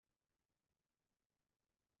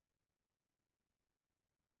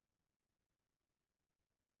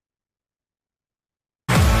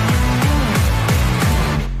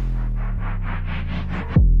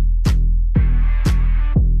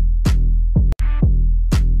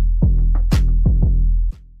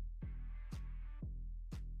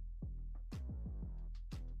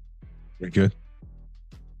We're good.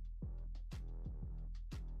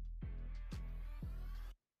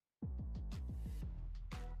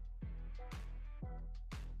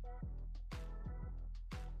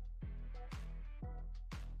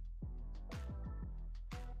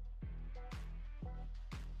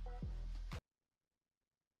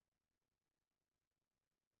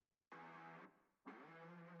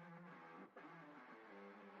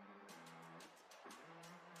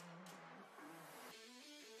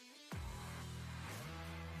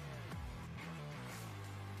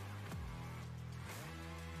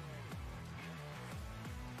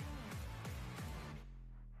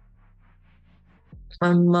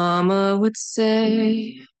 My mama would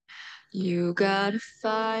say, you gotta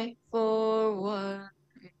fight for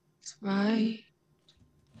what's right.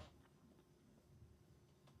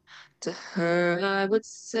 To her, I would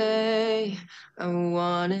say, I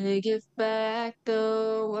wanna give back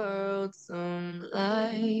the world some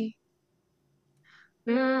light.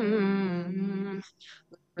 Mm,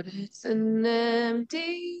 but it's an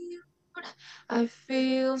empty road. I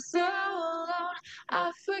feel so alone.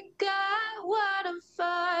 I forgot what I'm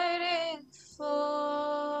fighting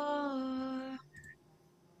for.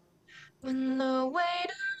 When the weight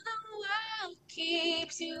of the world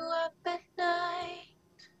keeps you up at night,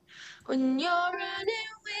 when you're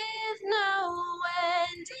running with no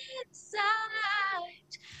end in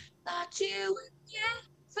sight, thought you would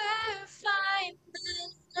never find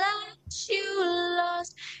the light you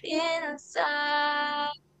lost inside,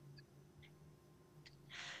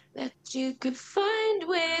 that you could find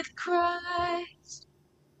with Christ.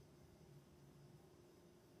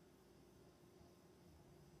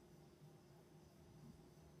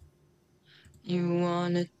 You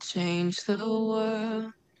wanna change the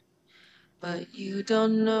world, but you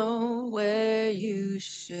don't know where you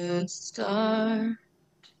should start.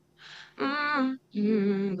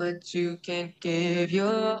 But you can't give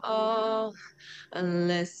your all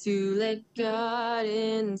unless you let God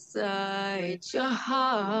inside your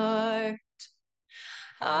heart.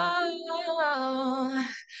 Oh,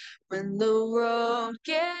 when the road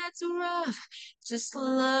gets rough, just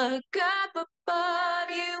look up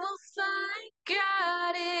above. You will find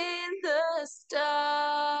God in the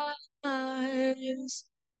stars.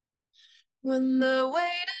 When the weight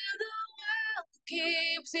of the world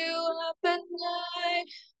keeps you up at night,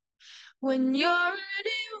 when you're running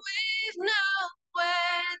with no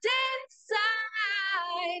end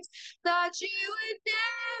inside, thought you would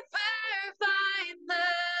never find the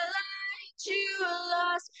light you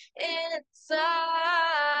lost inside,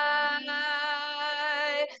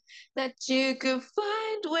 that you could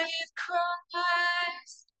find with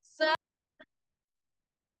Christ.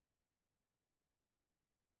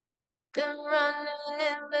 Been running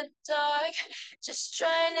in the dark, just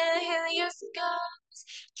trying to heal your scars.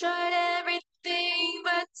 Tried everything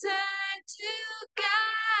but turned to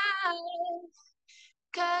God.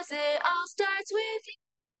 'Cause it all starts with you.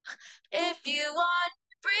 If you want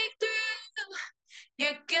to break through,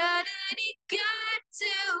 you're gonna need God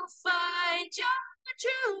to find your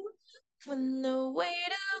truth. When the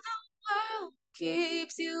weight of the world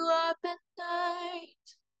keeps you up at night,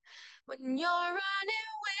 when you're running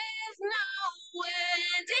with no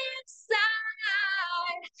end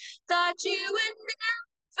inside, thought you would never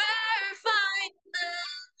find the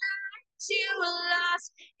light you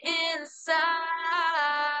lost inside,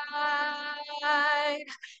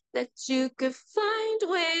 that you could find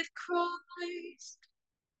with Christ.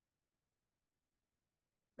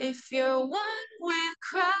 If you're one with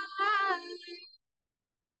Christ.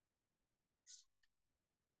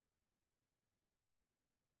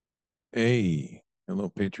 Hey, hello,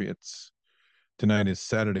 Patriots. Tonight is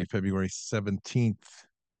Saturday, February 17th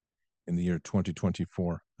in the year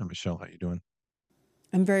 2024. Hi, Michelle. How you doing?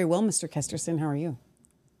 I'm very well, Mr. Kesterson. How are you?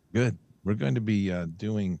 Good. We're going to be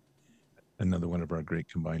doing another one of our great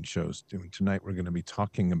combined shows. Tonight, we're going to be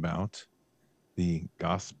talking about the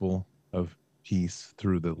gospel of peace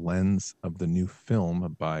through the lens of the new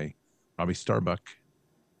film by Robbie Starbuck,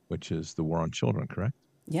 which is The War on Children, correct?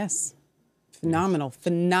 Yes.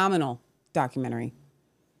 Phenomenal documentary.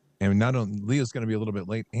 And not only Leah's going to be a little bit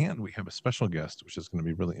late, and we have a special guest, which is going to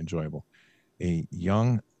be really enjoyable. A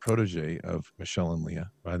young protege of Michelle and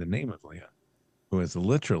Leah by the name of Leah, who is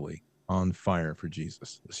literally on fire for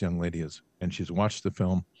Jesus. This young lady is, and she's watched the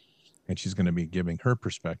film, and she's going to be giving her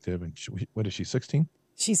perspective. And what is she, 16?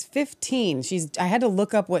 She's 15. I had to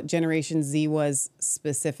look up what Generation Z was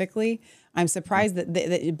specifically. I'm surprised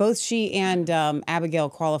that both she and Abigail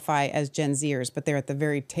qualify as Gen Zers, but they're at the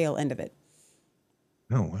very tail end of it.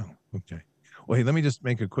 Oh, wow. Okay. Well, hey, let me just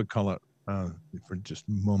make a quick call out for just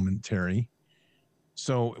momentary.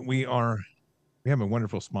 So we have a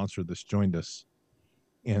wonderful sponsor that's joined us,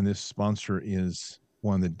 and this sponsor is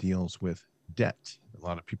one that deals with debt. A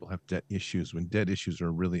lot of people have debt issues. When debt issues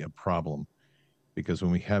are really a problem, because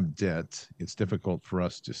when we have debt, it's difficult for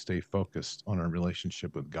us to stay focused on our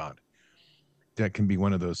relationship with God. Debt can be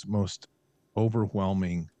one of those most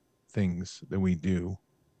overwhelming things that we do,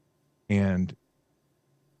 and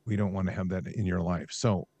we don't want to have that in your life.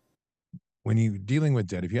 So when you're dealing with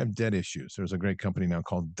debt, if you have debt issues, there's a great company now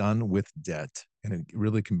called Done with Debt, and it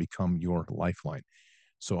really can become your lifeline.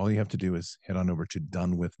 So all you have to do is head on over to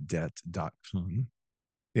donewithdebt.com.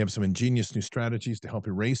 They have some ingenious new strategies to help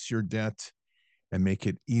erase your debt and make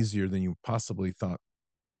it easier than you possibly thought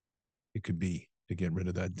it could be to get rid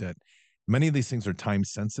of that debt. Many of these things are time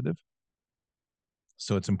sensitive,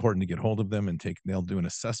 so it's important to get hold of them and they'll do an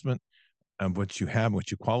assessment of what you have,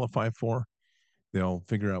 what you qualify for. They'll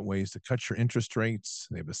figure out ways to cut your interest rates.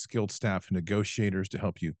 They have a skilled staff of negotiators to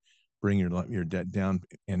help you bring your debt down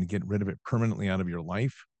and get rid of it permanently out of your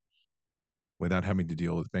life without having to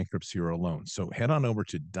deal with bankruptcy or a loan. So head on over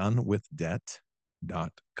to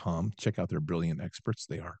donewithdebt.com. Check out their brilliant experts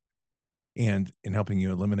they are, and in helping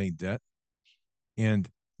you eliminate debt and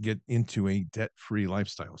get into a debt-free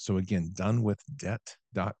lifestyle. So again,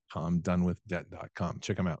 donewithdebt.com, donewithdebt.com.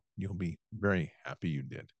 Check them out. You'll be very happy you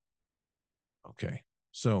did. Okay.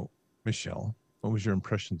 So, Michelle, what was your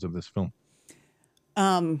impressions of this film?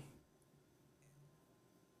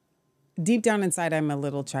 Deep down inside, I'm a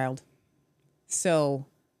little child. So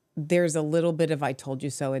there's a little bit of I told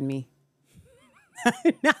you so in me.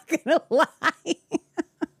 I'm not going to lie.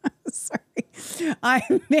 Sorry.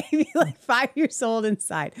 I'm maybe like 5 years old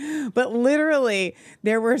inside. But literally,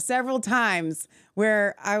 there were several times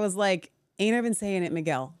where I was like, ain't I been saying it,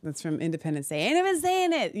 Miguel? That's from Independence Day. Ain't I been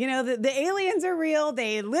saying it? You know, the aliens are real.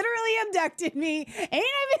 They literally abducted me. Ain't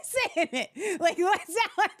I been saying it? Like, that's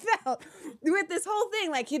how I felt with this whole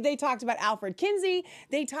thing. Like, they talked about Alfred Kinsey.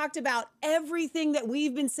 They talked about everything that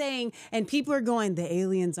we've been saying. And people are going, the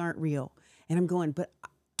aliens aren't real. And I'm going, but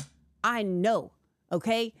I know,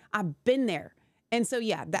 okay? I've been there. And so,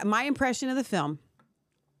 yeah, that my impression of the film,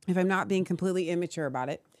 if I'm not being completely immature about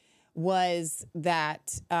it, was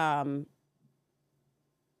that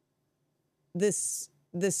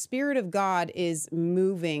the Spirit of God is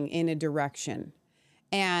moving in a direction.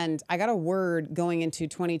 And I got a word going into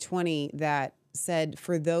 2020 that said,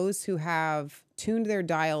 for those who have tuned their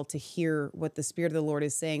dial to hear what the Spirit of the Lord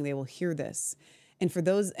is saying, they will hear this. And for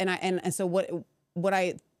those, and so what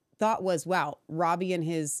I thought was, wow, Robbie and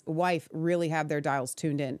his wife really have their dials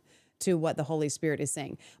tuned in to what the Holy Spirit is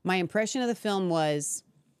saying. My impression of the film was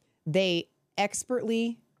they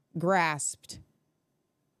expertly grasped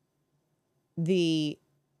the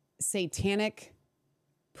satanic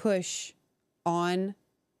push on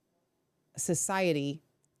society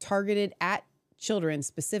targeted at children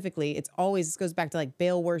specifically. This goes back to like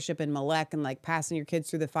Baal worship and Molech and like passing your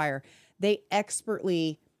kids through the fire. They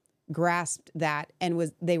expertly grasped that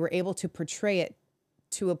and they were able to portray it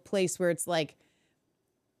to a place where it's like,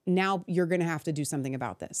 now you're going to have to do something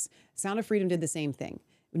about this. Sound of Freedom did the same thing.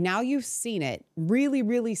 Now you've seen it, really,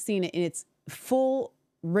 really seen it in its full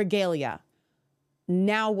regalia.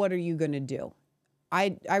 Now what are you going to do?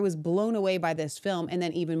 I was blown away by this film, and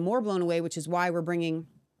then even more blown away, which is why we're bringing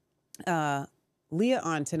Leah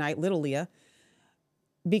on tonight, little Leah,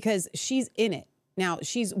 because she's in it. Now,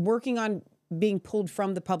 she's working on being pulled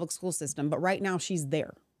from the public school system, but right now she's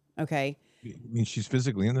there, okay? I mean, she's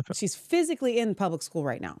physically in the film? She's physically in public school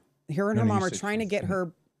right now. Her and her mom are trying to get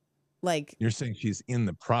her, like... You're saying she's in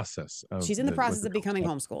the process of... She's in the process of becoming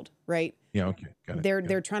homeschooled, right? Yeah, okay, got it.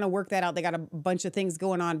 They're trying to work that out. They got a bunch of things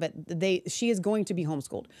going on, but she is going to be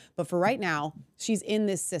homeschooled. But for right now, she's in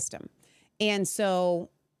this system. And so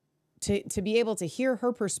to be able to hear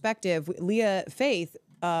her perspective, Leah Faith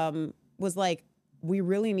was like, we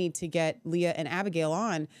really need to get Leah and Abigail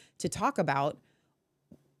on to talk about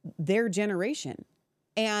their generation.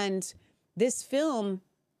 And this film,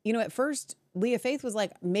 you know, at first Leah Faith was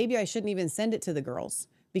like, maybe I shouldn't even send it to the girls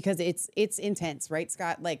because it's intense, right,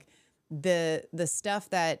 Scott? Like the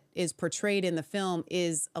stuff that is portrayed in the film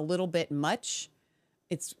is a little bit much.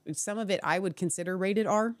 It's some of it I would consider rated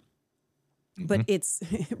R, but it's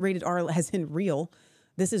rated R as in real.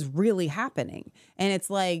 This is really happening. And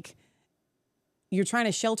it's like, you're trying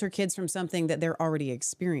to shelter kids from something that they're already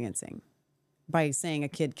experiencing by saying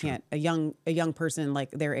a young person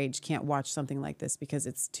like their age can't watch something like this because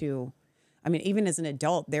it's too, I mean, even as an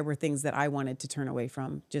adult, there were things that I wanted to turn away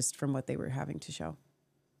from just from what they were having to show.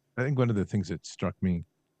 I think one of the things that struck me,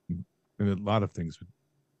 and a lot of things,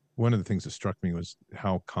 one of the things that struck me was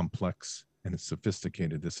how complex and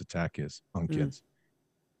sophisticated this attack is on kids.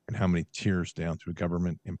 and how many tears down through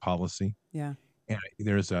government and policy. Yeah. And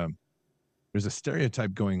there's a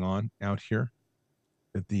stereotype going on out here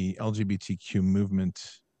that the LGBTQ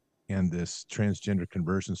movement and this transgender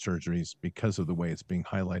conversion surgeries, because of the way it's being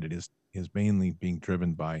highlighted, is mainly being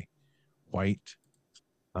driven by white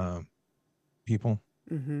um, people.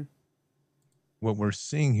 Mm-hmm. What we're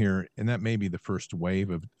seeing here, and that may be the first wave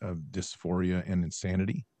of dysphoria and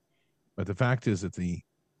insanity, but the fact is that the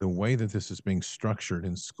way that this is being structured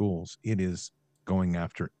in schools, it is going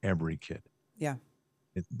after every kid. Yeah.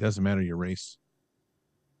 It doesn't matter your race,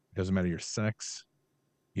 it doesn't matter your sex,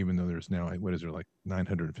 even though there's now, what is there, like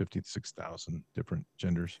 956,000 different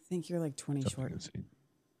genders. I think you're like 20 short.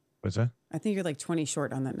 What's that? I think you're like 20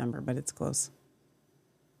 short on that number, but it's close.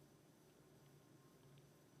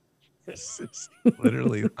 It's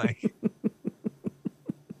literally like,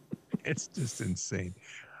 it's just insane.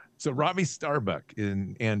 So Robbie Starbuck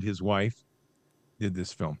and his wife did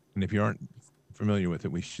this film, and if you aren't familiar with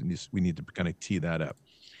it, we need to kind of tee that up.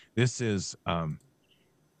 This is the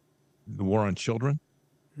War on Children,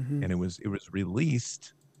 Mm-hmm. and it was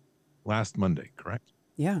released last Monday, correct?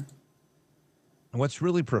 Yeah. And what's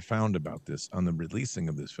really profound about this on the releasing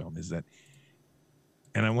of this film is that,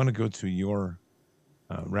 and I want to go to your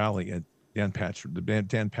rally at Dan Patch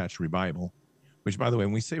Revival, which, by the way,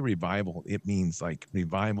 when we say revival, it means like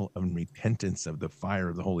revival and repentance of the fire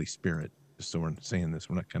of the Holy Spirit. Just so we're saying this,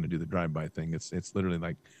 we're not going to do the drive-by thing. It's literally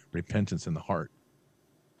like repentance in the heart.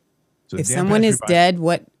 So If Dan someone Patch is Revival,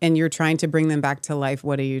 dead, and you're trying to bring them back to life,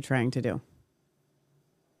 what are you trying to do?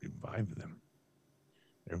 revive them.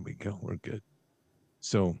 There we go. We're good.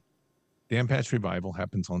 So Dan Patch Revival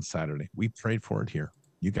happens on Saturday. We prayed for it here.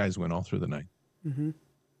 You guys went all through the night. Mm-hmm.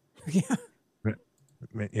 Yeah.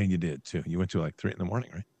 And you did too. You went to like 3 a.m,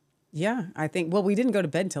 right? Yeah. I think, well, we didn't go to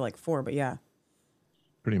bed until like 4, but yeah.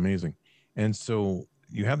 Pretty amazing. And so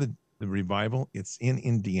you have the revival. It's in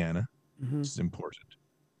Indiana, Mm-hmm. which is important.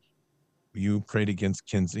 You prayed against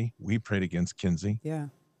Kinsey. We prayed against Kinsey Yeah.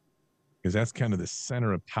 because that's kind of the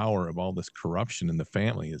center of power of all this corruption in the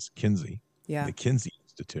family is Kinsey, Yeah. the Kinsey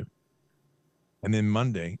Institute. And then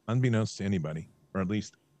Monday, unbeknownst to anybody, or at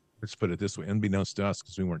least let's put it this way, unbeknownst to us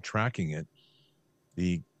because we weren't tracking it,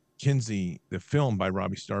 the film by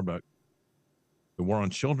Robbie Starbuck, The War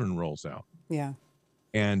on Children, rolls out. Yeah.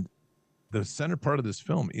 And the center part of this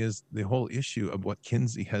film is the whole issue of what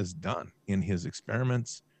Kinsey has done in his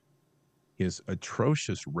experiments, his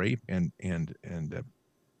atrocious rape and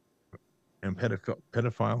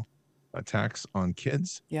pedophile attacks on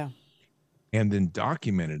kids. Yeah. And then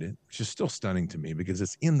documented it, which is still stunning to me because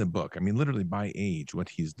it's in the book. I mean, literally by age, what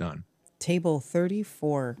he's done. Table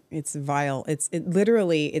 34. It's vile. It's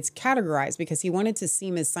categorized because he wanted to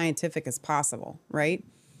seem as scientific as possible, right?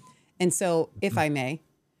 And so, if I may,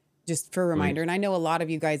 just for a reminder, and I know a lot of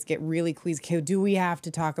you guys get really queasy, okay, do we have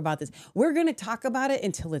to talk about this? We're going to talk about it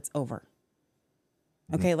until it's over.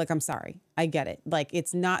 Okay, like, I'm sorry. I get it. Like,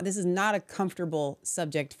 this is not a comfortable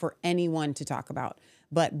subject for anyone to talk about.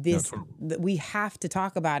 But we have to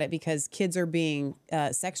talk about it because kids are being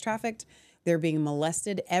sex trafficked. They're being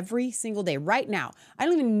molested every single day. Right now, I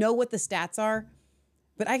don't even know what the stats are,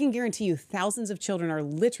 but I can guarantee you thousands of children are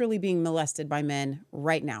literally being molested by men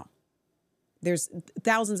right now. There's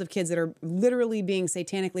thousands of kids that are literally being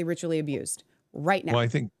satanically ritually abused right now. Well, I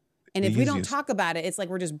think, and if we don't talk about it, it's like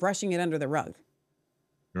we're just brushing it under the rug.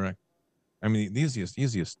 Correct. I mean, the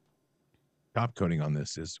easiest top coating on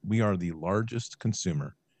this is we are the largest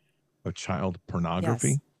consumer of child pornography.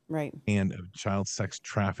 Yes, right. And of child sex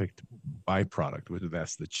trafficked byproduct, whether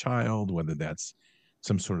that's the child, whether that's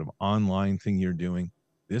some sort of online thing you're doing.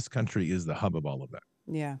 This country is the hub of all of that.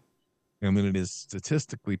 Yeah. And when it is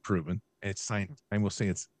statistically proven, it's science, I will say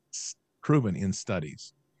it's proven in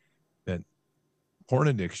studies that porn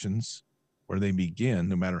addictions, where they begin,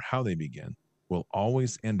 no matter how they begin, will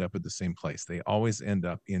always end up at the same place. They always end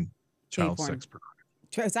up in child sex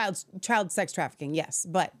pornography. Child sex trafficking, yes.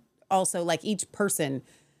 But also, like, each person,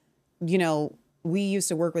 you know, we used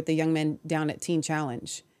to work with the young men down at Teen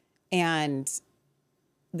Challenge, and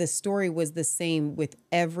the story was the same with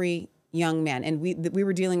every young man. And we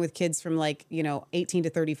were dealing with kids from 18 to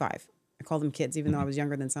 35. I call them kids, even though I was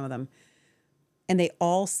younger than some of them. And they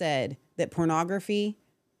all said that pornography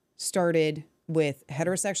started with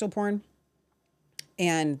heterosexual porn.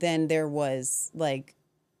 And then there was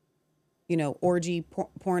orgy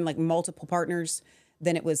porn, like multiple partners.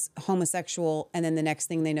 Then it was homosexual. And then the next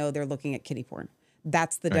thing they know, they're looking at kiddie porn.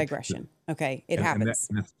 That's the digression. Okay. It happens.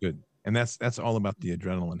 And that's good. And that's all about the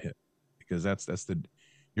adrenaline hit, because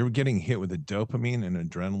you're getting hit with a dopamine and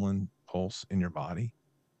adrenaline pulse in your body.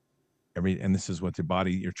 and this is what the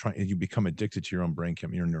body, you become addicted to your own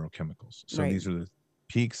your neurochemicals. So Right. these are the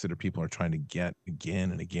peaks that people are trying to get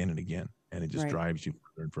again and again and again, and it just Right. drives you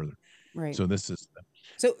further and further. Right. So this is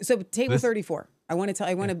So table this 34.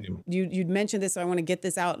 You'd mentioned this, so I want to get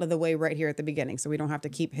this out of the way right here at the beginning so we don't have to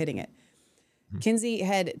keep hitting it. Kinsey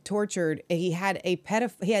had tortured, he had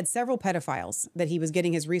several pedophiles that he was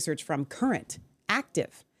getting his research from, current,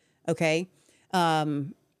 active. Okay.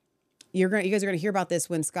 You guys are going to hear about this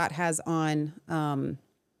when Scott has on, oh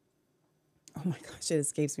my gosh, it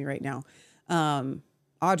escapes me right now.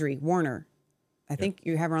 Audrey Warner. I think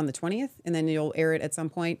you have her on the 20th, and then you'll air it at some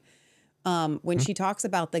point. When she talks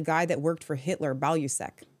about the guy that worked for Hitler,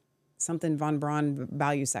 Balusek, something von Braun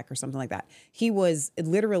Balusek or something like that. He was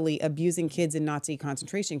literally abusing kids in Nazi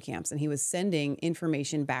concentration camps, and he was sending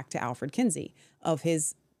information back to Alfred Kinsey of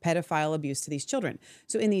his pedophile abuse to these children.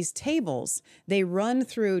 So in these tables, they run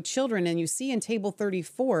through children, and you see in table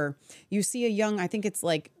 34, you see a young, I think it's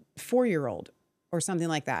like 4-year-old or something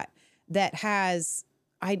like that, that has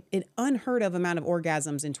an unheard of amount of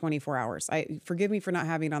orgasms in 24 hours. Forgive me for not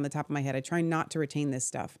having it on the top of my head. I try not to retain this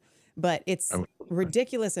stuff, but it's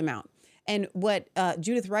ridiculous amount. And what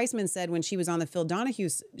Judith Reisman said when she was on the Phil Donahue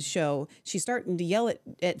show, she's starting to yell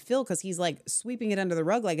at Phil because he's like sweeping it under the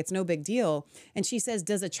rug like it's no big deal. And she says,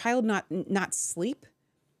 does a child not sleep?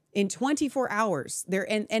 In 24 hours,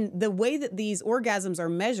 and the way that these orgasms are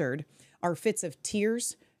measured are fits of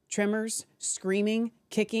tears, tremors, screaming,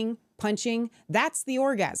 kicking, punching. That's the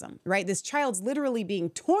orgasm, right? This child's literally being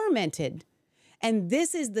tormented. And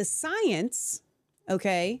this is the science,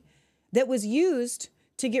 okay, that was used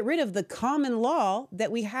to get rid of the common law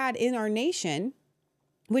that we had in our nation,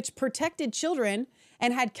 which protected children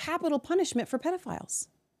and had capital punishment for pedophiles.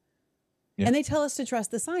 Yeah. And they tell us to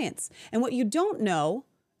trust the science. And what you don't know,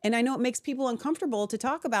 and I know it makes people uncomfortable to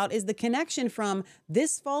talk about, is the connection from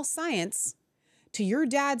this false science to your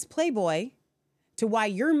dad's Playboy, to why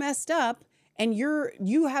you're messed up, and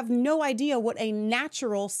you have no idea what a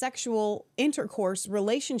natural sexual intercourse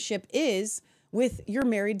relationship is with your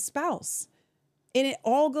married spouse. And it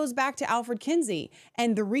all goes back to Alfred Kinsey.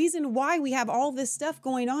 And the reason why we have all this stuff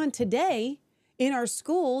going on today in our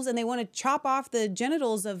schools, and they want to chop off the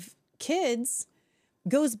genitals of kids,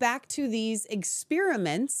 goes back to these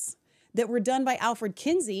experiments that were done by Alfred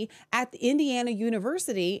Kinsey at the Indiana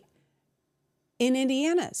University in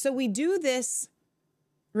Indiana. So we do this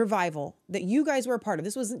revival that you guys were a part of.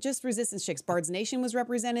 This wasn't just Resistance Chicks. Bards Nation was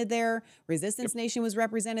represented there. Resistance Nation was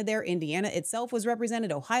represented there. Indiana itself was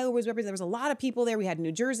represented. Ohio was represented. There was a lot of people there. We had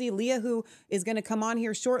New Jersey. Leah, who is going to come on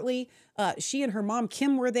here shortly. She and her mom,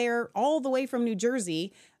 Kim, were there all the way from New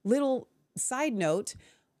Jersey. Little side note,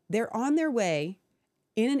 they're on their way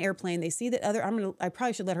in an airplane. They see that I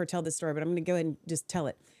probably should let her tell this story, but I'm going to go ahead and just tell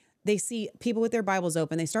it. They see people with their Bibles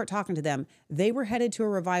open. They start talking to them. They were headed to a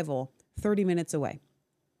revival 30 minutes away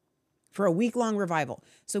for a week-long revival.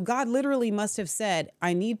 So God literally must have said,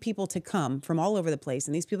 I need people to come from all over the place.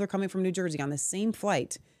 And these people are coming from New Jersey on the same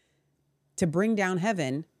flight to bring down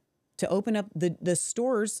heaven, to open up the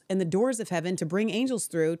stores and the doors of heaven, to bring angels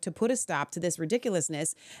through, to put a stop to this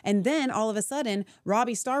ridiculousness. And then all of a sudden,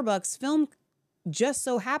 Robbie Starbuck's film just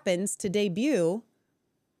so happens to debut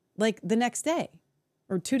like the next day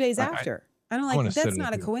or 2 days after. I don't like, that's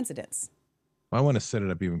not a coincidence. I want to set it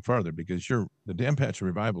up even farther, because the Dan Patch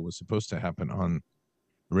revival was supposed to happen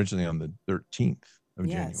originally on the 13th of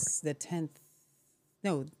January. Yes, the 10th.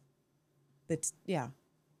 No,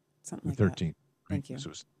 something like 13th. That. Thank you.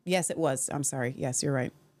 So yes, it was. I'm sorry. Yes, you're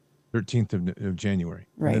right. 13th of January.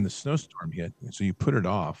 Right. And then the snowstorm hit, so you put it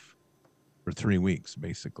off for 3 weeks,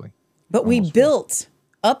 basically. But we built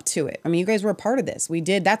up to it. I mean, you guys were a part of this. We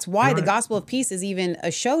did. That's why the Gospel of Peace is even a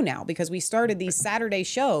show now, because we started these Saturday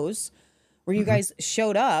shows where you guys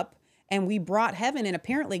showed up and we brought heaven. And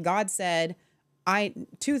apparently God said,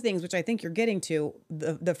 two things, which I think you're getting to.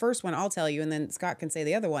 The first one I'll tell you, and then Scott can say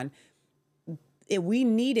the other one. We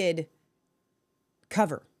needed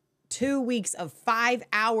cover. 2 weeks of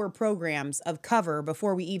 5-hour programs of cover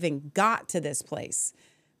before we even got to this place.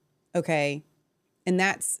 Okay. And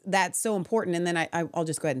that's so important. And then I'll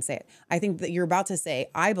just go ahead and say it. I think that you're about to say,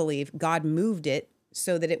 I believe God moved it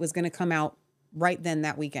so that it was going to come out right then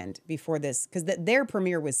that weekend before this, because their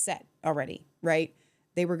premiere was set already, right?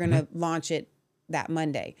 They were going to launch it that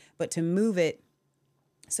Monday, but to move it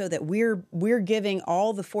so that we're giving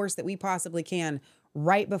all the force that we possibly can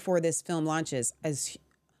right before this film launches is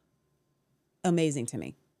amazing to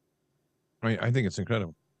me. I think it's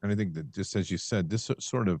incredible. And I think that, just as you said, this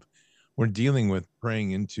sort of, we're dealing with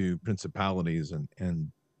praying into principalities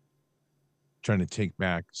and trying to take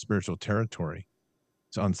back spiritual territory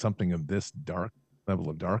on something of this dark level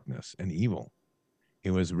of darkness and evil.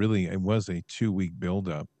 It was a 2-week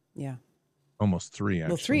buildup, Yeah. almost 3 actually.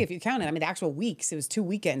 Well, 3 if you count it. I mean, the actual weeks. It was 2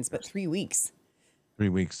 weekends, but 3 weeks. 3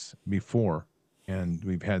 weeks before, and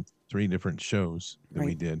we've had 3 different shows that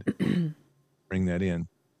we did. Bring that in.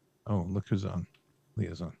 Oh, look who's on.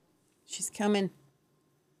 Leah's on. She's coming.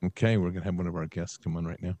 Okay, we're gonna have one of our guests come on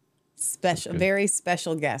right now. Special, very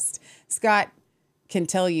special guest. Scott can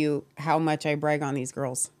tell you how much I brag on these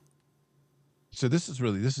girls. So these are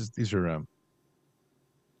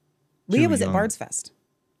Leah was at Bards Fest.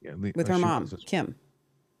 Yeah, with her mom, Kim.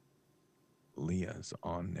 Leah is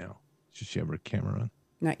on now. Should she have her camera on?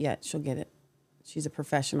 Not yet. She'll get it. She's a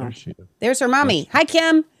professional. Oh, there's her mommy. Hi,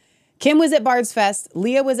 Kim. Kim was at Bards Fest.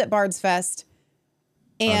 Leah was at Bards Fest.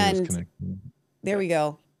 And there we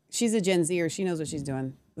go. She's a Gen Zer. She knows what she's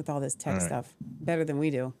doing with all this tech stuff better than we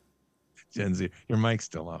do. Gen Z. Your mic's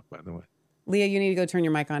still off, by the way. Leah, you need to go turn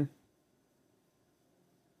your mic on.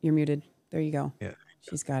 You're muted. There you go. Yeah.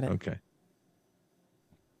 She's got it. Okay.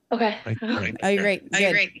 Okay. Oh, you're great. Oh,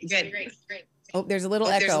 you're great. Good. Oh, there's a little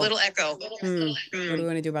echo. There's a little echo. What do we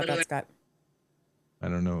want to do about that, Scott? I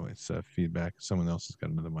don't know. It's feedback. Someone else has got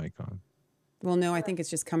another mic on. Well, no, I think it's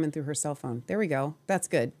just coming through her cell phone. There we go. That's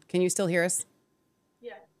good. Can you still hear us?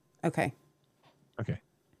 Yeah. Okay. Okay.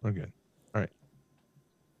 We're good. All right.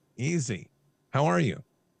 Easy. How are you?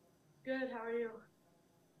 Good. How are you?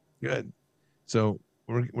 Good. So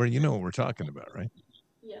we're you know what we're talking about, right?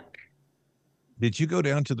 Yeah. Did you go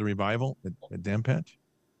down to the revival at Dan Patch?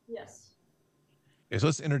 Yes. Okay, so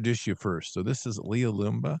let's introduce you first. So this is Leah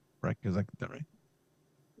Lumba, right? Is that right?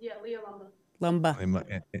 Yeah, Leah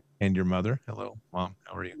Lumba. And your mother. Hello, Mom.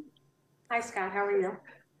 How are you? Hi, Scott. How are you?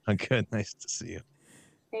 I'm good. Nice to see you.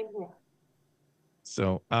 Same here.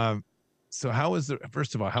 So, how was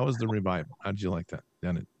the revival? How did you like that?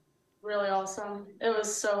 Done it? Really awesome. It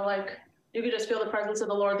was so you could just feel the presence of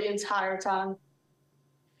the Lord the entire time.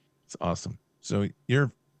 It's awesome. So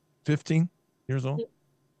you're 15 years old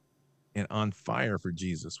and on fire for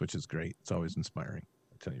Jesus, which is great. It's always inspiring.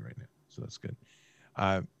 I'll tell you right now. So that's good.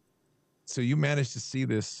 So you managed to see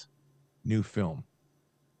this new film,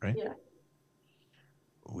 right? Yeah.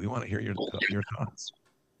 We want to hear your thoughts.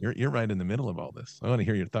 You're right in the middle of all this. I want to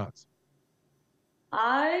hear your thoughts.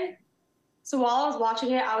 So while I was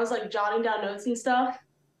watching it, I was jotting down notes and stuff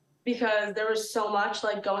because there was so much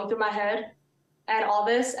going through my head and all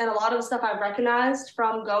this, and a lot of the stuff I recognized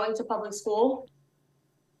from going to public school,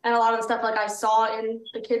 and a lot of the stuff I saw in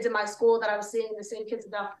the kids in my school that I was seeing the same kids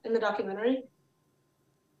in the documentary.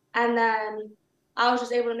 And then I was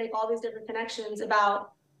just able to make all these different connections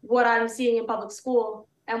about what I'm seeing in public school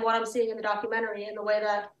and what I'm seeing in the documentary, and the way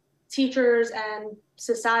that teachers and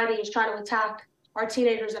society is trying to attack our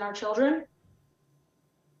teenagers and our children,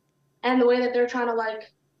 and the way that they're trying to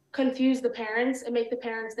confuse the parents and make the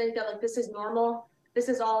parents think that this is normal, this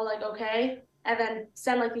is all okay, and then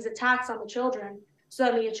send these attacks on the children. So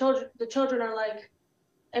that the children are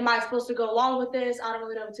am I supposed to go along with this? I don't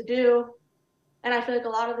really know what to do. And I feel a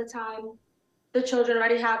lot of the time the children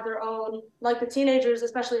already have their own, the teenagers,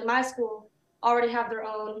 especially in my school, already have their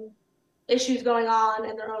own issues going on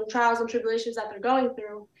and their own trials and tribulations that they're going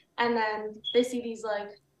through. And then they see these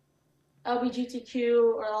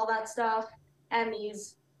LGBTQ or all that stuff and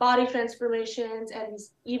these body transformations and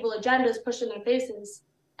these evil agendas pushed in their faces,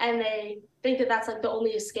 and they think that that's the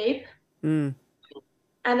only escape. And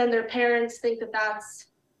then their parents think that that's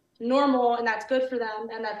normal and that's good for them,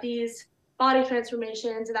 and that these body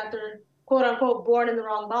transformations, and that they're quote unquote born in the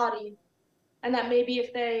wrong body, and that maybe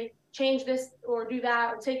if they change this or do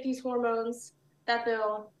that or take these hormones that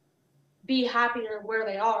they'll be happier where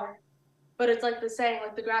they are. But it's the saying,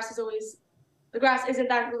 the grass isn't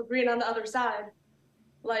that green on the other side.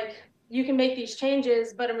 You can make these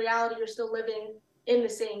changes, but in reality you're still living in the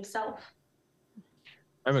same self.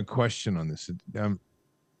 I have a question on this.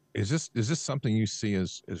 Is this something you see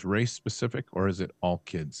as race specific, or is it all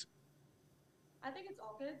kids? I think it's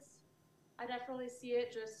all kids. I definitely see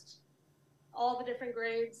it just all the different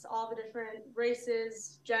grades, all the different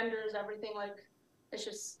races, genders, everything. It's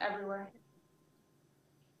just everywhere.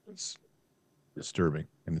 It's disturbing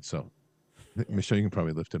in itself. Michelle, you can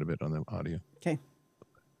probably lift it a bit on the audio. Okay.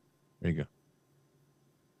 There you go.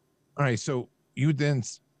 All right. So you then,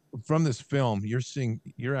 from this film,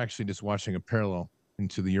 you're actually just watching a parallel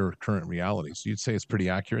into your current reality. So you'd say it's pretty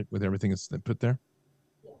accurate with everything that's put there?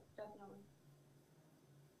 Yeah, definitely.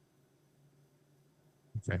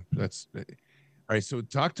 Okay. That's all right. So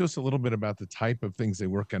talk to us a little bit about the type of things they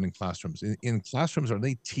work on in classrooms. In classrooms, are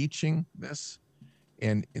they teaching this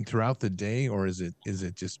and throughout the day, or is it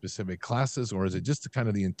just specific classes, or is it just kind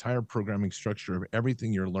of the entire programming structure of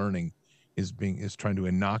everything you're learning is trying to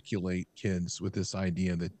inoculate kids with this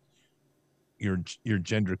idea that you're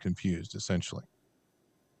gender confused, essentially.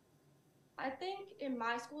 I think in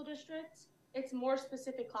my school district, it's more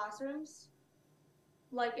specific classrooms.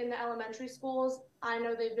 Like in the elementary schools, I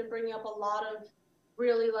know they've been bringing up a lot of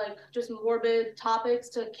really like just morbid topics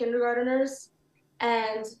to kindergarteners.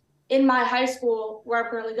 And in my high school, where I'm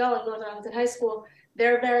currently going, Northern Arlington High School,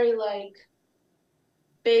 they're very like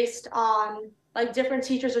based on like different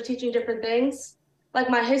teachers are teaching different things. Like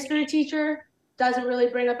my history teacher doesn't really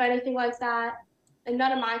bring up anything like that. And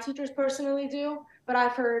none of my teachers personally do, but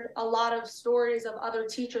I've heard a lot of stories of other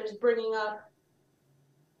teachers bringing up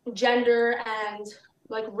gender and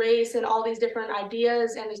like race and all these different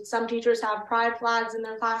ideas. And some teachers have pride flags in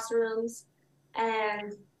their classrooms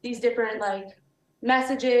and these different like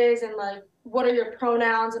messages and like what are your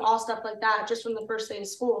pronouns and all stuff like that just from the first day of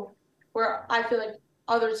school, where I feel like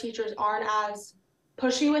other teachers aren't as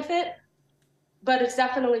pushy with it, but it's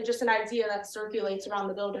definitely just an idea that circulates around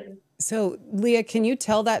the building. So, Leah, can you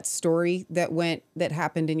tell that story that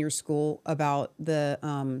happened in your school about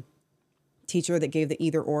the teacher that gave the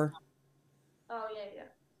either or? Oh, yeah.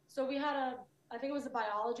 So we had I think it was a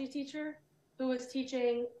biology teacher who was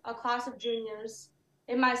teaching a class of juniors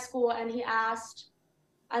in my school, and he asked,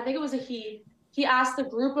 I think it was he asked the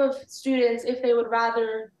group of students if they would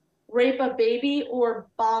rather rape a baby or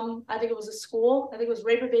bomb, I think it was a school. I think it was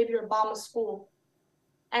rape a baby or bomb a school.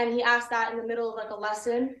 And he asked that in the middle of like a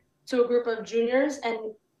lesson to a group of juniors. And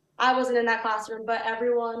I wasn't in that classroom, but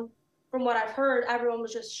everyone, from what I've heard, everyone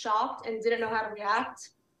was just shocked and didn't know how to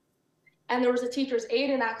react. And there was a teacher's aide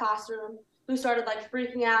in that classroom who started like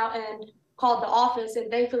freaking out and called the office. And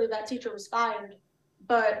thankfully that teacher was fired.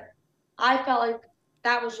 But I felt like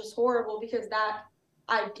that was just horrible because that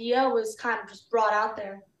idea was kind of just brought out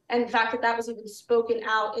there. And the fact that that was even spoken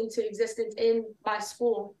out into existence in my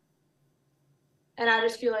school. And I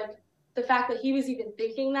just feel like the fact that he was even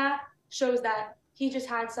thinking that shows that he just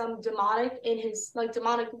had some demonic in his, like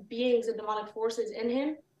demonic beings and demonic forces in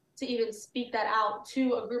him to even speak that out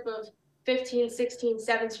to a group of 15, 16,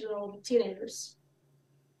 17-year-old teenagers.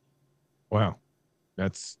 Wow.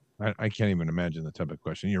 I can't even imagine the type of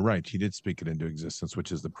question. You're right. He did speak it into existence,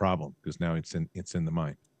 which is the problem because now it's in the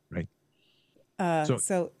mind, right?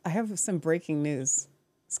 So I have some breaking news,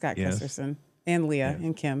 Scott Yes. Kesterson and Leah Yes.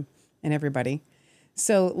 and Kim and everybody.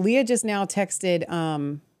 So Leah just now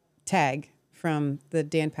texted Tag from the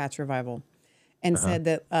Dan Patch Revival and said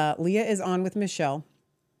that Leah is on with Michelle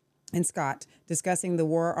and Scott discussing the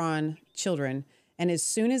war on children. And as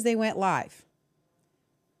soon as they went live,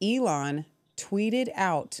 Elon tweeted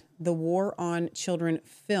out the war on children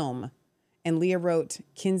film. And Leah wrote,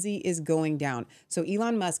 Kinsey is going down. So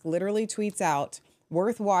Elon Musk literally tweets out,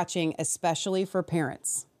 worth watching, especially for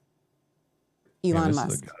parents. Elon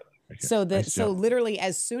Musk. So literally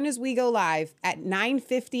as soon as we go live at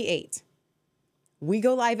 9:58, we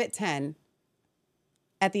go live at 10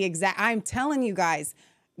 at the exact, I'm telling you guys,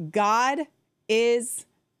 God is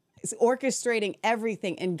orchestrating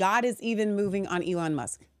everything. And God is even moving on Elon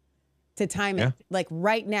Musk to time it like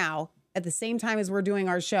right now at the same time as we're doing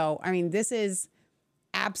our show. I mean, this is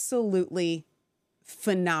absolutely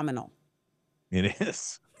phenomenal. It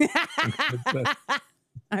is.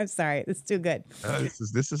 I'm sorry. It's too good.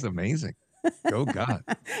 This is amazing. Go God.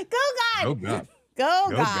 Go God. Go God. Go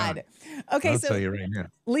God. Okay, I'll so tell you right now.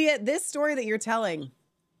 Leah, this story that you're telling,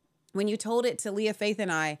 when you told it to Leah, Faith,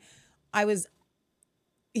 and I was,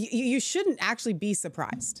 you shouldn't actually be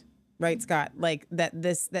surprised, right, Scott? Like that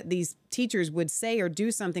these teachers would say or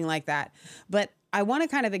do something like that. But I want to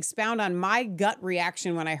kind of expound on my gut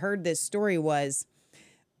reaction when I heard this story was,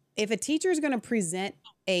 if a teacher is going to present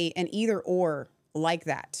an either or like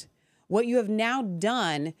that, what you have now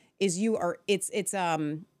done is you've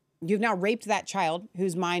now raped that child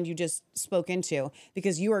whose mind you just spoke into,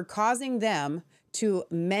 because you are causing them to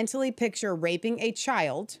mentally picture raping a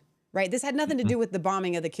child, right? This had nothing to do with the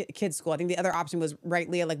bombing of the kids' school. I think the other option was, right,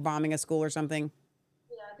 Leah, like bombing a school or something.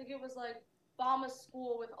 Yeah, I think it was like bomb a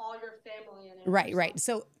school with all your family in it. Right.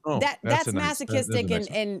 So that's masochistic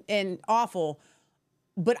and awful.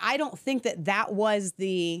 But I don't think that was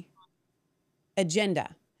the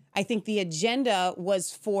agenda. I think the agenda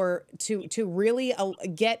was to really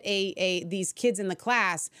get these kids in the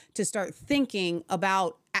class to start thinking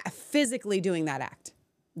about physically doing that act.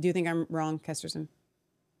 Do you think I'm wrong, Kesterson?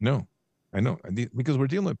 No, I know, because we're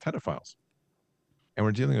dealing with pedophiles and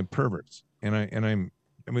we're dealing with perverts. We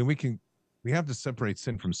have to separate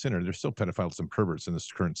sin from sinner. There's still pedophiles and perverts in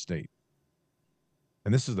this current state.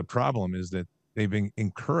 And this is the problem, is that they've been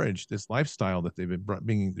encouraged this lifestyle that they've been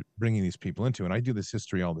bringing these people into. And I do this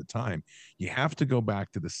history all the time. You have to go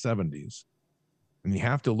back to the 70s, and you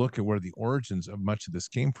have to look at where the origins of much of this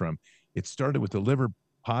came from. It started with the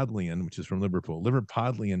Liverpudlian, which is from Liverpool,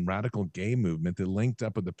 Liverpudlian radical gay movement that linked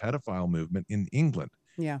up with the pedophile movement in England.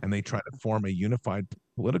 Yeah. And they tried to form a unified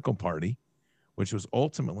political party, which was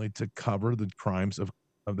ultimately to cover the crimes of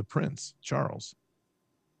the Prince Charles.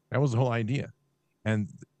 That was the whole idea. And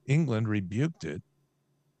England rebuked it.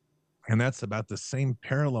 And that's about the same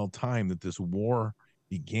parallel time that this war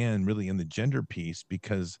began, really, in the gender piece,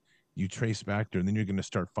 because you trace back there, and then you're going to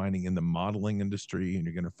start finding in the modeling industry, and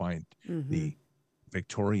you're going to find the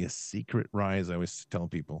Victoria's Secret rise. I always tell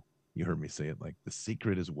people, you heard me say it, like, the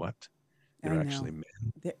secret is what? They're actually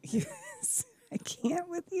men. Yes. I can't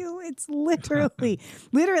with you. It's literally.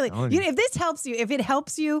 If this helps you, if it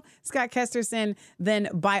helps you, Scott Kesterson, then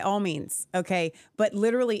by all means, okay? But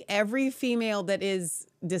literally every female that is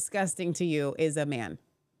disgusting to you is a man.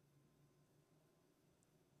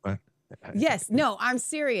 What? Yes. No, I'm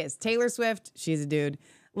serious. Taylor Swift, she's a dude.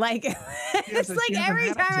 Like, it's like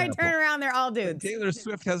every time I turn around, they're all dudes. But Taylor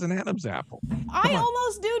Swift has an Adam's apple. I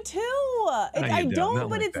almost do too. I don't,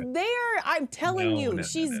 but it's there. I'm telling you,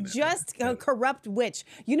 she's just a corrupt witch.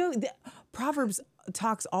 You know, Proverbs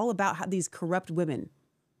talks all about how these corrupt women.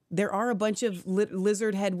 There are a bunch of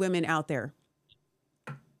lizard head women out there.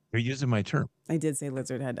 You're using my term. I did say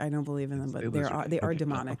lizard head. I don't believe in them, but they are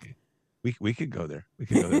demonic. Okay. We could go there. We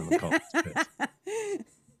could go there. In the cult.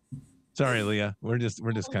 Sorry, Leah. We're just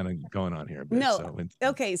kind of going on here a bit. No.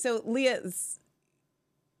 Okay. So, Leah,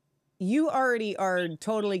 you already are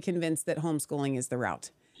totally convinced that homeschooling is the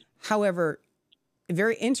route. However,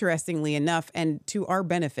 very interestingly enough, and to our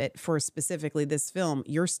benefit for specifically this film,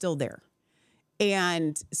 you're still there.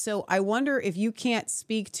 And so I wonder if you can't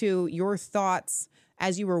speak to your thoughts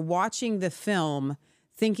as you were watching the film,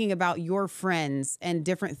 thinking about your friends and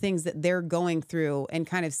different things that they're going through, and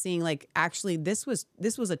kind of seeing, like, actually this was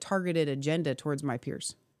a targeted agenda towards my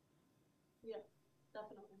peers. Yeah,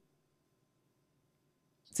 definitely.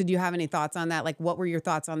 So do you have any thoughts on that? Like, what were your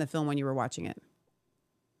thoughts on the film when you were watching it?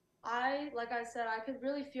 Like I said, I could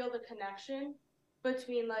really feel the connection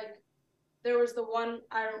between, like, there was the one,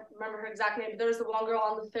 I don't remember her exact name, but there was the one girl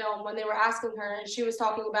on the film when they were asking her, and she was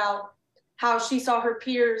talking about how she saw her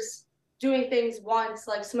peers doing things once,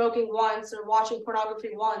 like smoking once or watching pornography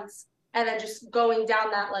once, and then just going down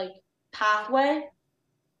that, like, pathway.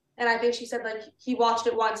 And I think she said, like, he watched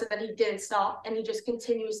it once and then he didn't stop, and he just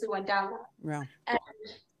continuously went down that. Yeah.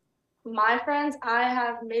 And my friends, I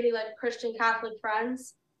have maybe, like, Christian Catholic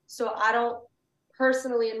friends, so I don't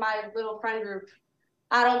personally, in my little friend group,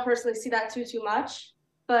 I don't personally see that too much.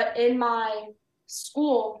 But in my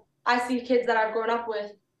school, I see kids that I've grown up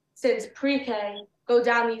with since pre-K go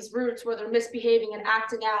down these routes where they're misbehaving and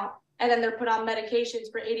acting out, and then they're put on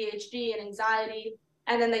medications for ADHD and anxiety,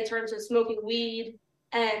 and then they turn to smoking weed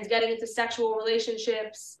and getting into sexual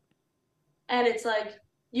relationships. And it's like,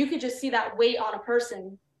 you could just see that weight on a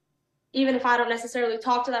person. Even if I don't necessarily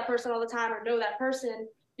talk to that person all the time or know that person,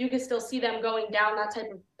 you can still see them going down that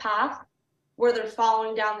type of path where they're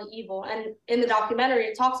following down the evil. And in the documentary,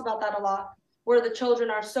 it talks about that a lot, where the children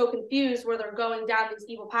are so confused, where they're going down these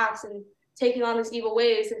evil paths and taking on these evil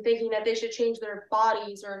ways and thinking that they should change their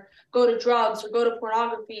bodies or go to drugs or go to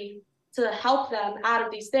pornography to help them out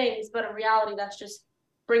of these things. But in reality, that's just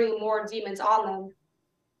bringing more demons on them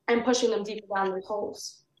and pushing them deeper down those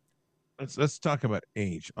holes. Let's talk about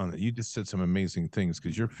age on it. You just said some amazing things,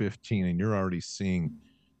 because you're 15 and you're already seeing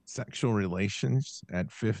sexual relations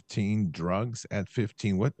at 15, drugs at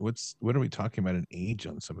 15. What are we talking about in age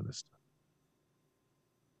on some of this stuff?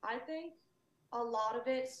 I think a lot of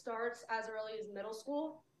it starts as early as middle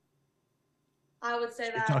school. I would say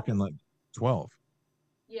You're talking like 12.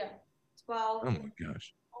 Yeah, 12. Oh my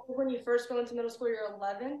gosh. When you first go into middle school, you're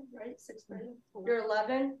 11, right? Sixth grade. You're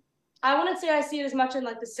 11. I wouldn't say I see it as much in,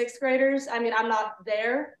 like, the sixth graders. I mean, I'm not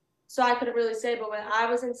there, so I couldn't really say. But when I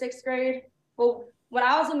was in sixth grade, well, when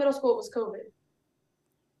I was in middle school, it was COVID.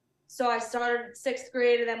 So I started sixth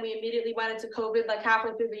grade, and then we immediately went into COVID, like,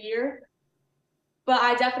 halfway through the year. But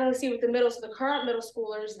I definitely see with the current middle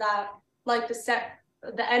schoolers that, like,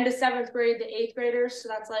 the end of seventh grade, the eighth graders, so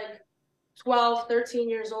that's like 12, 13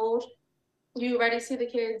 years old, you already see the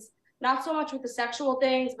kids, not so much with the sexual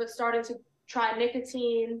things, but starting to try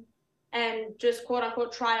nicotine and just quote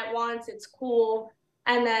unquote try it once, it's cool.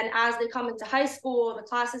 And then as they come into high school, the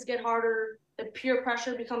classes get harder, the peer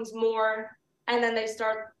pressure becomes more, and then they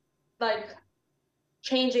start, like,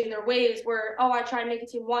 changing their ways where, oh, I tried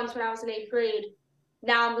nicotine once when I was in eighth grade,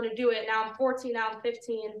 now I'm going to do it, now I'm 14, now I'm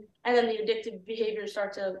 15, and then the addictive behaviors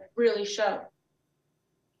start to really show.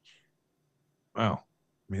 Wow.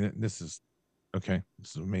 I mean, this is okay.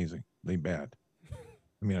 This is amazingly bad.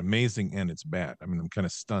 I mean, amazing and it's bad. I mean, I'm kind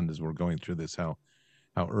of stunned as we're going through this, how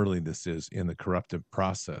early this is in the corruptive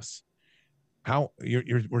process. How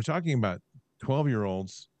we're talking about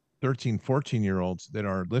 12-year-olds, 13, 14-year-olds that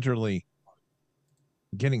are literally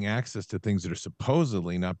getting access to things that are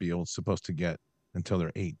supposedly not be able, supposed to get until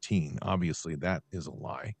they're 18. Obviously, that is a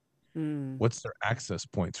lie. Mm. What's their access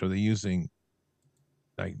points? Are they using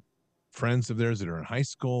like friends of theirs that are in high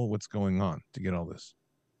school? What's going on to get all this?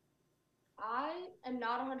 I am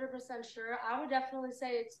not 100% sure. I would definitely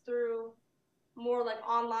say it's through more like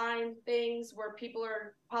online things where people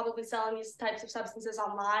are probably selling these types of substances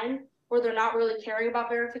online, where they're not really caring about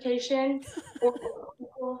verification, or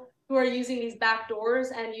people who are using these back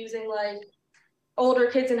doors and using like older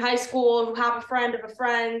kids in high school who have a friend of a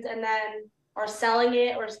friend and then are selling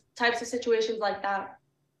it, or types of situations like that.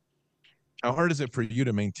 How hard is it for you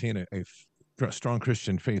to maintain a strong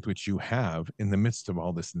Christian faith, which you have in the midst of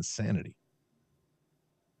all this insanity?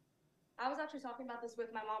 I was actually talking about this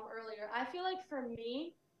with my mom earlier. I feel like for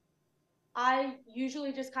me, I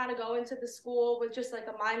usually just kind of go into the school with just like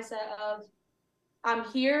a mindset of I'm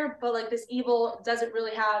here, but like this evil doesn't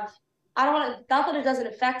really have, I don't want to, not that it doesn't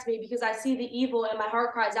affect me because I see the evil and my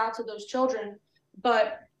heart cries out to those children,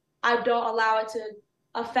 but I don't allow it to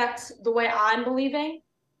affect the way I'm believing.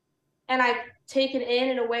 And I take it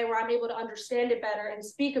in a way where I'm able to understand it better and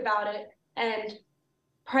speak about it and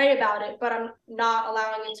pray about it, but I'm not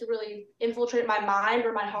allowing it to really infiltrate my mind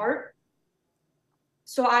or my heart.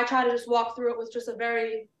 So I try to just walk through it with just a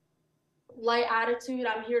very light attitude.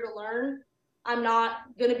 I'm here to learn. I'm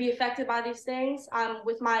not going to be affected by these things. I'm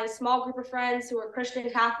with my small group of friends who are Christian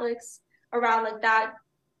Catholics around like that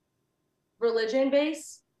religion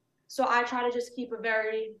base. So I try to just keep a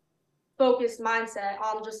very focused mindset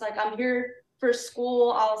on just like I'm here for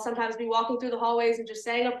school. I'll sometimes be walking through the hallways and just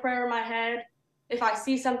saying a prayer in my head if I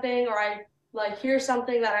see something or I like hear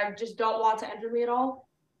something that I just don't want to enter me at all.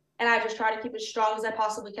 And I just try to keep as strong as I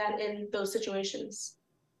possibly can in those situations.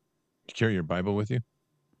 You carry your Bible with you?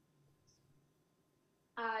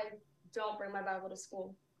 I don't bring my Bible to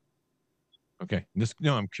school. Okay.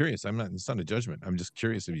 No, I'm curious. I'm not, it's not a judgment. I'm just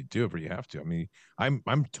curious if you do it or you have to. I mean,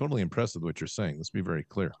 I'm totally impressed with what you're saying. Let's be very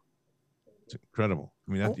clear. It's incredible.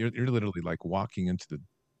 I mean, Oh, you're literally like walking into the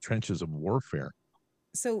trenches of warfare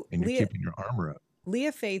so and you're Leah, keeping your armor up.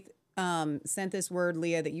 Leah Faith sent this word,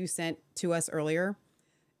 Leah, that you sent to us earlier.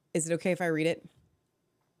 Is it okay if I read it?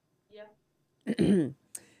 Yeah.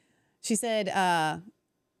 She said,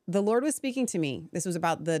 the Lord was speaking to me. This was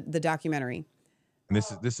about the documentary. And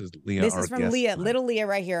this is Leah, This our is from guest Leah, tonight. little Leah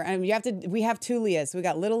right here. And we have two Leahs. So we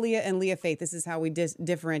got little Leah and Leah Faith. This is how we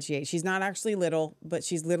differentiate. She's not actually little, but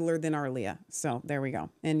she's littler than our Leah. So there we go.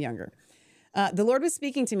 And younger. The Lord was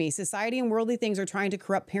speaking to me. Society and worldly things are trying to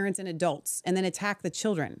corrupt parents and adults and then attack the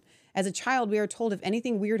children. As a child, we are told if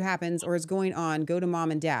anything weird happens or is going on, go to mom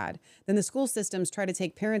and dad. Then the school systems try to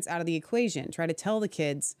take parents out of the equation, try to tell the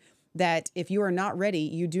kids that if you are not ready,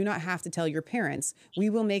 you do not have to tell your parents. We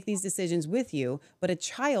will make these decisions with you, but a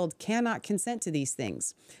child cannot consent to these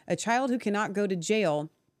things. A child who cannot go to jail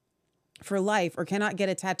for life or cannot get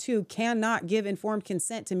a tattoo cannot give informed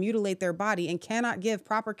consent to mutilate their body and cannot give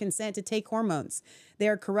proper consent to take hormones. They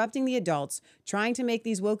are corrupting the adults, trying to make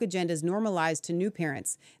these woke agendas normalized to new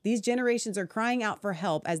parents. These generations are crying out for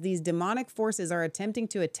help as these demonic forces are attempting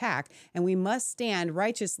to attack, and we must stand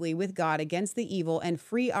righteously with God against the evil and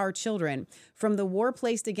free our children from the war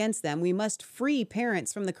placed against them. We must free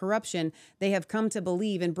parents from the corruption they have come to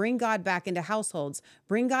believe and bring God back into households,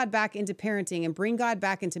 bring God back into parenting, and bring God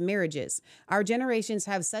back into marriages. Our generations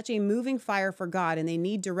have such a moving fire for God and they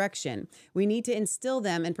need direction. We need to instill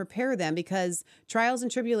them and prepare them because trials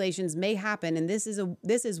and tribulations may happen and this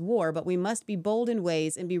is war, but we must be bold in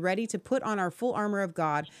ways and be ready to put on our full armor of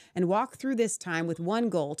God and walk through this time with one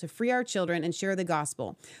goal: to free our children and share the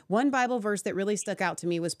gospel. One Bible verse that really stuck out to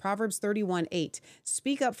me was Proverbs 31:8.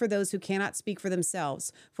 Speak up for those who cannot speak for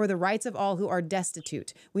themselves, for the rights of all who are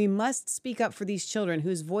destitute. We must speak up for these children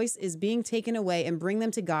whose voice is being taken away and bring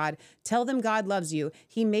them to God. Tell them God loves you.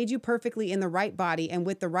 He made you perfectly in the right body and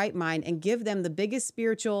with the right mind, and give them the biggest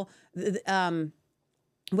spiritual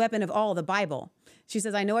weapon of all, the Bible. She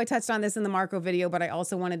says, I know I touched on this in the Marco video, but I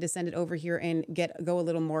also wanted to send it over here and go a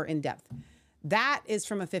little more in depth. That is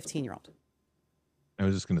from a 15-year-old. I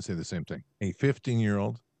was just going to say the same thing. A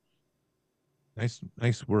 15-year-old.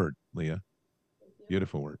 Nice word, Leah.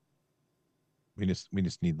 Beautiful word. We just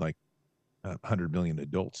need like 100 million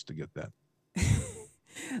adults to get that.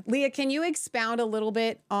 Leah, can you expound a little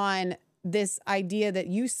bit on this idea that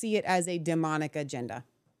you see it as a demonic agenda?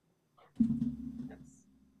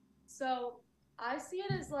 So I see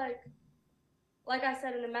it as like I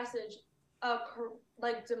said in the message,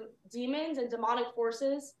 like demons and demonic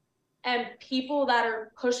forces and people that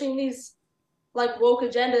are pushing these like woke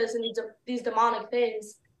agendas and these demonic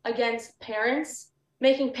things against parents,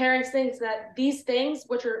 making parents think that these things,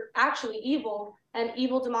 which are actually evil and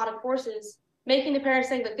evil demonic forces, making the parents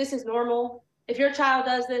think that this is normal. If your child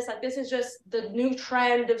does this, like this is just the new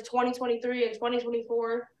trend of 2023 and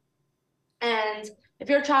 2024. And if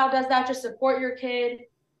your child does that, just support your kid.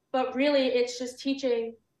 But really, it's just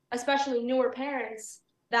teaching, especially newer parents,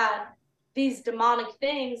 that these demonic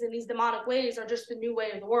things and these demonic ways are just the new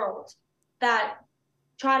way of the world. That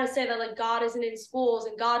trying to say that like God isn't in schools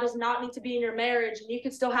and God does not need to be in your marriage and you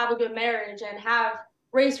can still have a good marriage and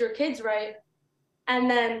raise your kids right. And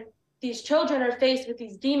then these children are faced with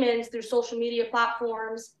these demons through social media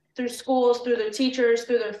platforms, through schools, through their teachers,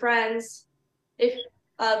 through their friends. If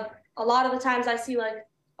a lot of the times I see like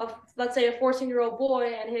let's say a 14-year-old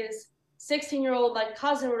boy and his 16-year-old like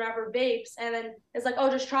cousin or whatever vapes, and then it's like, oh,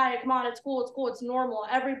 just try it, come on, it's cool, it's normal,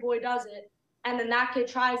 every boy does it. And then that kid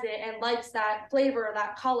tries it and likes that flavor,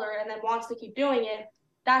 that color, and then wants to keep doing it.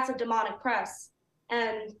 That's a demonic press.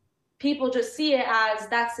 And people just see it as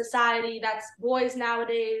that's society, that's boys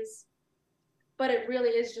nowadays. But it really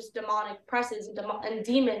is just demonic presses and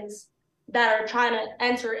demons that are trying to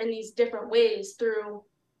enter in these different ways through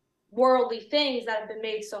worldly things that have been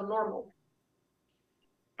made so normal.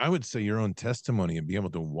 I would say your own testimony and be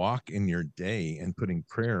able to walk in your day and putting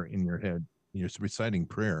prayer in your head, you're reciting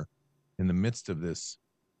prayer in the midst of this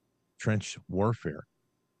trench warfare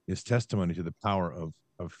is testimony to the power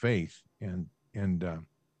of faith and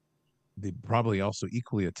the probably also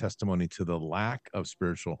equally a testimony to the lack of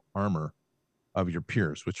spiritual armor of your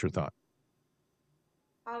peers. What's your thought?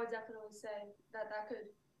 I would definitely say that could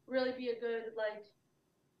really be a good, like,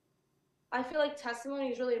 I feel like testimony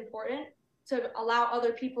is really important to allow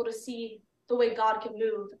other people to see the way God can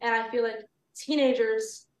move. And I feel like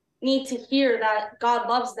teenagers need to hear that God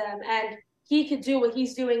loves them and he could do what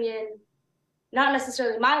he's doing in not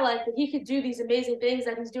necessarily my life, but he could do these amazing things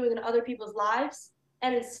that he's doing in other people's lives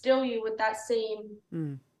and instill you with that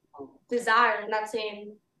same desire and that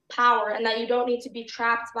same power, and that you don't need to be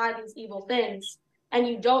trapped by these evil things and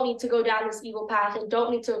you don't need to go down this evil path and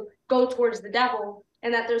don't need to go towards the devil,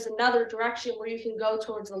 and that there's another direction where you can go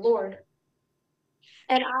towards the Lord.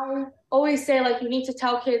 And I always say, like, you need to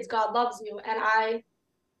tell kids God loves you. And I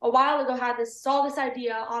a while ago saw this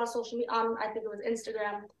idea on a social media, I think it was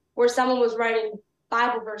Instagram, where someone was writing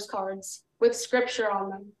Bible verse cards with scripture on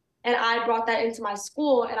them. And I brought that into my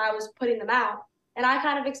school and I was putting them out. And I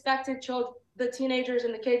kind of expected the teenagers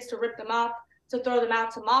and the kids to rip them up, to throw them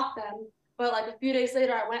out, to mock them. But like a few days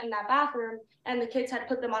later, I went in that bathroom and the kids had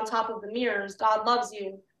put them on top of the mirrors. God loves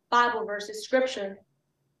you, Bible verses, scripture.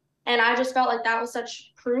 And I just felt like that was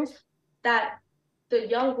such proof that the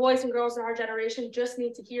young boys and girls in our generation just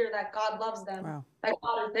need to hear that God loves them, that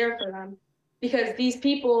God is there for them. Because these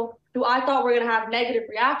people who I thought were going to have negative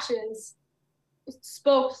reactions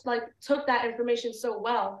took that information so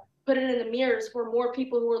well, put it in the mirrors for more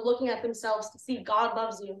people who are looking at themselves to see God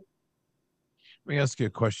loves you. Let me ask you a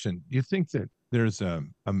question. Do you think that there's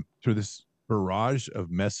through this barrage of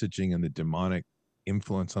messaging and the demonic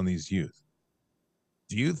influence on these youth,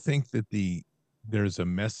 do you think that there's a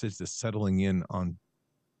message that's settling in on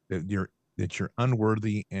that you're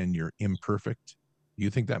unworthy and you're imperfect? Do you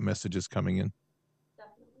think that message is coming in?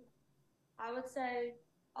 Definitely. I would say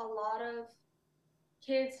a lot of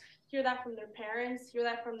kids hear that from their parents, hear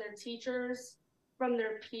that from their teachers, from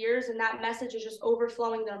their peers, and that message is just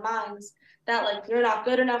overflowing their minds that, like, you're not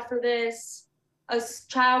good enough for this. A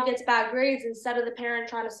child gets bad grades, instead of the parent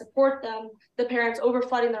trying to support them, the parent's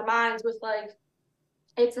overflooding their minds with, like,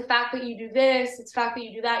 it's the fact that you do this, it's the fact that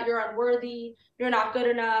you do that, you're unworthy, you're not good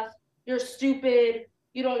enough, you're stupid,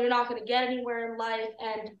 you're not going to get anywhere in life.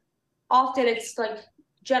 And often it's like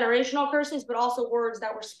generational curses, but also words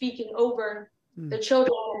that we're speaking over the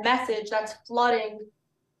children, a message that's flooding,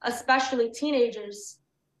 especially teenagers,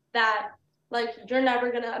 that, like, you're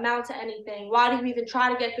never going to amount to anything. Why do you even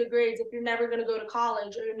try to get good grades if you're never going to go to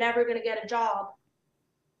college or you're never going to get a job?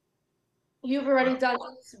 You've already done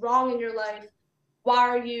this wrong in your life. Why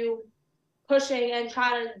are you pushing and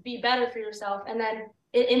trying to be better for yourself? And then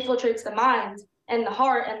it infiltrates the mind and the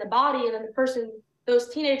heart and the body, and then those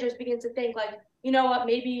teenagers begin to think, like, you know what,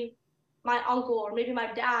 maybe my uncle or maybe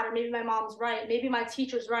my dad or maybe my mom's right, maybe my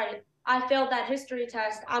teacher's right, I failed that history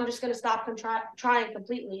test, I'm just going to stop trying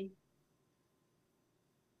completely.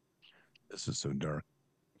 This is so dark.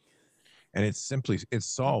 And it's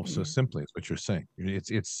solved so simply. It's what you're saying.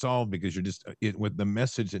 It's solved because you're just with the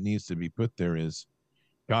message that needs to be put there is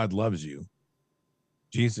God loves you.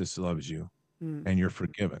 Jesus loves you, and you're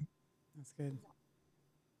forgiven. That's good.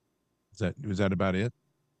 Was that about it?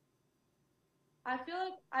 I feel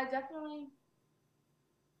like I definitely,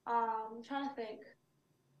 I'm trying to think.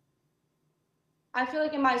 I feel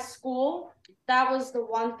like in my school, that was the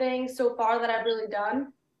one thing so far that I've really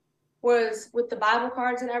done, was with the Bible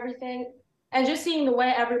cards and everything, and just seeing the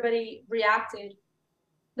way everybody reacted.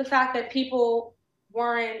 The fact that people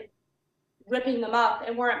weren't ripping them up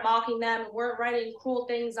and weren't mocking them and weren't writing cruel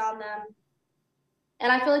things on them.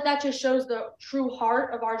 And I feel like that just shows the true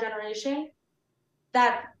heart of our generation,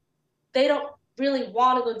 that they don't really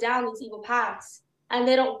want to go down these evil paths, and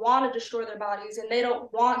they don't want to destroy their bodies, and they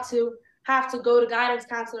don't want to have to go to guidance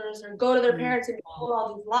counselors or go to their parents and told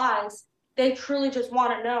all these lies. They truly just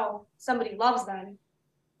want to know somebody loves them.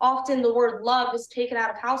 Often the word love is taken out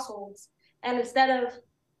of households, and instead of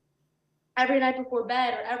every night before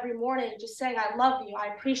bed or every morning just saying, I love you,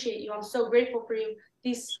 I appreciate you, I'm so grateful for you,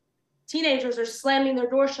 these teenagers are slamming their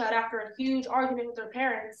door shut after a huge argument with their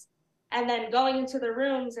parents, and then going into their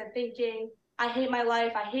rooms and thinking, I hate my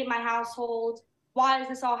life, I hate my household, why is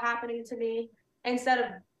this all happening to me? Instead of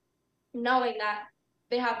knowing that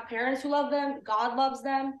they have parents who love them, God loves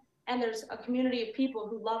them, and there's a community of people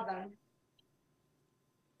who love them.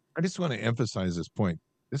 I just want to emphasize this point.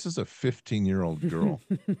 This is a 15-year-old girl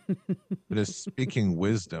that is speaking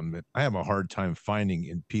wisdom that I have a hard time finding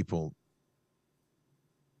in people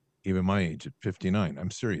even my age at 59.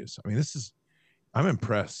 I'm serious. I mean, I'm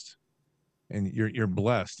impressed, and you're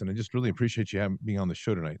blessed, and I just really appreciate you being on the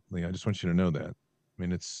show tonight, Lee. I just want you to know that. I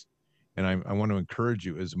mean, and I want to encourage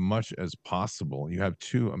you as much as possible. You have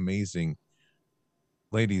two amazing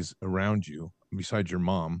ladies around you besides your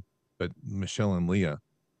mom, but Michelle and Leah,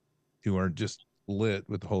 who are just lit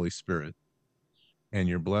with the Holy Spirit, and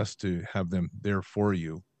you're blessed to have them there for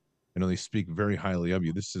you. I know they speak very highly of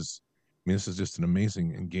you. This is just an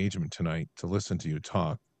amazing engagement tonight to listen to you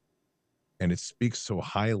talk. And it speaks so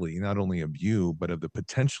highly, not only of you, but of the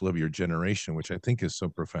potential of your generation, which I think is so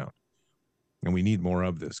profound. And we need more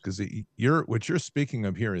of this, because what you're speaking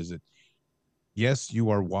of here is that, yes, you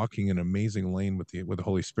are walking an amazing lane with the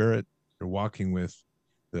Holy Spirit. You're walking with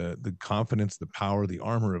the confidence, the power, the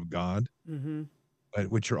armor of God. Mm-hmm. But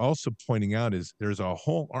what you're also pointing out is there's a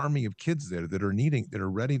whole army of kids there that are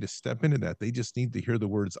ready to step into that. They just need to hear the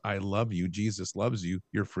words, I love you, Jesus loves you,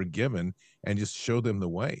 you're forgiven, and just show them the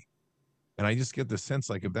way. And I just get the sense,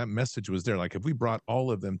 like, if that message was there, like if we brought all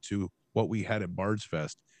of them to what we had at Bards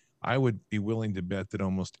Fest, I would be willing to bet that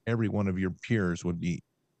almost every one of your peers would be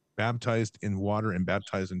baptized in water and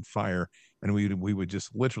baptized in fire, and we would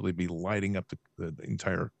just literally be lighting up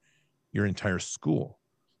your entire school.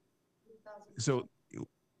 So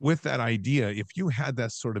with that idea, if you had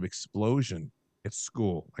that sort of explosion at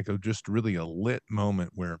school, like just really a lit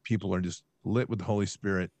moment where people are just lit with the Holy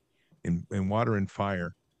Spirit in water and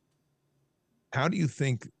fire, how do you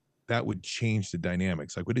think that would change the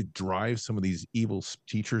dynamics? Like, would it drive some of these evil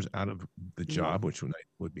teachers out of the job, which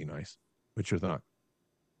would be nice? What's your thought?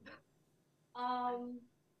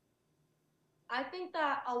 I think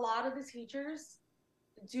that a lot of the teachers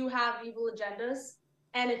do have evil agendas,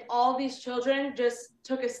 and if all these children just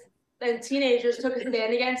and teenagers took a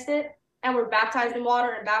stand against it, and were baptized in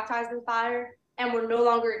water and baptized in fire, and were no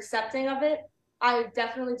longer accepting of it, I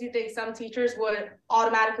definitely do think some teachers would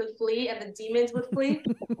automatically flee, and the demons would flee.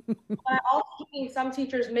 But I also think some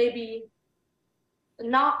teachers may be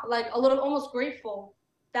not, like, a little almost grateful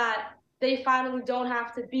that they finally don't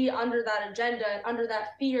have to be under that agenda, under that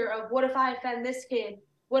fear of, what if I offend this kid?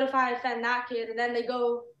 What if I offend that kid? And then they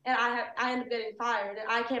go and I end up getting fired, and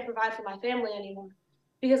I can't provide for my family anymore.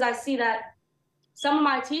 Because I see that some of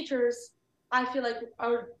my teachers, I feel like,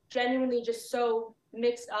 are genuinely just so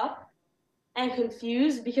mixed up and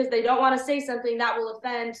confused because they don't want to say something that will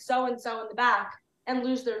offend so-and-so in the back and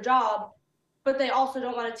lose their job, but they also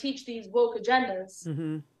don't want to teach these woke agendas.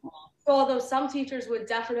 Mm-hmm. So although some teachers would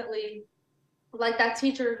definitely, like that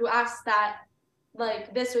teacher who asked that,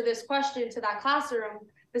 like, this or this question to that classroom,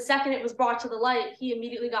 the second it was brought to the light, he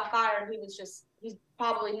immediately got fired. He's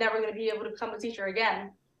probably never going to be able to become a teacher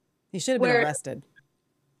again. He should have been arrested.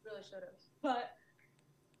 Really should have. But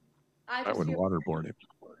I would waterboard him.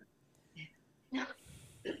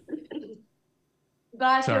 But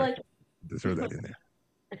I Sorry, feel like to throw that in there.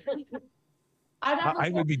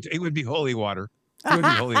 It would be holy water. It would be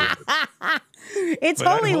holy water. It's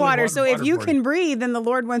holy water. So if you can breathe, then the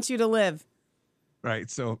Lord wants you to live. Right.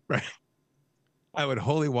 So, right. I would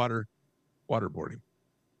holy waterboard him.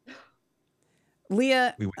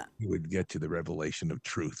 Leah. We would get to the revelation of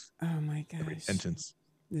truth. Oh my gosh. Repentance.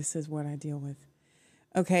 This is what I deal with.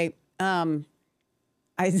 Okay. I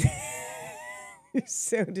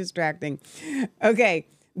So distracting. Okay,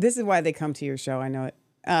 this is why they come to your show. I know it.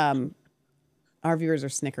 Our viewers are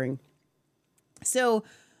snickering. So,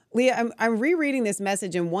 Leah, I'm rereading this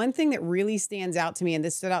message, and one thing that really stands out to me, and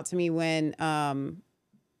this stood out to me when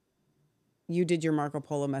you did your Marco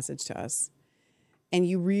Polo message to us, and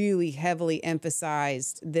you really heavily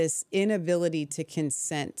emphasized this inability to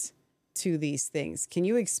consent to these things. Can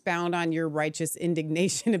you expound on your righteous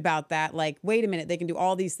indignation about that? Like, wait a minute, they can do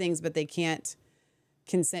all these things, but they can't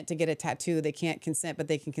consent to get a tattoo. They can't consent, but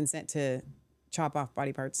they can consent to chop off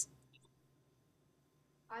body parts.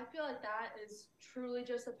 I feel like that is truly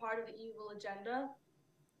just a part of the evil agenda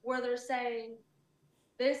where they're saying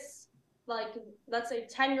this, like, let's say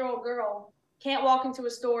 10-year-old girl can't walk into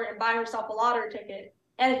a store and buy herself a lottery ticket.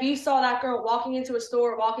 And if you saw that girl walking into a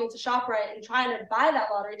store, walking into ShopRite and trying to buy that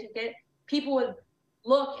lottery ticket, people would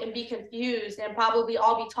look and be confused and probably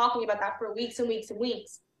all be talking about that for weeks and weeks and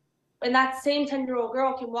weeks. And that same 10-year-old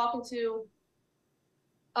girl can walk into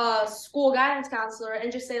a school guidance counselor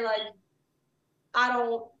and just say, like, I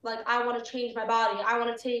want to change my body. I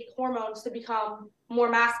want to take hormones to become more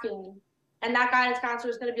masculine. And that guidance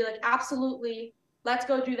counselor is going to be like, absolutely, let's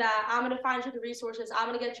go do that. I'm going to find you the resources. I'm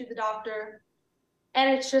going to get you the doctor.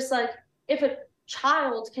 And it's just like, if a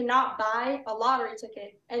child cannot buy a lottery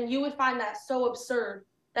ticket, and you would find that so absurd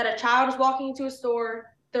that a child is walking into a store,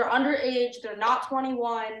 they're underage, they're not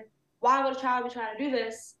 21. Why would a child be trying to do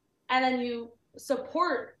this? And then you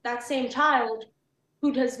support that same child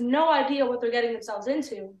who has no idea what they're getting themselves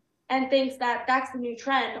into and thinks that that's the new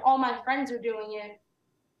trend. All my friends are doing it,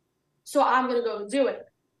 so I'm going to go do it.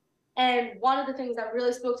 And one of the things that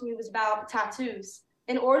really spoke to me was about tattoos.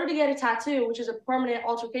 In order to get a tattoo, which is a permanent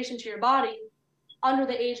altercation to your body, under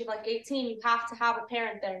the age of like 18, you have to have a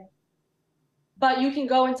parent there. But you can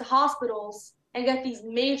go into hospitals and get these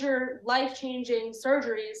major life-changing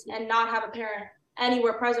surgeries and not have a parent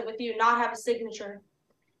anywhere present with you, not have a signature.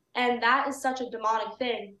 And that is such a demonic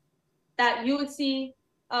thing that you would see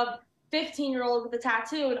a 15-year-old with a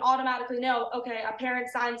tattoo and automatically know, okay, a parent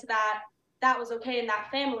signed to that. That was okay in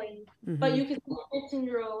that family. Mm-hmm. But you could see a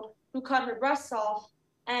 15-year-old who cut her breasts off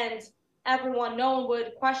and no one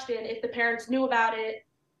would question if the parents knew about it,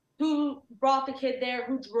 who brought the kid there,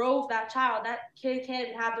 who drove that child. That kid can't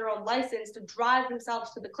even have their own license to drive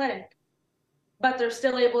themselves to the clinic. But they're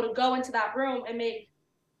still able to go into that room and make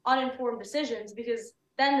uninformed decisions because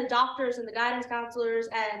then the doctors and the guidance counselors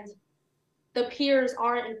and the peers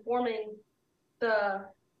aren't informing the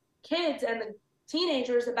kids and the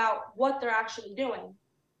teenagers about what they're actually doing.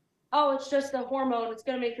 Oh, it's just the hormone. It's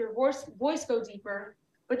going to make your voice go deeper.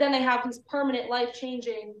 But then they have these permanent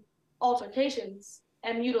life-changing altercations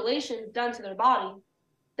and mutilations done to their body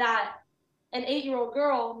that an 8-year-old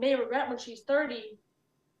girl may regret when she's 30,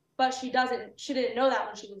 but she didn't know that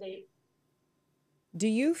when she was 8. Do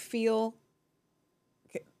you feel...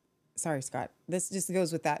 Sorry, Scott. This just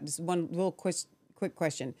goes with that. Just one little quick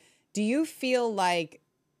question. Do you feel like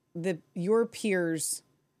your peers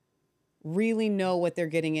really know what they're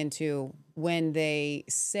getting into when they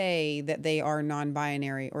say that they are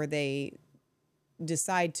non-binary or they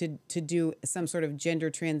decide to do some sort of gender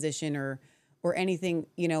transition or anything,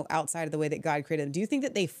 outside of the way that God created them? Do you think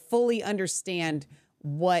that they fully understand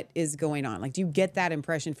what is going on? Like, do you get that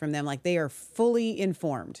impression from them? Like they are fully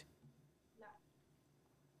informed?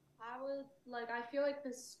 I feel like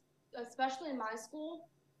this, especially in my school,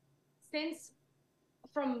 since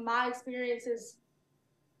from my experiences,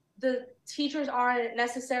 the teachers aren't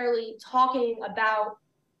necessarily talking about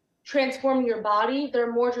transforming your body.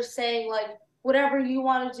 They're more just saying, like, whatever you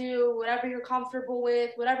want to do, whatever you're comfortable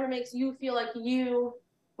with, whatever makes you feel like you,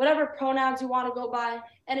 whatever pronouns you want to go by.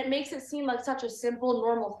 And it makes it seem like such a simple,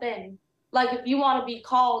 normal thing. Like if you want to be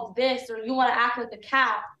called this or you want to act like a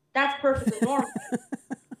cat, that's perfectly normal.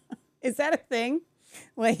 Is that a thing?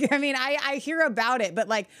 Like, I mean, I hear about it, but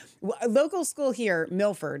like local school here,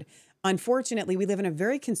 Milford, unfortunately, we live in a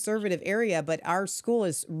very conservative area, but our school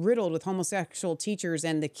is riddled with homosexual teachers,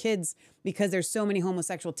 and the kids, because there's so many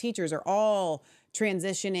homosexual teachers, are all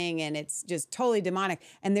transitioning, and it's just totally demonic.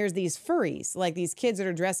 And there's these furries, like these kids that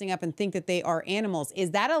are dressing up and think that they are animals. Is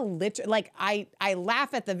that I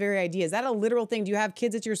laugh at the very idea. Is that a literal thing? Do you have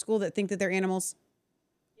kids at your school that think that they're animals?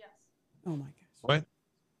 Yes. Oh my gosh. What?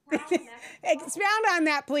 Expound on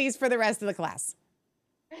that, please, for the rest of the class.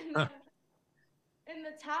 In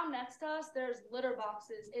the town next to us, there's litter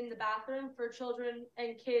boxes in the bathroom for children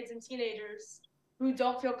and kids and teenagers who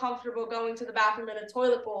don't feel comfortable going to the bathroom in a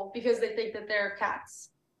toilet bowl because they think that they're cats.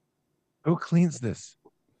 Who cleans this?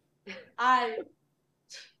 I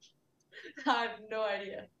have no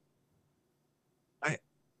idea.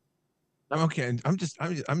 I'm okay.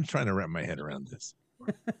 I'm trying to wrap my head around this.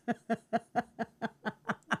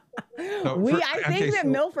 I think that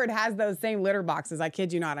Milford has those same litter boxes. I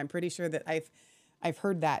kid you not. I'm pretty sure that I've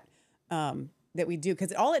heard that that we do,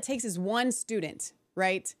 because all it takes is one student,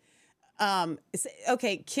 right?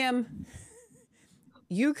 Okay, Kim,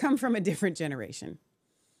 you come from a different generation.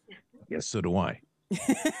 Yes, so do I.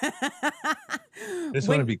 I just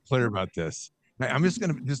want to be clear about this. I'm just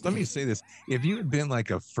gonna let me say this: if you had been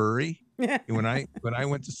like a furry when I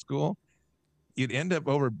went to school, you'd end up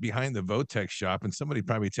over behind the Votex shop, and somebody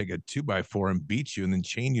probably take a 2x4 and beat you, and then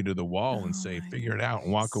chain you to the wall and say, "Figure it out,"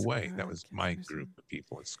 and walk away. That was my group of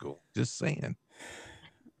people at school. Just saying.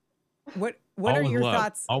 What are your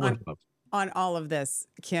thoughts on all of this,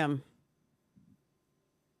 Kim?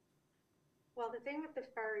 Well, the thing with the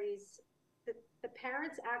furries, the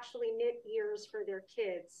parents actually knit ears for their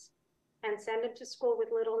kids and send them to school with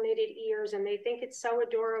little knitted ears, and they think it's so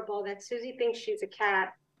adorable that Susie thinks she's a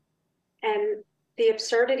cat. And the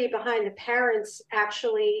absurdity behind the parents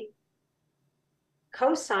actually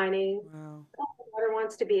co-signing, wow, oh, my daughter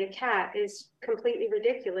wants to be a cat, is completely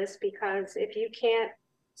ridiculous, because if you can't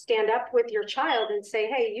stand up with your child and say,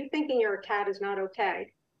 hey, you thinking you're a cat is not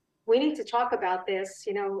okay. We need to talk about this,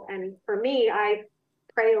 you know. And for me, I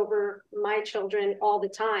pray over my children all the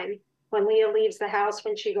time. When Leah leaves the house,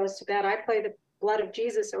 when she goes to bed, I play the blood of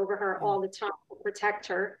Jesus over her all the time to protect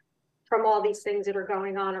her from all these things that are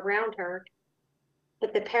going on around her.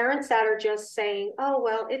 But the parents that are just saying, oh,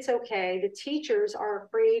 well, it's okay. The teachers are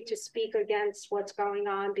afraid to speak against what's going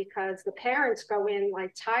on because the parents go in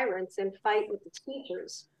like tyrants and fight with the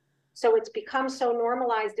teachers. So it's become so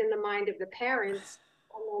normalized in the mind of the parents.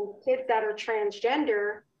 And then kids that are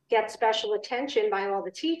transgender get special attention by all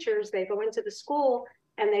the teachers. They go into the school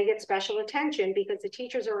and they get special attention because the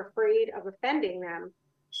teachers are afraid of offending them.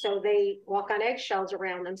 So they walk on eggshells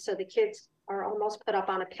around them. So the kids are almost put up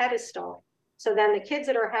on a pedestal. So then the kids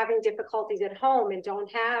that are having difficulties at home and don't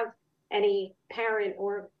have any parent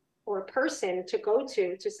or person to go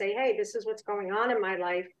to say, hey, this is what's going on in my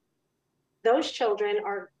life. Those children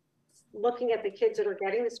are looking at the kids that are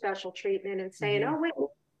getting the special treatment and saying, oh, wait,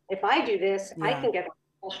 if I do this, I can get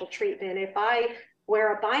special treatment. If I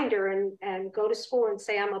wear a binder and go to school and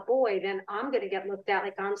say I'm a boy, then I'm going to get looked at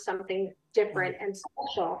like I'm something different and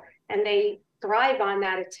special. And they thrive on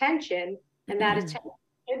that attention. And that attention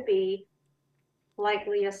should be, like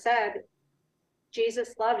Leah said,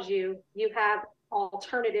 Jesus loves you. You have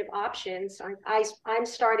alternative options. I'm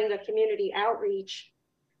starting a community outreach.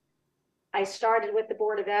 I started with the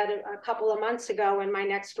Board of Ed a couple of months ago, and my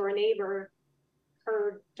next door neighbor,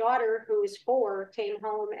 her daughter, who is 4, came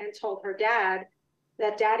home and told her dad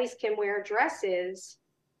that daddies can wear dresses,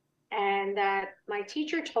 and that my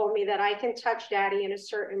teacher told me that I can touch daddy in a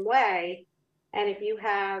certain way. And if you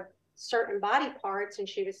have certain body parts, and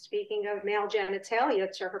she was speaking of male genitalia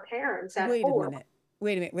to her parents at 4.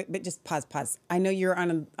 Wait a minute, but just pause. I know you're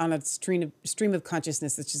on a stream of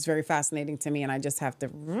consciousness, which is very fascinating to me, and I just have to.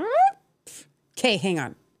 Okay, hang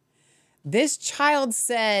on. This child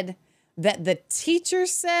said that the teacher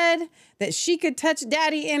said that she could touch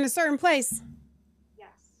daddy in a certain place.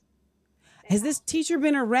 Yes. Has this teacher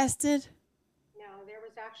been arrested? No, there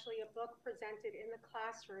was actually a book presented in the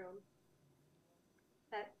classroom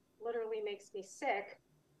that literally makes me sick,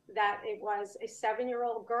 that it was a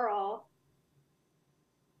 7-year-old girl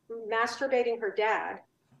masturbating her dad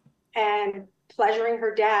and pleasuring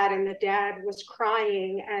her dad, and the dad was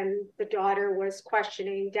crying and the daughter was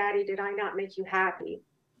questioning, daddy, did I not make you happy?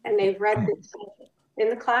 And they read this in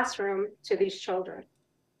the classroom to these children.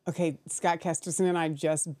 Okay, Scott Kesterson and I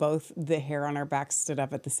just both, the hair on our backs stood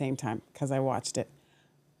up at the same time because I watched it.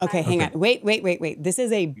 Okay, hang on. Wait. This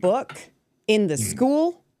is a book in the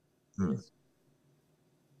school? That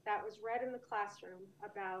was read in the classroom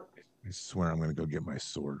about... I swear I'm going to go get my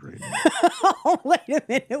sword right now. Oh, wait a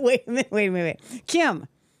minute. Kim,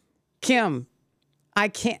 I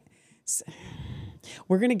can't.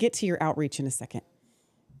 We're going to get to your outreach in a second.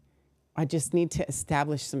 I just need to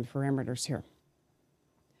establish some parameters here.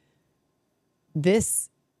 This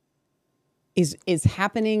is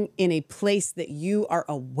happening in a place that you are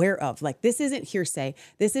aware of. Like, this isn't hearsay.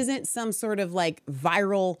 This isn't some sort of like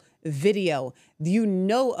viral video. You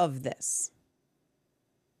know of this.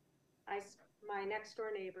 My next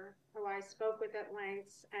door neighbor, who I spoke with at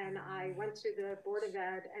length, and I went to the Board of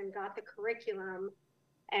Ed and got the curriculum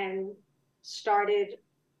and started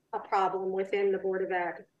a problem within the Board of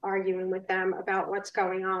Ed, arguing with them about what's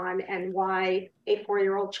going on and why a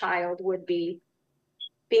 4-year-old child would be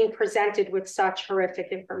being presented with such horrific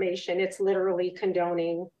information. It's literally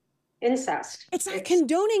condoning incest. It's not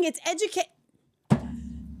condoning, it's educate.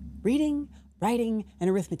 Reading, writing, and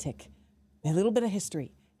arithmetic. A little bit of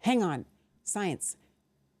history. Hang on. Science.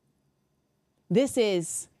 This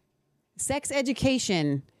is sex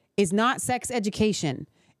education is not sex education.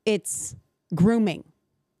 It's grooming.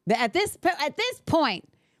 At this point,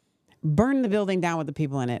 burn the building down with the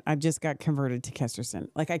people in it. I just got converted to Kesterson.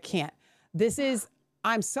 Like, I can't. This is,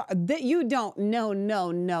 I'm sorry, that you don't,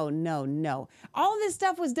 no. All of this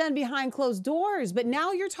stuff was done behind closed doors, but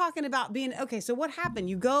now you're talking about being, okay, so what happened?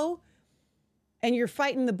 You go and you're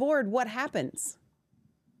fighting the board. What happens?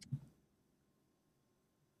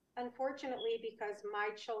 Unfortunately, because my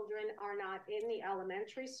children are not in the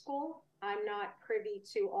elementary school, I'm not privy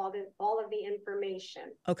to all of the information.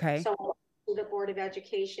 Okay. So I went to the Board of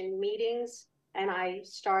Education meetings, and I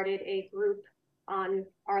started a group on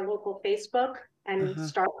our local Facebook and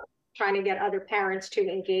start trying to get other parents to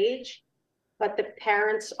engage. But the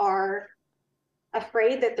parents are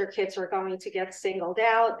afraid that their kids are going to get singled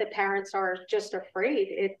out. The parents are just afraid.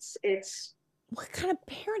 It's what kind of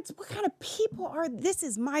parents, what kind of people are, this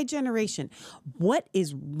is my generation. What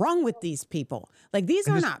is wrong with these people? Like, these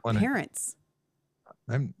are not parents.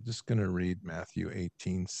 I'm just going to read Matthew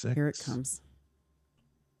 18:6. Here it comes.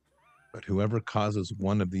 But whoever causes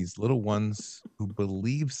one of these little ones who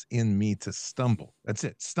believes in me to stumble, that's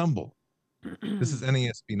it, stumble. This is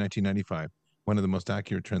NASB 1995, one of the most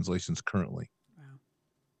accurate translations currently. Wow.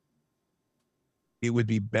 It would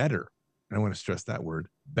be better, and I want to stress that word,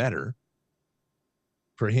 better,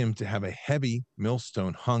 for him to have a heavy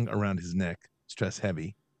millstone hung around his neck, stress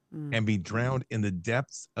heavy, and be drowned in the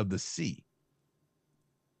depths of the sea.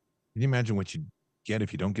 Can you imagine what you get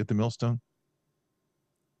if you don't get the millstone?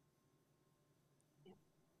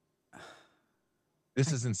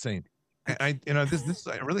 This is insane. I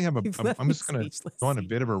really have I'm just going to go on a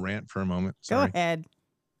bit of a rant for a moment. Sorry. Go ahead.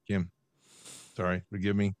 Kim, sorry,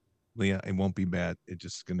 forgive me. Leah, it won't be bad. It's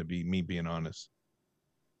just going to be me being honest.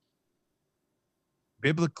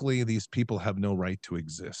 Biblically, these people have no right to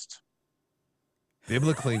exist.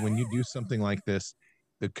 Biblically, when you do something like this,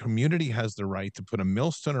 the community has the right to put a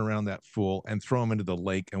millstone around that fool and throw him into the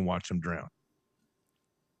lake and watch him drown.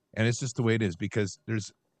 And it's just the way it is, because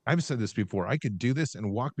I've said this before. I could do this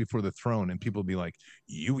and walk before the throne, and people would be like,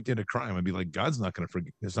 "You did a crime." I'd be like, "God's not going to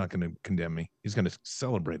forgive. He's not going to condemn me. He's going to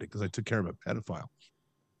celebrate it because I took care of a pedophile."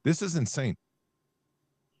 This is insane.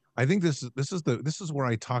 I think this is where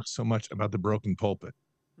I talk so much about the broken pulpit,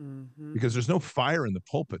 because there's no fire in the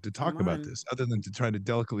pulpit to talk about this other than to try to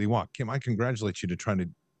delicately walk. Kim, I congratulate you to trying to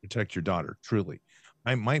protect your daughter. Truly,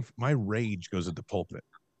 my rage goes at the pulpit,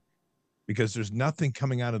 because there's nothing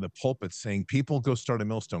coming out of the pulpit saying, people go start a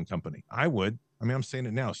millstone company. I would. I mean, I'm saying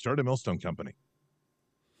it now. Start a millstone company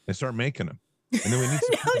and start making them. And then we need some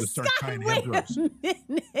people to start tying hedgerows.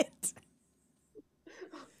 Minute.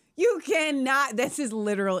 You cannot. This is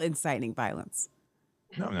literal inciting violence.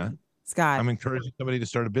 No, I'm not. Scott. I'm encouraging somebody to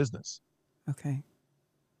start a business. Okay.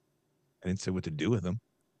 I didn't say what to do with them.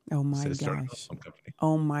 Oh my gosh.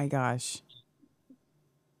 Oh my gosh.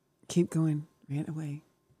 Keep going. Rant away.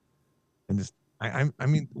 And just, I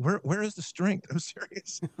mean, where is the strength? I'm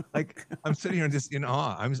serious. Like, I'm sitting here just in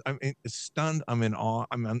awe. I'm stunned. I'm in awe.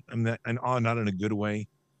 I'm in awe, not in a good way.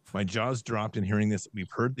 My jaw's dropped in hearing this.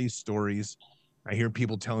 We've heard these stories. I hear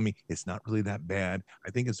people telling me it's not really that bad. I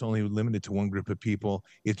think it's only limited to one group of people.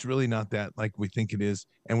 It's really not that like we think it is.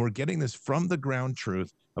 And we're getting this from the ground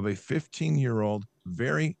truth of a 15-year-old,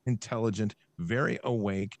 very intelligent, very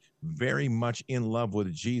awake, very much in love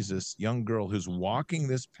with Jesus, young girl who's walking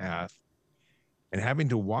this path and having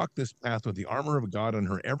to walk this path with the armor of God on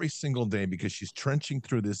her every single day, because she's trenching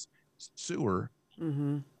through this sewer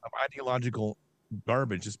of ideological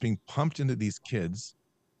garbage that's being pumped into these kids.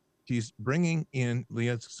 She's bringing in,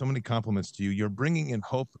 Leah, so many compliments to you. You're bringing in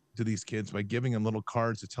hope to these kids by giving them little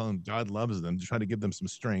cards to tell them God loves them, to try to give them some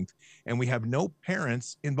strength. And we have no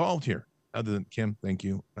parents involved here other than Kim. Thank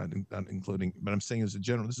you. Not including, but I'm saying as a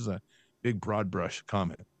general, this is a big broad brush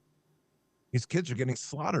comment. These kids are getting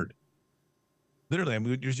slaughtered. Literally, I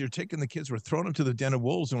mean, you're taking the kids, we're throwing them to the den of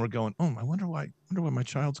wolves, and we're going, oh, I wonder why my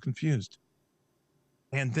child's confused.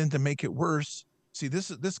 And then to make it worse, see,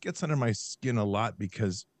 this gets under my skin a lot,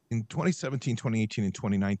 because in 2017, 2018, and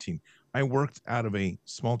 2019, I worked out of a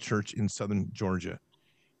small church in southern Georgia,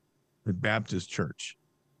 the Baptist church.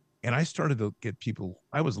 And I started to get people,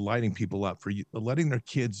 I was lighting people up for letting their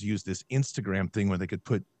kids use this Instagram thing where they could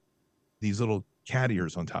put these little cat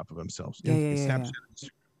ears on top of themselves. Yeah.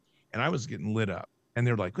 And I was getting lit up. And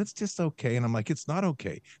they're like, it's just okay. And I'm like, it's not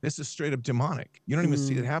okay. This is straight up demonic. You don't even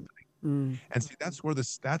see it happening. And see, that's where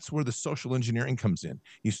the social engineering comes in.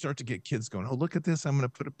 You start to get kids going, oh, look at this. I'm going to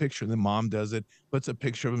put a picture. And then mom does it, puts a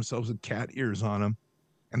picture of themselves with cat ears on them.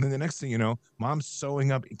 And then the next thing you know, mom's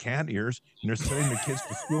sewing up cat ears and they're sending the kids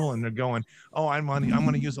to school and they're going, oh, I'm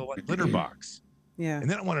going to use a litter box. Yeah. And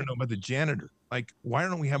then I want to know about the janitor. Like, why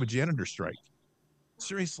don't we have a janitor strike?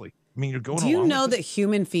 Seriously. I mean, you're going Do you along know with that this?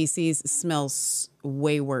 human feces smells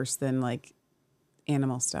way worse than like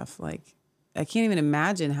animal stuff? Like, I can't even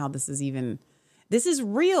imagine how this is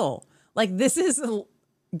real. Like,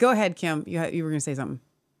 go ahead, Kim. You were going to say something.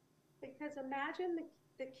 Because imagine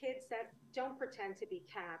the kids that don't pretend to be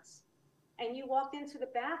cats, and you walk into the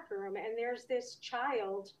bathroom and there's this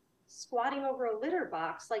child squatting over a litter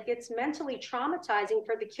box. Like, it's mentally traumatizing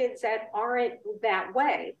for the kids that aren't that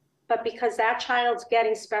way. But because that child's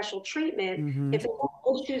getting special treatment, if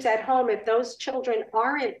there's issues at home, if those children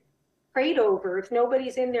aren't prayed over, if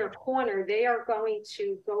nobody's in their corner, they are going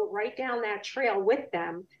to go right down that trail with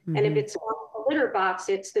them. And if it's on a litter box,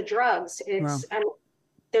 it's the drugs.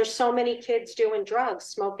 There's so many kids doing drugs,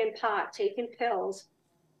 smoking pot, taking pills,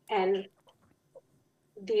 and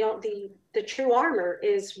the true armor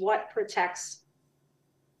is what protects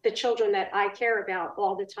the children that I care about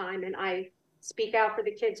all the time. And I speak out for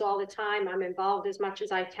the kids all the time. I'm involved as much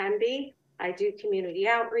as I can be. I do community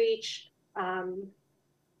outreach.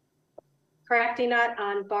 Crafty Nut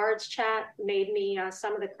on Bards Chat made me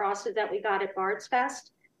some of the crosses that we got at Bards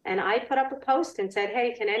Fest. And I put up a post and said,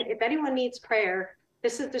 hey, if anyone needs prayer,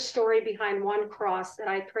 this is the story behind one cross that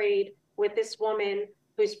I prayed with this woman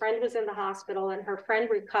whose friend was in the hospital and her friend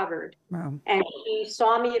recovered. Wow. And she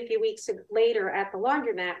saw me a few weeks later at the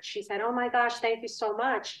laundromat. She said, oh my gosh, thank you so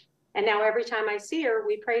much. And now every time I see her,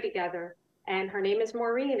 we pray together. And her name is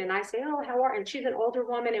Maureen. And I say, oh, how are you? And she's an older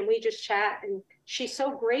woman and we just chat. And she's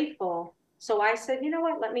so grateful. So I said, you know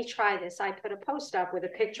what, let me try this. I put a post up with a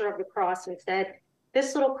picture of the cross and said,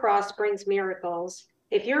 this little cross brings miracles.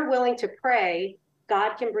 If you're willing to pray,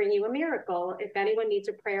 God can bring you a miracle. If anyone needs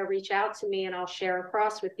a prayer, reach out to me and I'll share a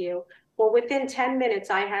cross with you. Well, within 10 minutes,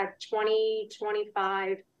 I had 20,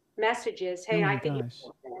 25 messages. Hey, I think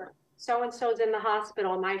so-and-so's in the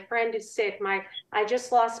hospital. My friend is sick. I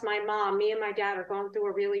just lost my mom. Me and my dad are going through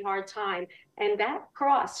a really hard time. And that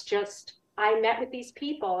cross I met with these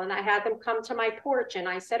people and I had them come to my porch and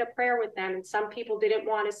I said a prayer with them. And some people didn't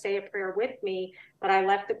want to say a prayer with me, but I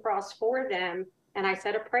left the cross for them. And I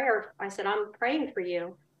said a prayer. I said, I'm praying for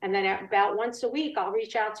you. And then about once a week, I'll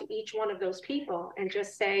reach out to each one of those people and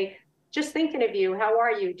just say, just thinking of you. How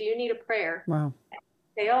are you? Do you need a prayer? Wow.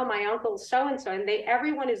 Say, oh, my uncle so-and-so. And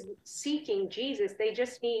everyone is seeking Jesus. They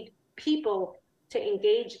just need people to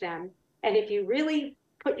engage them. And if you really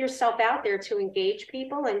put yourself out there to engage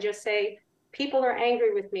people and just say, people are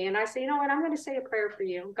angry with me. And I say, you know what? I'm going to say a prayer for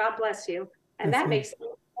you. God bless you. And that makes them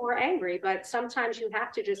more angry. But sometimes you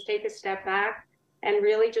have to just take a step back and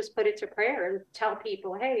really just put it to prayer and tell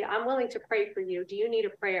people, hey, I'm willing to pray for you. Do you need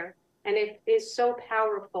a prayer? And it is so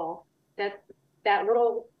powerful that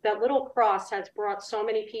little cross has brought so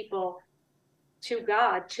many people to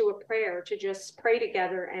God, to a prayer, to just pray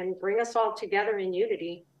together and bring us all together in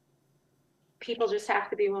unity. People just have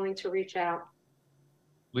to be willing to reach out.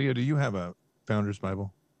 Leah, do you have a Founder's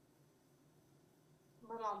Bible?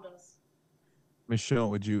 My mom does. Michelle,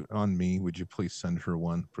 would you please send her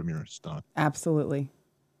one from your stock? Absolutely.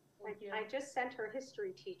 I just sent her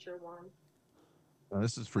history teacher one.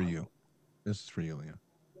 This is for you. This is for you, Leah.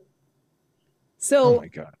 So, oh my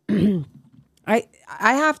God.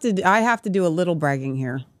 I have to do a little bragging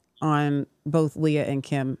here on both Leah and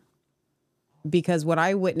Kim, because what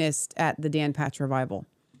I witnessed at the Dan Patch revival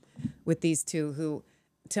with these two who,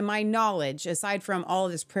 to my knowledge, aside from all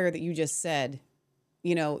of this prayer that you just said,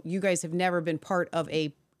 you know, you guys have never been part of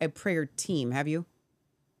a prayer team, have you?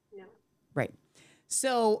 No. Right.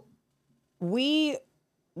 So Leah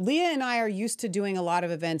and I are used to doing a lot of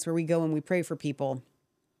events where we go and we pray for people,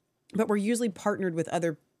 but we're usually partnered with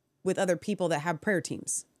other people that have prayer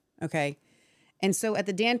teams. Okay. And so at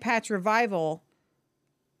the Dan Patch revival,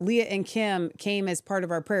 Leah and Kim came as part of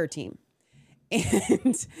our prayer team,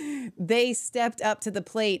 and they stepped up to the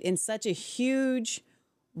plate in such a huge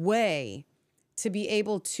way to be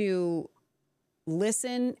able to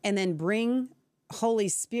listen and then bring Holy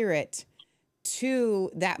Spirit to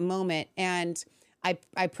that moment. And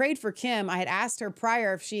I prayed for Kim. I had asked her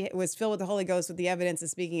prior if she was filled with the Holy Ghost with the evidence of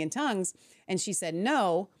speaking in tongues, and she said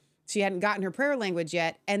no. She hadn't gotten her prayer language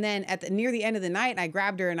yet. And then near the end of the night, I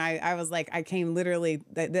grabbed her and I was like, I came literally,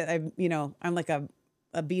 I'm like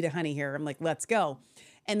a bee to honey here. I'm like, let's go.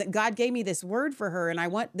 And that God gave me this word for her. And I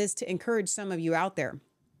want this to encourage some of you out there.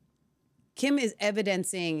 Kim is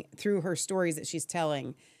evidencing through her stories that she's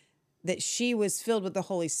telling that she was filled with the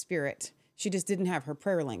Holy Spirit. She just didn't have her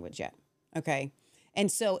prayer language yet. Okay. And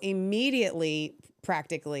so immediately,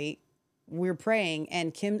 practically, we're praying,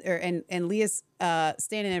 and and Leah's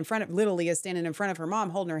standing in front of, little Leah standing in front of her mom,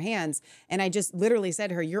 holding her hands. And I just literally said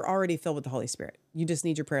to her, "You're already filled with the Holy Spirit. You just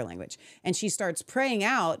need your prayer language." And she starts praying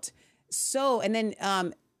out. And then,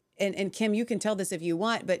 and Kim, you can tell this if you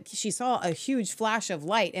want, but she saw a huge flash of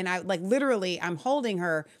light. And I literally, I'm holding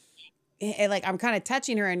her, and I'm kind of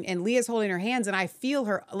touching her, and Leah's holding her hands, and I feel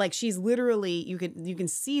her, she's literally, you can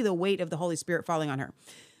see the weight of the Holy Spirit falling on her.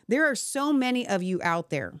 There are so many of you out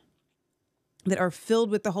there that are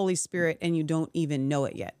filled with the Holy Spirit and you don't even know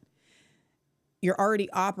it yet. You're already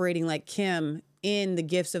operating like Kim in the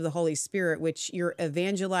gifts of the Holy Spirit, which you're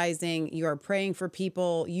evangelizing, you are praying for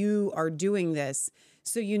people, you are doing this.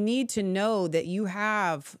 So you need to know that you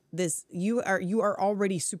have this, you are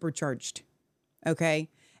already supercharged. Okay?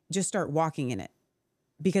 Just start walking in it.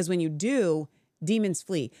 Because when you do, demons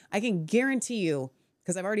flee. I can guarantee you,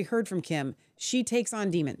 because I've already heard from Kim, she takes on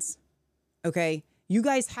demons. Okay? You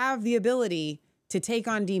guys have the ability to take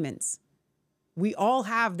on demons. We all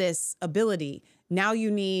have this ability. Now you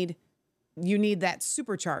need that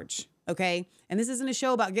supercharge. Okay? And this isn't a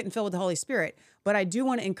show about getting filled with the Holy Spirit, but I do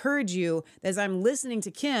want to encourage you that as I'm listening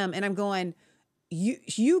to Kim and I'm going,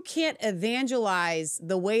 you can't evangelize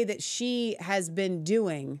the way that she has been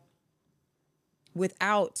doing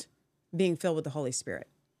without being filled with the Holy Spirit.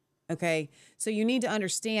 Okay? So you need to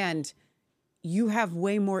understand you have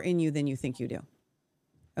way more in you than you think you do.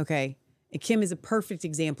 Okay? And Kim is a perfect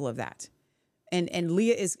example of that. And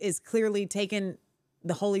Leah is clearly taking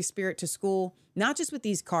the Holy Spirit to school, not just with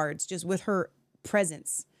these cards, just with her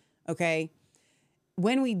presence. Okay?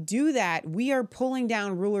 When we do that, we are pulling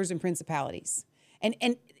down rulers and principalities.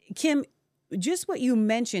 And Kim, just what you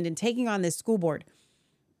mentioned in taking on this school board,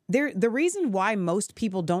 the reason why most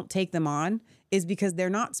people don't take them on is because they're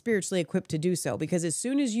not spiritually equipped to do so. Because as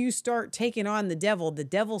soon as you start taking on the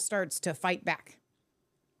devil starts to fight back.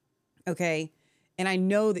 Okay? And I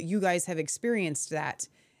know that you guys have experienced that.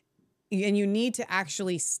 And you need to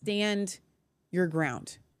actually stand your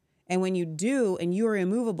ground. And when you do, and you are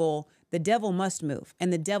immovable, the devil must move.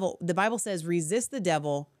 And the Bible says, resist the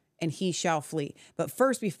devil and he shall flee. But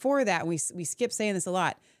first, before that, we skip saying this a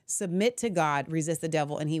lot, submit to God, resist the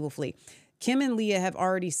devil, and he will flee. Kim and Leah have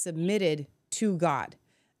already submitted to God.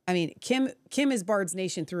 I mean, Kim is Bard's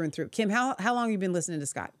Nation through and through. Kim, how long have you been listening to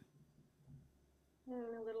Scott? A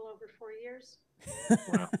little over 4 years.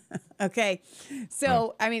 Wow. Okay.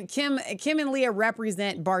 So, I mean, Kim and Leah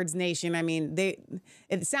represent Bard's Nation. I mean,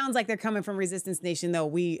 it sounds like they're coming from Resistance Nation, though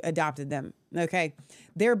we adopted them. Okay.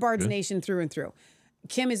 They're Bard's Nation through and through.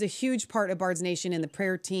 Kim is a huge part of Bard's Nation and the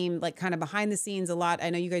prayer team, kind of behind the scenes a lot. I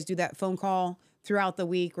know you guys do that phone call throughout the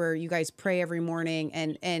week where you guys pray every morning.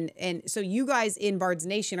 And so you guys in Bard's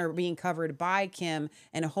Nation are being covered by Kim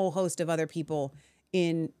and a whole host of other people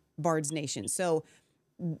in Bard's Nation. So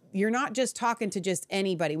you're not just talking to just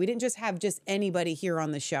anybody. We didn't just have just anybody here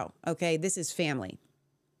on the show. Okay. This is family.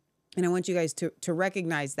 And I want you guys to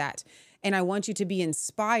recognize that. And I want you to be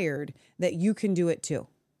inspired that you can do it too.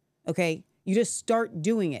 Okay. You just start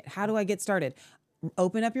doing it. How do I get started?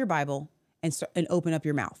 Open up your Bible and open up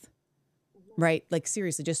your mouth. Right?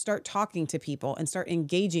 Seriously, just start talking to people and start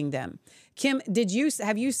engaging them. Kim,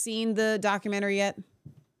 have you seen the documentary yet?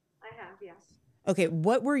 I have, yes. Okay.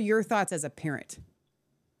 What were your thoughts as a parent?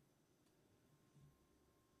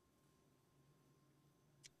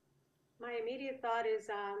 My immediate thought is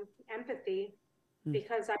empathy,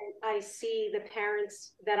 because I see the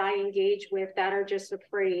parents that I engage with that are just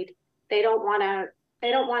afraid. They don't want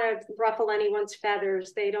to ruffle anyone's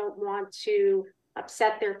feathers. They don't want to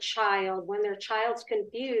upset their child. When their child's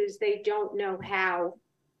confused, they don't know how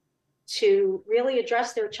to really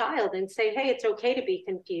address their child and say, hey, it's okay to be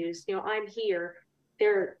confused. I'm here.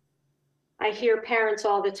 I hear parents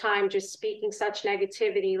all the time just speaking such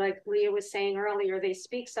negativity. Like Leah was saying earlier, they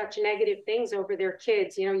speak such negative things over their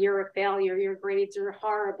kids. You're a failure. Your grades are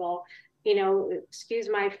horrible. Excuse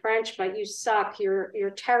my French, but you suck.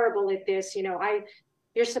 You're terrible at this.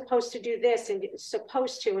 You're supposed to do this and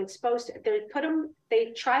supposed to.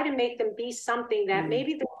 They try to make them be something that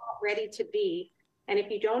maybe they're not ready to be. And if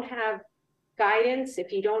you don't have guidance,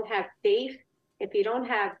 if you don't have faith, if you don't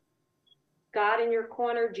have God in your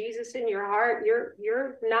corner, Jesus in your heart,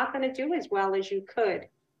 you're not going to do as well as you could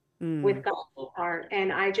with God's heart.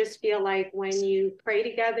 And I just feel like when you pray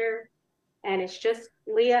together, and it's just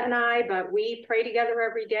Leah and I, but we pray together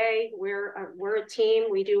every day. We're a team.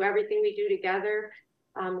 We do everything we do together.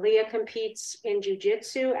 Leah competes in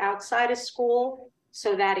jiu-jitsu outside of school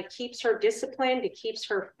so that it keeps her disciplined. It keeps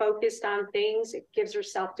her focused on things. It gives her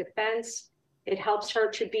self-defense. It helps her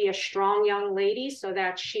to be a strong young lady so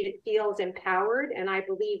that she feels empowered. And I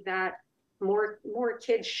believe that more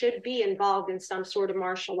kids should be involved in some sort of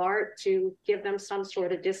martial art to give them some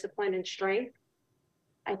sort of discipline and strength.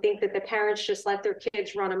 I think that the parents just let their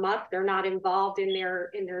kids run amok. They're not involved in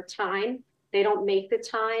their time. They don't make the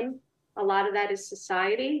time. A lot of that is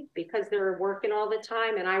society because they're working all the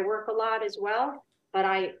time, and I work a lot as well. But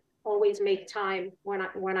I always make time when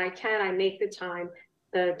I can. I make the time.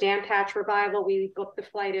 The Dan Patch revival, we booked the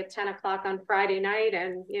flight at 10 o'clock on Friday night,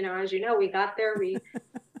 and as you know, we got there. We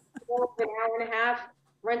drove an hour and a half,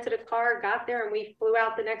 rented a car, got there, and we flew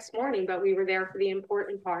out the next morning. But we were there for the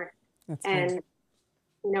important part. That's And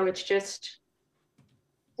good. it's just,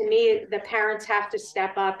 to me, the parents have to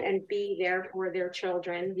step up and be there for their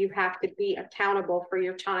children. You have to be accountable for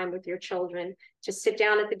your time with your children, to sit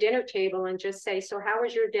down at the dinner table and just say, so how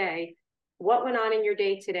was your day? What went on in your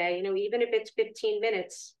day today? Even if it's 15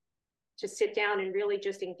 minutes, to sit down and really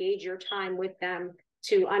just engage your time with them,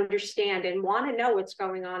 to understand and want to know what's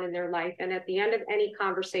going on in their life. And at the end of any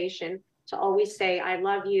conversation, to always say, I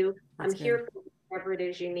love you. I'm here for whatever it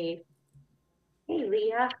is you need. Hey,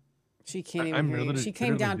 Leah. She can't even I'm hear you. literally- She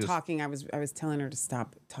came literally down just- talking. I was telling her to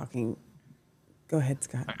stop talking. Go ahead,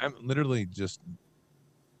 Scott. I'm literally just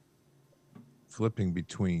flipping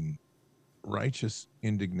between righteous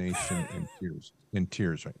indignation and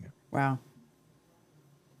tears right now. Wow.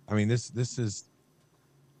 I mean, this is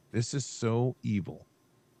so evil.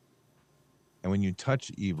 And when you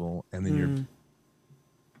touch evil and then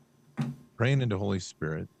you're praying into Holy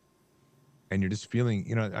Spirit and you're just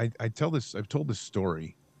feeling, I've told this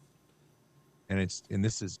story, and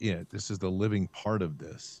this is it. This is the living part of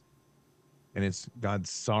this. And it's God's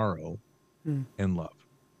sorrow and love.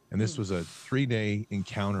 And this was a 3-day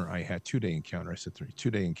encounter I had, 2-day encounter. I said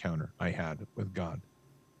 2-day encounter I had with God.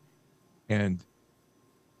 And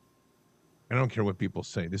I don't care what people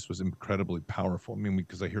say. This was incredibly powerful. I mean,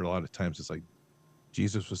 because I hear a lot of times it's like,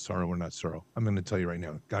 Jesus was sorrow, we're not sorrow. I'm going to tell you right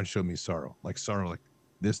now, God showed me sorrow, like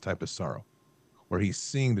this type of sorrow, where he's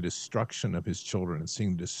seeing the destruction of his children and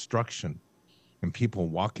seeing the destruction and people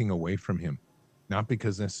walking away from him, not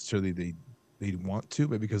because necessarily they want to,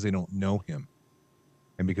 but because they don't know him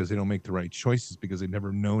and because they don't make the right choices because they've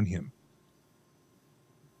never known him.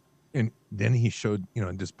 And then he showed,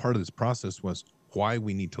 this part of this process was why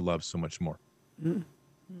we need to love so much more,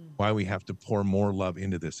 why we have to pour more love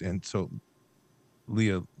into this. And so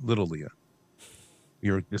Leah, little Leah,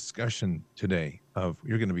 your discussion today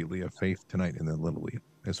you're going to be Leah Faith tonight and then little Leah.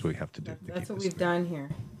 That's what we have to do. That's what we've done here.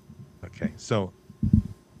 Okay. So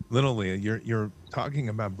little Leah, you're talking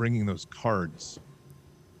about bringing those cards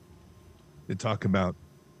that talk about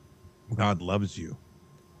God loves you,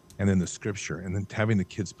 and then the scripture, and then having the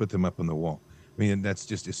kids put them up on the wall. I mean, that's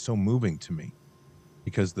just is so moving to me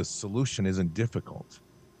because the solution isn't difficult.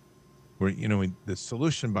 Where, the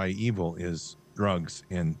solution by evil is drugs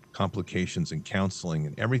and complications and counseling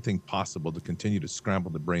and everything possible to continue to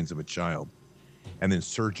scramble the brains of a child, and then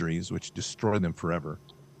surgeries, which destroy them forever.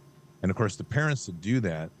 And of course, the parents that do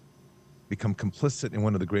that become complicit in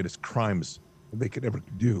one of the greatest crimes that they could ever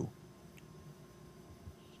do.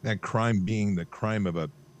 That crime being the crime of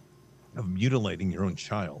mutilating your own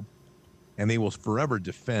child. And they will forever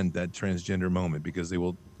defend that transgender moment because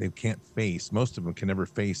they can't face, most of them can never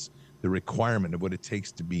face the requirement of what it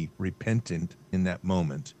takes to be repentant in that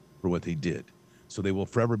moment for what they did. So they will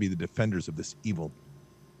forever be the defenders of this evil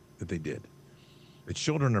that they did. The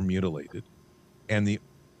children are mutilated,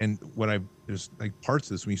 there's like parts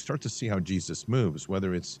of this, when you start to see how Jesus moves,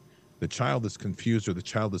 whether it's the child that's confused or the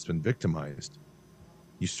child that's been victimized,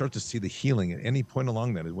 you start to see the healing at any point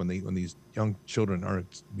along that is when these young children are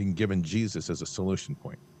being given Jesus as a solution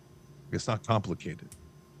point. It's not complicated,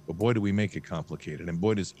 but boy, do we make it complicated. And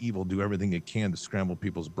boy, does evil do everything it can to scramble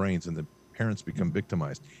people's brains, and the parents become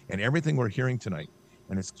victimized. And everything we're hearing tonight,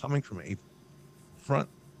 and it's coming from a front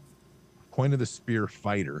point of the spear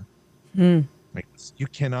fighter. Like, you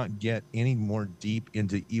cannot get any more deep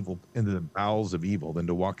into the bowels of evil than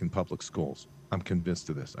to walk in public schools. I'm convinced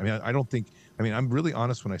of this. I mean, I'm really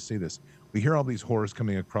honest when I say this. We hear all these horrors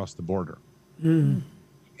coming across the border, and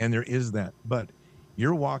there is that, but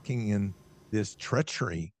you're walking in this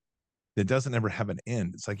treachery that doesn't ever have an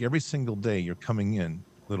end. It's like every single day you're coming in,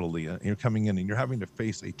 little Leah, and you're coming in and you're having to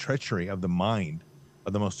face a treachery of the mind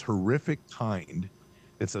of the most horrific kind.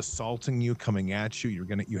 It's assaulting you, coming at you.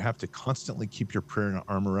 You have to constantly keep your prayer and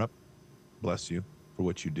armor up. Bless you for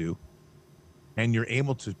what you do. And you're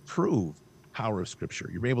able to prove power of scripture.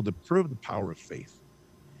 You're able to prove the power of faith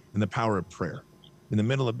and the power of prayer in the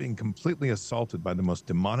middle of being completely assaulted by the most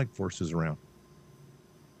demonic forces around.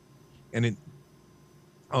 And it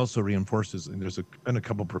also reinforces, and there's been a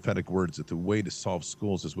couple prophetic words that the way to solve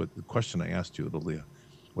schools is what the question I asked you, little Leah.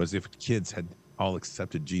 was if kids had all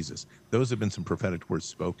accepted Jesus. Those have been some prophetic words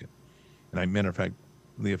spoken. And matter of fact,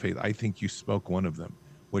 Leah Faith, I think you spoke one of them,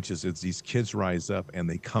 which is as these kids rise up and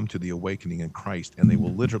they come to the awakening in Christ, and they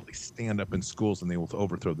will literally stand up in schools and they will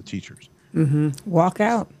overthrow the teachers. Walk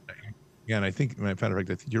out. Yeah, and I think, matter of fact,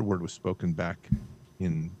 I think your word was spoken back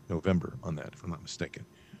in November on that, if I'm not mistaken.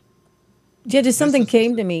 Yeah, just something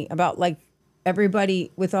came to me about like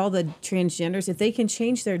everybody with all the transgenders, if they can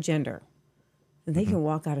change their gender, then they can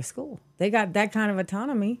walk out of school. They got that kind of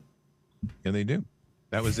autonomy. And they do.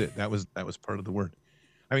 That was it. That was part of the word.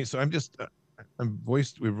 I mean, so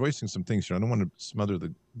we're voicing some things here. I don't want to smother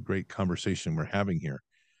the great conversation we're having here,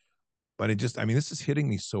 but this is hitting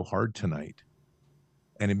me so hard tonight.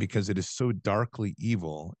 And because it is so darkly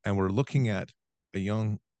evil, and we're looking at a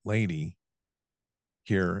young lady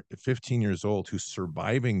here, 15 years old, who's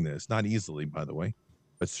surviving this, not easily, by the way,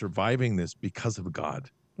 but surviving this because of God.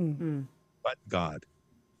 But God.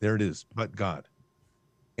 There it is, but God.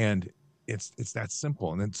 And it's that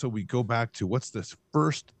simple. And then so we go back to what's this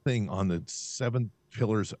first thing on the 7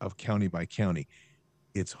 pillars of county by county.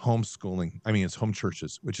 It's homeschooling. It's home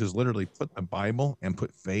churches, which is literally put the Bible and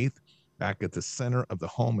put faith back at the center of the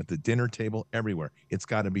home, at the dinner table, everywhere. It's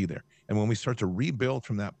got to be there. And when we start to rebuild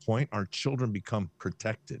from that point, our children become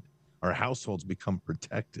protected. Our households become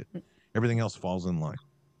protected. Everything else falls in line.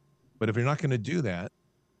 But if you're not going to do that,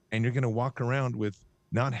 and you're going to walk around with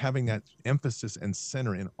not having that emphasis and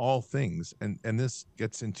center in all things, and this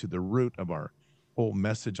gets into the root of our whole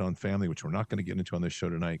message on family, which we're not going to get into on this show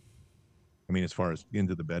tonight. As far as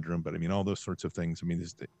into the bedroom, but all those sorts of things.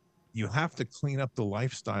 You have to clean up the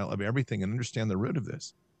lifestyle of everything and understand the root of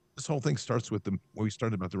this. This whole thing starts with when we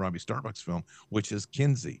started about the Robbie Starbucks film, which is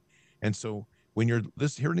Kinsey. And so when you're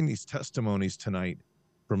hearing these testimonies tonight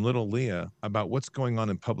from little Leah about what's going on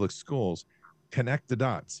in public schools, connect the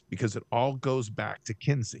dots, because it all goes back to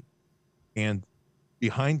Kinsey. And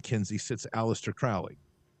behind Kinsey sits Aleister Crowley.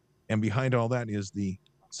 And behind all that is the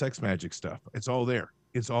sex magic stuff. It's all there.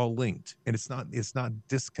 It's all linked, and it's not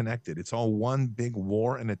disconnected. It's all one big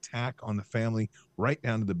war and attack on the family, right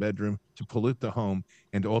down to the bedroom, to pollute the home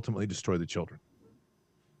and to ultimately destroy the children.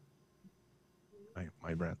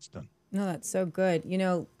 My rant's done. No, that's so good.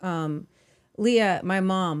 Leah, my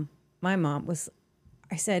mom was,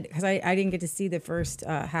 I said, because I didn't get to see the first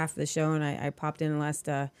half of the show, and I popped in the last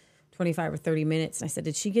 25 or 30 minutes. And I said,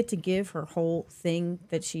 did she get to give her whole thing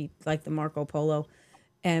that she, like the Marco Polo?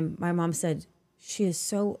 And my mom said, she is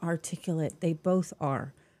so articulate. They both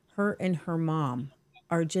are. Her and her mom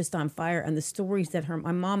are just on fire. And the stories that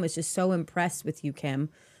my mom is just so impressed with you, Kim,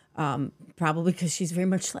 probably because she's very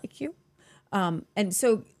much like you. And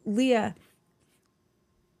so, Leah,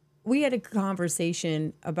 we had a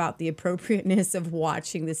conversation about the appropriateness of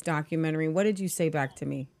watching this documentary. What did you say back to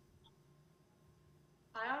me?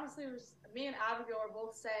 I honestly me and Abigail are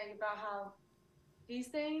both saying about how these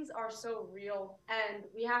things are so real, and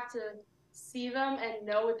we have to see them and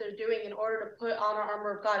know what they're doing in order to put on our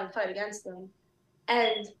armor of God and fight against them.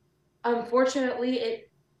 And unfortunately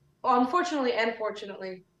and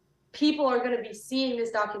fortunately, people are going to be seeing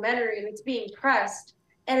this documentary, and it's being pressed,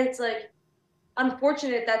 and it's like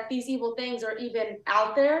unfortunate that these evil things are even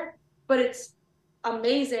out there, but it's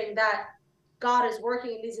amazing that God is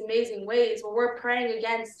working in these amazing ways where we're praying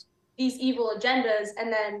against these evil agendas,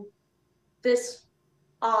 and then this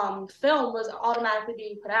film was automatically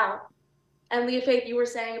being put out. And Leah Faith, you were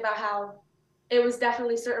saying about how it was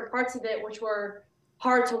definitely certain parts of it which were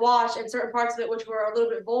hard to watch and certain parts of it which were a little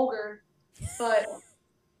bit vulgar, but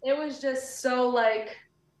it was just so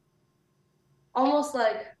almost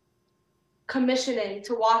commissioning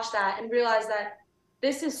to watch that and realize that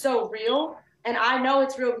this is so real. And I know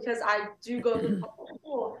it's real because I do go to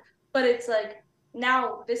school, but it's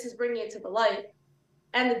now this is bringing it to the light,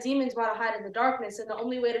 and the demons want to hide in the darkness, and the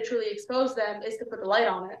only way to truly expose them is to put the light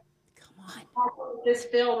on it. Come on. This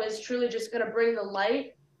film is truly just going to bring the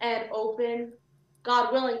light and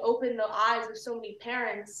God willing, open the eyes of so many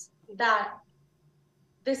parents that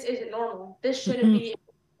this isn't normal. This shouldn't be,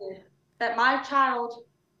 that my child,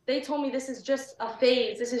 they told me this is just a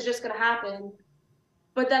phase, this is just going to happen,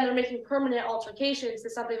 but then they're making permanent altercations to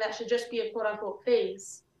something that should just be a quote unquote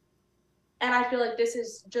phase. And I feel like this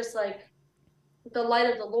is just the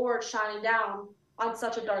light of the Lord shining down on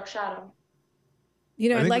such a dark shadow.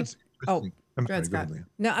 I'd like. Oh, Scott.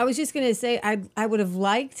 No, I was just going to say I would have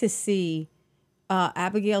liked to see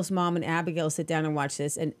Abigail's mom and Abigail sit down and watch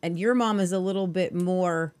this, and your mom is a little bit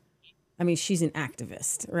more. She's an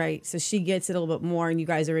activist, right? So she gets it a little bit more, and you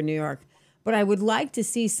guys are in New York. But I would like to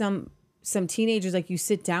see some teenagers, you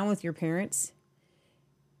sit down with your parents,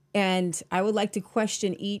 and I would like to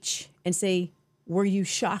question each and say, were you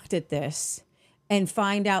shocked at this? And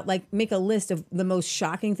find out, like, make a list of the most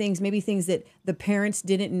shocking things, maybe things that the parents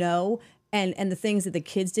didn't know, and the things that the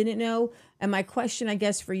kids didn't know. And my question, I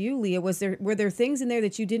guess, for you, Leah, were there things in there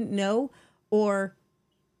that you didn't know, or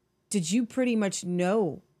did you pretty much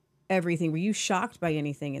know everything? Were you shocked by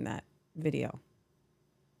anything in that video?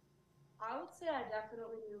 I would say I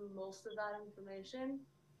definitely knew most of that information.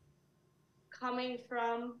 Coming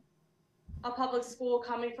from a public school,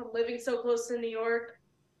 coming from living so close to New York,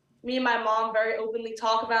 me and my mom very openly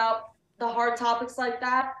talk about the hard topics like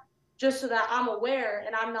that, just so that I'm aware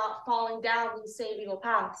and I'm not falling down these same evil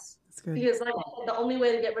paths. That's good. Because like I said, the only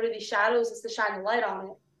way to get rid of these shadows is to shine the light on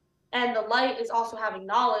it. And the light is also having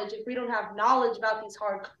knowledge. If we don't have knowledge about these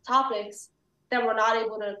hard topics, then we're not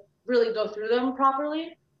able to really go through them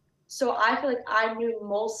properly. So I feel like I knew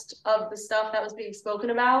most of the stuff that was being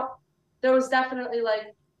spoken about. There was definitely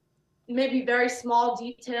like maybe very small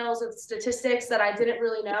details of statistics that I didn't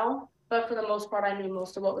really know, but for the most part, I knew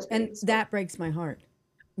most of what was being And spoken. that breaks my heart.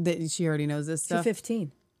 That she already knows this She's stuff.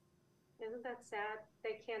 15. Isn't that sad?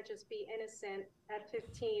 They can't just be innocent at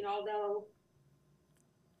 15, although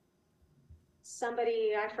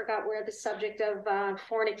somebody, I forgot where the subject of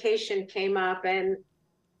fornication came up, and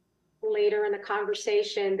later in the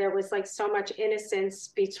conversation, there was like so much innocence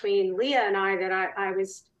between Leah and I that I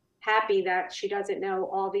was happy that she doesn't know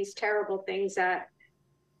all these terrible things that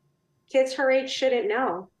kids her age shouldn't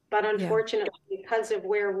know. But unfortunately, because of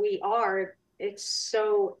where we are, it's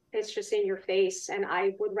just in your face. And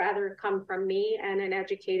I would rather come from me and an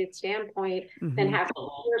educated standpoint than have to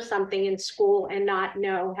hear something in school and not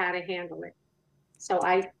know how to handle it. So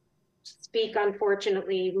I speak,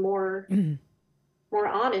 unfortunately, more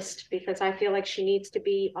honest, because I feel like she needs to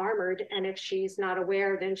be armored. And if she's not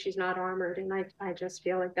aware, then she's not armored. And I just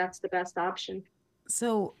feel like that's the best option.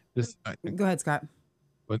 So go ahead, Scott.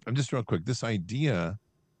 But I'm just real quick. This idea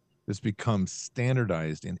has become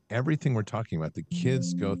standardized in everything we're talking about. The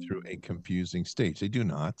kids go through a confusing stage. They do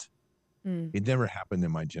not. It never happened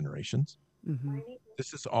in my generations.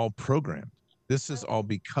 This is all programmed. This is all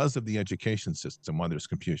because of the education system why there's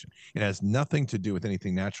confusion. It has nothing to do with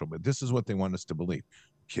anything natural, but this is what they want us to believe.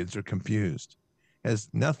 Kids are confused. It has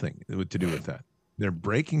nothing to do with that. They're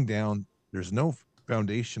breaking down. There's no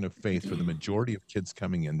foundation of faith for the majority of kids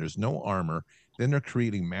coming in. There's no armor. Then they're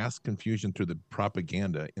creating mass confusion through the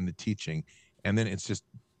propaganda in the teaching. And then it's just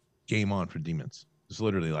game on for demons. It's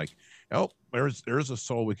literally like, oh, there's a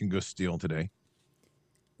soul we can go steal today.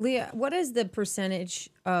 Leah, what is the percentage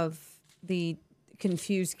of the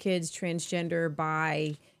confused kids, transgender,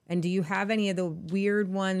 bi, and do you have any of the weird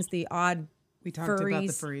ones, the odd We talked furries? about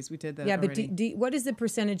the furries. We did that. Yeah, already. but what is the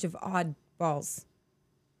percentage of odd balls?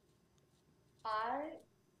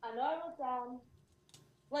 I know I wrote down,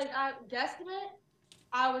 like, I guesstimate,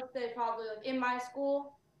 I would say probably, like, in my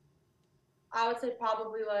school, I would say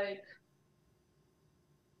probably, like,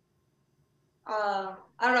 I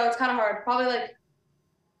don't know, it's kind of hard. Probably, like,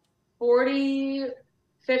 40,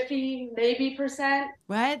 50, maybe percent.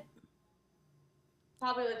 What?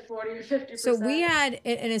 Probably, like, 40 or 50%. So we had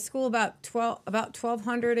in a school about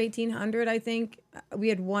 1,200, 1,800, I think. We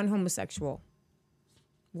had one homosexual.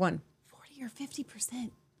 One. 40 or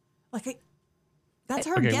 50%. Like, that's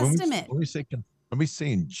our Okay, guesstimate. Are we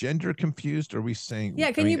saying gender confused? Or are we saying?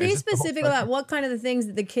 Yeah, can you be is this the whole specific about what kind of the things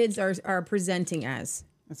that the kids are presenting as?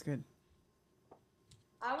 That's good.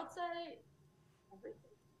 I would say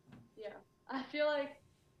everything. Yeah. I feel like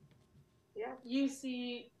you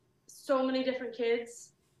see so many different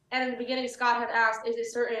kids. And in the beginning, Scott had asked, is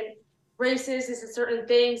it certain races? Is it certain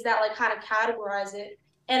things that like kind of categorize it?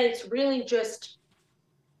 And it's really just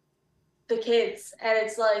the kids. And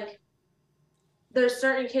it's like, there's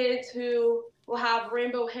certain kids who will have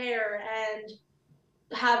rainbow hair and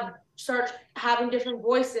start having different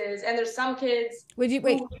voices. And there's some kids.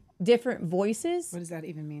 Wait, different voices? What does that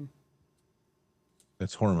even mean?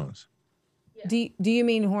 That's hormones. Yeah. Do you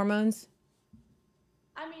mean hormones?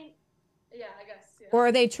 I mean, yeah, I guess. Yeah. Or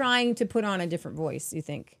are they trying to put on a different voice, you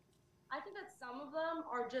think? I think that some of them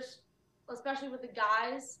are just, especially with the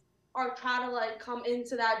guys, are trying to like come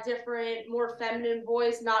into that different, more feminine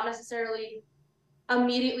voice, not necessarily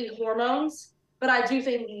immediately hormones, but I do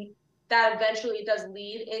think that eventually it does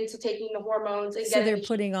lead into taking the hormones and So they're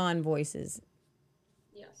putting on voices.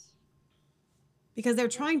 Yes. Because they're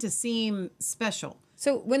trying to seem special.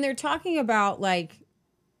 So when they're talking about like,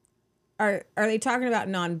 are they talking about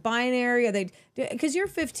non-binary? Are they, because you're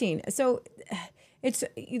 15, so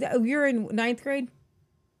you're in ninth grade.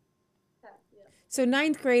 Yeah. So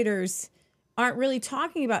ninth graders aren't really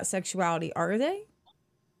talking about sexuality, are they?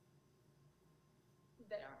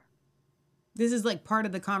 This is like part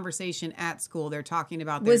of the conversation at school. They're talking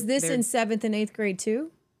about Was this in 7th and 8th grade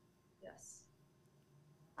too? Yes.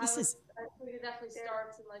 This I is- think it definitely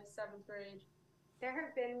starts in like 7th grade. There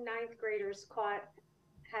have been 9th graders caught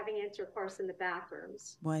having intercourse in the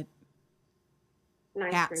bathrooms. what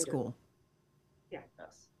 9th at graders. school? Yes.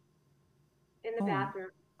 In the Oh,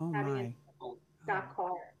 bathroom, Oh having my! intercourse, got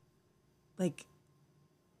caught. Like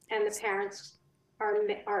And the parents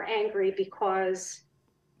are angry because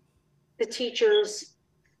the teachers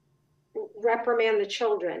reprimand the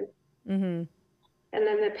children. Mm-hmm. And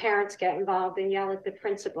then the parents get involved and yell at the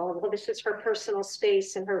principal. Well, this is her personal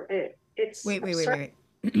space and it's wait. absurd.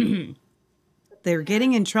 They're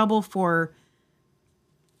getting in trouble for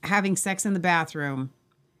having sex in the bathroom,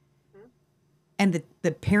 and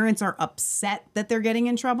the parents are upset that they're getting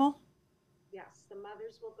in trouble. Yes, the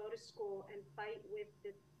mothers will go to school and fight with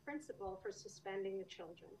the principal for suspending the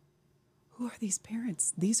children. Who are these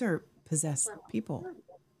parents? These are possessed people.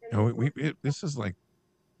 No, this is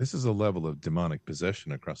a level of demonic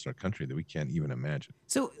possession across our country that we can't even imagine.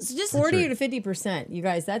 So just 40 to 50%, you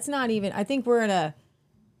guys. That's not even. I think we're at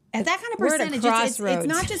that kind of we're at a percentage, it's crossroads.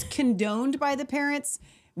 not just condoned by the parents.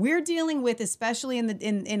 We're dealing with, especially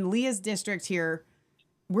in Leah's district here,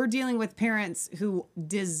 we're dealing with parents who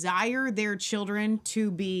desire their children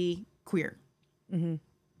to be queer. Mm-hmm.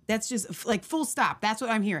 That's just like full stop. That's what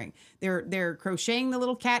I'm hearing. They're crocheting the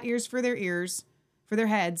little cat ears for their ears, for their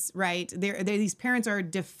heads, right? These parents are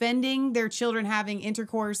defending their children having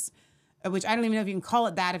intercourse, which I don't even know if you can call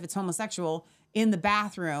it that if it's homosexual, in the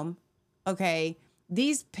bathroom. Okay.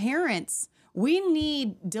 These parents, we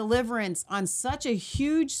need deliverance on such a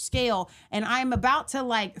huge scale. And I'm about to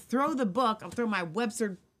like throw the book, I'll throw my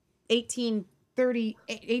Webster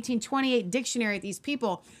 1828 dictionary at these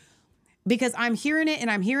people, because I'm hearing it,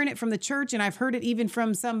 and I'm hearing it from the church, and I've heard it even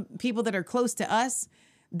from some people that are close to us,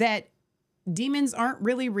 that demons aren't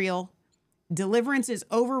really real. Deliverance is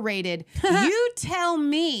overrated. You tell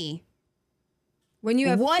me when you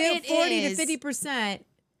have what it 40 is, to 50%.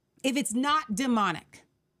 if it's not demonic.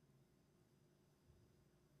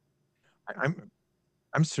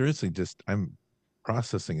 I'm seriously I'm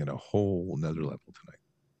processing at a whole nother level tonight.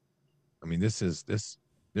 I mean,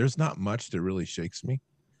 there's not much that really shakes me.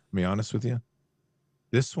 To be honest with you,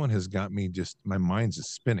 this one has got me my mind's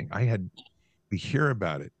just spinning. We hear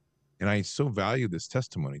about it, and I so value this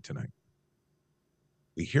testimony tonight.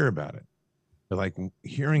 We hear about it, but like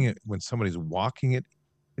hearing it when somebody's walking it,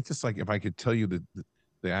 it's just like if I could tell you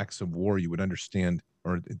the acts of war, you would understand,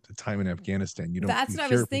 or at the time in Afghanistan, you don't. That's what I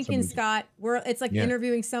was thinking, Scott. It's like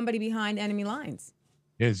interviewing somebody behind enemy lines.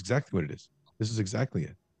 Yeah, it's exactly what it is. This is exactly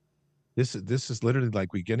it. This is literally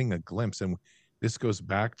like we're getting a glimpse, and this goes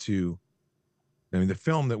back to, I mean, the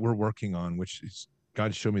film that we're working on, which is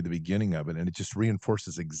God showed me the beginning of it, and it just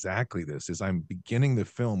reinforces exactly this. Is I'm beginning the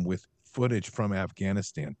film with footage from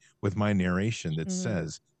Afghanistan with my narration that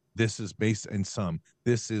says this is based in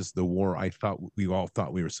this is the war we all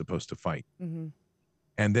thought we were supposed to fight. Mm-hmm.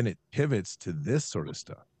 And then it pivots to this sort of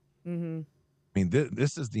stuff. Mm-hmm. I mean,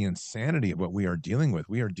 this is the insanity of what we are dealing with.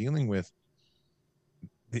 We are dealing with,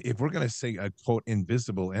 if we're going to say a quote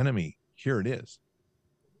invisible enemy, here it is.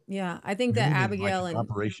 Yeah, I think that Abigail and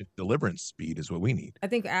Operation Deliverance speed is what we need. I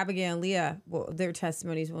think Abigail and Leah, their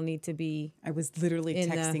testimonies will need to be. I was literally in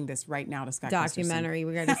texting this right now to Scott. Documentary.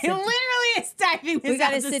 We got to literally is typing this. We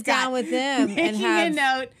got to sit down with them and have a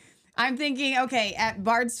note. I'm thinking, okay, at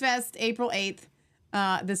BardsFest, April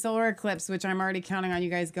 8th, the solar eclipse, which I'm already counting on you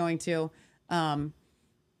guys going to.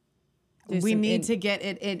 We need to get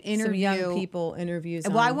an interview. Some young people interviews.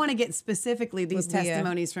 Well, I want to get specifically these with Leah.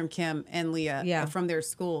 testimonies from Kim and Leah Yeah. from their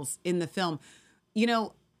schools in the film. You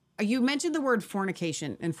know, you mentioned the word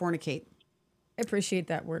fornication and fornicate. I appreciate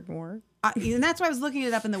that word more. And that's why I was looking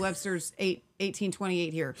it up in the Webster's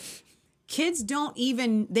 1828 here. Kids don't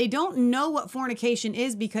know what fornication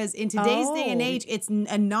is, because in today's day and age, it's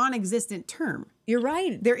a non-existent term. You're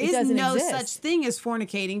right. There is no exist. such thing as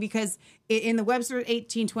fornicating, because in the Webster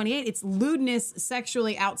 1828, it's lewdness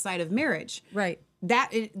sexually outside of marriage. Right.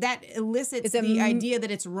 That elicits the idea that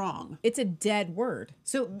it's wrong. It's a dead word.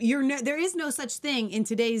 So there is no such thing in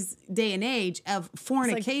today's day and age of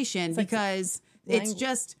fornication, because it's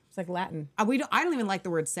just. It's like Latin. I don't even like the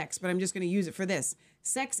word sex, but I'm just going to use it for this.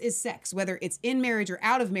 Sex is sex, whether it's in marriage or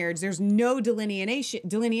out of marriage. There's no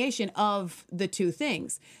delineation of the two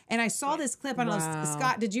things. And I saw this clip. I don't know,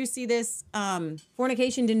 Scott, did you see this?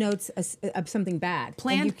 Fornication denotes something bad.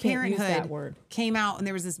 Planned Parenthood Parenthood that word. came out, and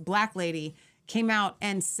there was this black lady came out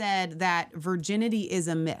and said that virginity is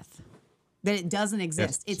a myth, that it doesn't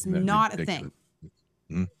exist. It's not a thing.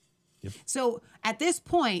 Mm-hmm. Yep. So at this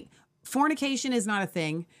point, fornication is not a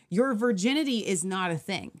thing. Your virginity is not a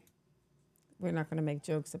thing. We're not going to make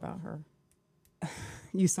jokes about her.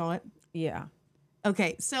 You saw it? Yeah.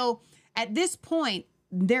 Okay, so at this point,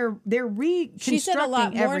 they're reconstructing She said a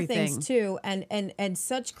lot more everything. things too, and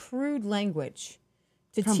such crude language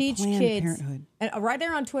to From teach Planned kids. Parenthood. And right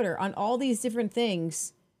there on Twitter, on all these different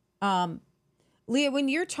things. Leah, when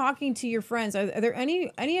you're talking to your friends, are there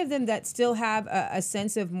any of them that still have a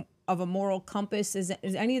sense of a moral compass? Does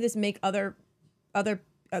any of this make other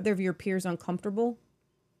of your peers uncomfortable?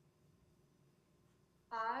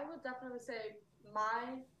 I would definitely say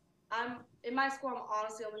I'm in my school. I'm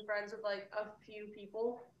honestly only friends with like a few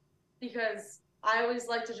people because I always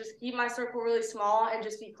like to just keep my circle really small and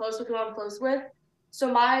just be close with who I'm close with.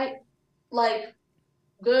 So my like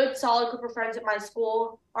good solid group of friends at my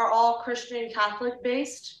school are all Christian Catholic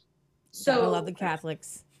based. So Gotta love the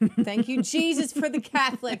Catholics. Thank you, Jesus, for the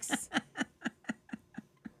Catholics.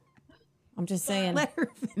 I'm just saying. Let her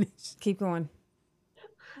finish. Keep going.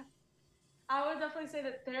 I would definitely say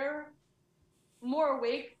that they're more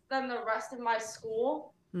awake than the rest of my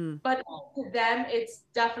school, but to them, it's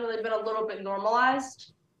definitely been a little bit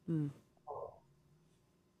normalized.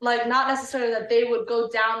 Like, not necessarily that they would go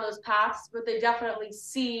down those paths, but they definitely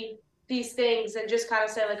see these things and just kind of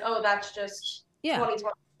say, like, oh, that's just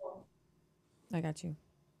 2024. I got you.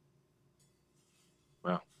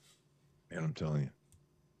 Well, man, I'm telling you,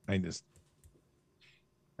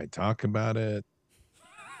 I talk about it,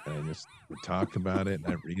 and I just talk about it,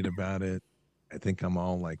 and I read about it. I think I'm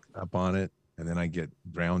all like up on it, and then I get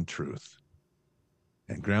ground truth.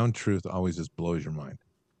 And ground truth always just blows your mind.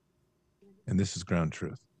 And this is ground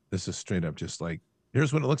truth. This is straight up just like,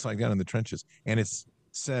 here's what it looks like down in the trenches. And it's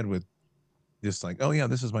said with just like, oh yeah,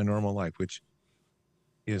 this is my normal life, which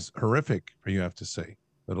is horrific for you have to say,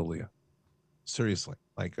 little Leah. Seriously.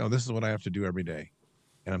 Like, oh, this is what I have to do every day.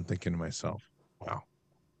 And I'm thinking to myself, wow.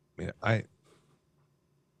 I mean,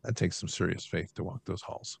 that takes some serious faith to walk those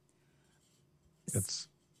halls. It's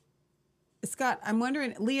Scott, I'm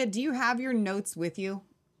wondering, Leah, do you have your notes with you?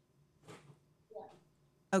 Yeah.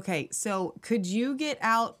 Okay, so could you get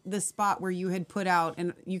out the spot where you had put out,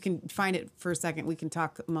 and you can find it for a second, we can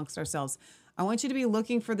talk amongst ourselves. I want you to be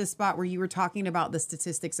looking for the spot where you were talking about the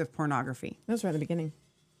statistics of pornography. That's right at the beginning.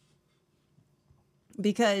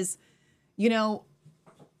 Because, you know,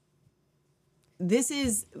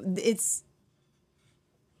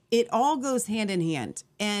 it all goes hand in hand.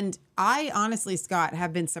 And I honestly, Scott,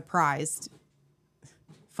 have been surprised.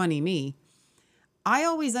 Funny me. I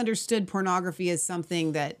always understood pornography as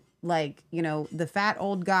something that, like, you know, the fat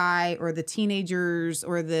old guy or the teenagers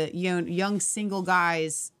or the young single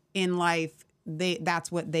guys in life,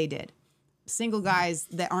 that's what they did. Single guys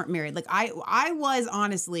that aren't married. Like I was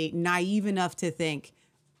honestly naive enough to think,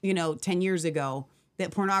 10 years ago,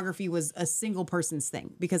 that pornography was a single person's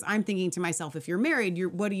thing, because I'm thinking to myself, if you're married,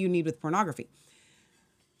 what do you need with pornography?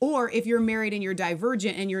 Or if you're married and you're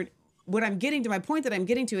divergent and what I'm getting to, my point that I'm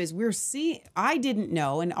getting to is I didn't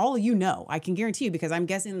know, and all you know, I can guarantee you, because I'm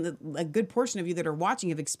guessing that a good portion of you that are watching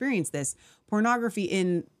have experienced this, pornography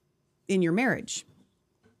in your marriage.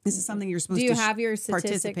 This is something you're supposed to have your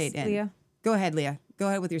statistics, participate in. Leah? Go ahead, Leah. Go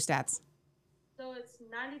ahead with your stats. So it's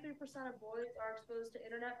 93% of boys are exposed to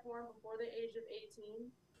internet porn before the age of 18.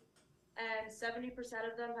 And 70%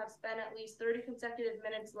 of them have spent at least 30 consecutive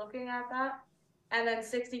minutes looking at that. And then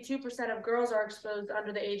 62% of girls are exposed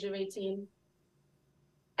under the age of 18.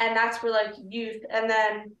 And that's for like youth. And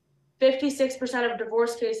then 56% of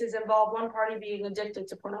divorce cases involve one party being addicted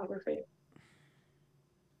to pornography.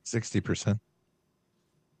 60%.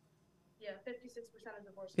 Yeah, 56% of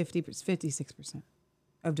divorces. 56%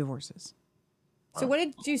 of divorces. So what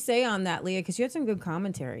did you say on that, Leah? Because you had some good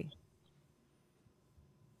commentary.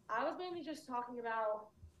 I was mainly just talking about,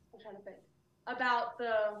 I'm trying to think, about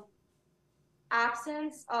the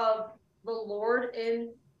absence of the Lord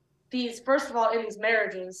in these, first of all, in these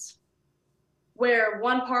marriages, where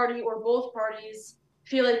one party or both parties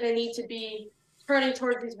feel like they need to be turning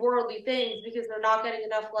towards these worldly things because they're not getting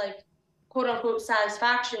enough, like, quote unquote,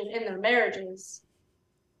 satisfaction in their marriages.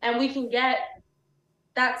 And we can get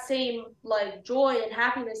that same, like, joy and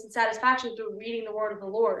happiness and satisfaction through reading the word of the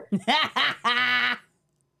Lord.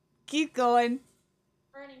 Keep going.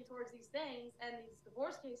 Turning towards these things, and these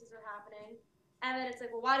divorce cases are happening, and then it's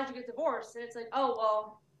like, well, why did you get divorced? And it's like, oh,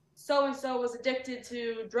 well, so and so was addicted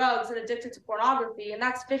to drugs and addicted to pornography, and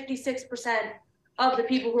that's 56% of the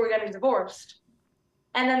people who are getting divorced.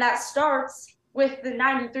 And then that starts with the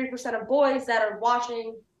 93% of boys that are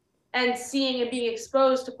watching and seeing and being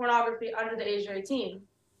exposed to pornography under the age of 18.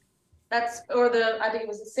 I think it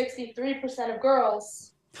was 63% of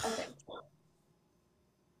girls, I think.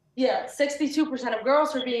 Yeah, 62% of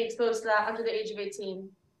girls are being exposed to that under the age of 18.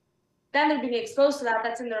 Then they're being exposed to that.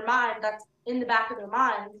 That's in their mind. That's in the back of their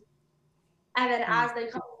mind. And then as they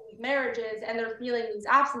come into these marriages and they're feeling these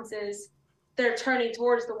absences, they're turning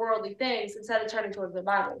towards the worldly things instead of turning towards their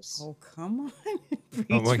Bibles. Oh, come on. Oh,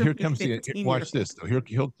 well, Preach here from comes the 15-year-old. watch this though.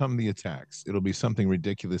 He'll come the attacks. It'll be something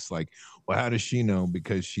ridiculous like, well, how does she know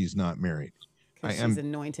because she's not married? Because she's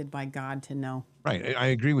anointed by God to know. Right. I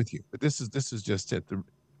agree with you, but this is just it.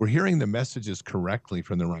 We're hearing the messages correctly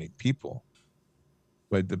from the right people,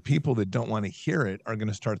 but the people that don't want to hear it are going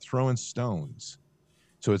to start throwing stones.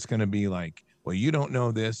 So it's going to be like, well, you don't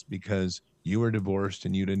know this because you were divorced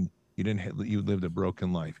and you lived a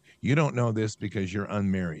broken life. You don't know this because you're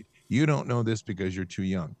unmarried. You don't know this because you're too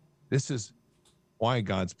young. This is why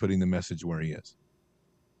God's putting the message where he is.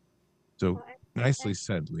 So nicely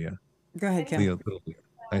said, Leah. Go ahead, Kim. Leah,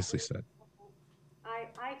 nicely said.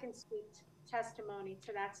 I can speak testimony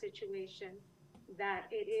to that situation, that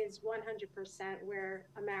it is 100% where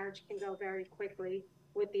a marriage can go very quickly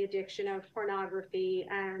with the addiction of pornography,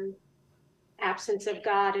 and absence of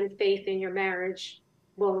God and faith in your marriage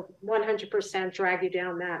will 100% drag you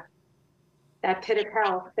down that pit of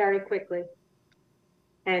hell very quickly.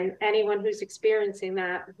 And anyone who's experiencing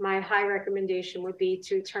that, my high recommendation would be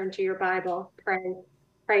to turn to your Bible,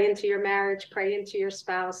 pray into your marriage, pray into your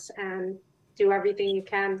spouse, and do everything you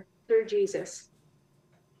can through Jesus.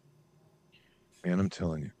 Man, I'm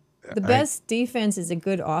telling you. The best defense is a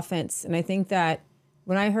good offense. And I think that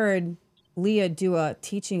when I heard Leah do a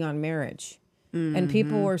teaching on marriage, and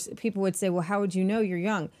people would say, well, how would you know? You're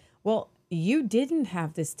young. Well, you didn't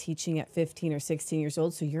have this teaching at 15 or 16 years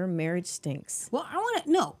old, so your marriage stinks. Well, I want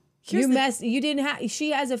to know. You didn't have.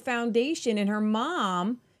 She has a foundation, and her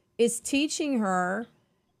mom is teaching her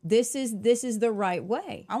this is the right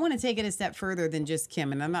way. I want to take it a step further than just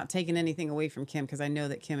Kim, and I'm not taking anything away from Kim because I know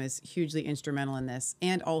that Kim is hugely instrumental in this,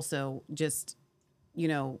 and also just, you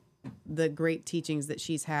know, the great teachings that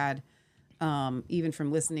she's had, even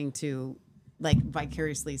from listening to, like,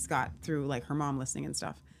 vicariously Scott through, like, her mom listening and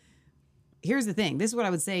stuff. Here's the thing. This is what I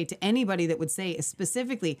would say to anybody that would say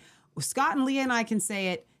specifically, Scott and Leah and I can say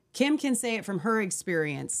it, Kim can say it from her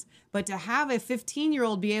experience, but to have a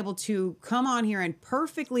 15-year-old be able to come on here and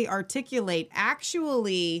perfectly articulate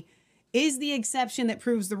actually is the exception that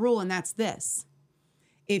proves the rule, and that's this.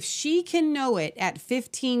 If she can know it at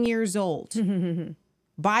 15 years old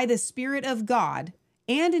by the Spirit of God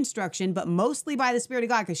and instruction, but mostly by the Spirit of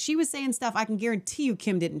God, because she was saying stuff I can guarantee you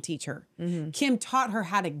Kim didn't teach her. Kim taught her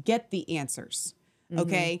how to get the answers.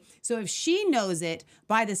 Okay. So if she knows it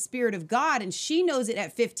by the Spirit of God and she knows it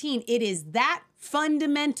at 15, it is that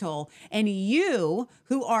fundamental. And you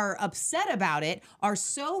who are upset about it are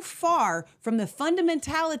so far from the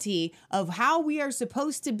fundamentality of how we are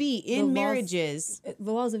supposed to be in marriages.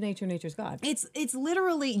 The laws of nature, nature's God. It's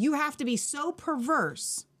literally, you have to be so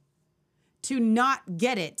perverse to not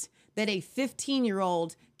get it that a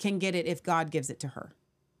 15-year-old can get it if God gives it to her.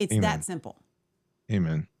 It's that simple.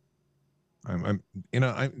 Amen.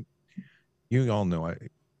 You all know I've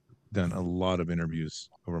done a lot of interviews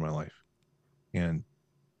over my life, and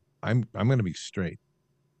I'm going to be straight.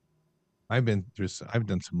 I've done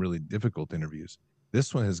some really difficult interviews.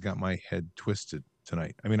 This one has got my head twisted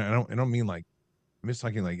tonight. I mean, I don't mean like, I'm just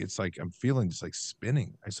talking like, it's like I'm feeling just like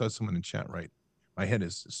spinning. I saw someone in chat, right? My head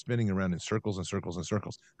is spinning around in circles and circles and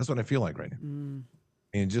circles. That's what I feel like right now.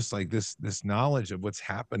 And just like this knowledge of what's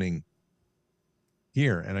happening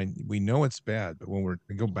here, and we know it's bad, but when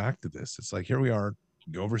we go back to this, it's like, here we are,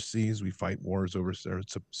 we go overseas, we fight wars over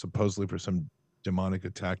supposedly for some demonic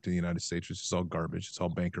attack to the United States, which is all garbage. It's all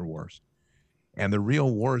banker wars. And the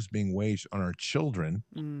real war is being waged on our children,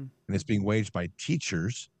 and it's being waged by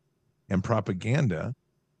teachers and propaganda,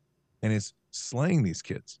 and it's slaying these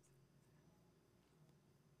kids.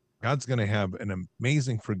 God's going to have an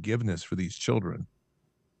amazing forgiveness for these children.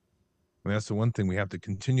 And that's the one thing we have to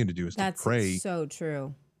continue to do is to pray. That's so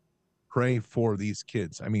true. Pray for these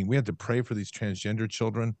kids. I mean, we have to pray for these transgender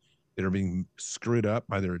children that are being screwed up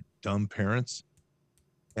by their dumb parents.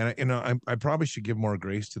 And I probably should give more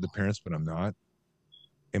grace to the parents, but I'm not.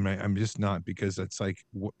 And I'm just not, because it's like,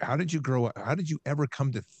 how did you grow up? How did you ever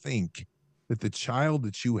come to think that the child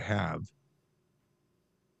that you have?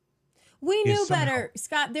 We knew better,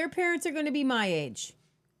 Scott. Their parents are going to be my age.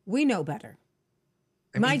 We know better.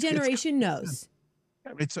 My generation knows.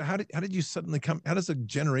 So how did you suddenly come? How does a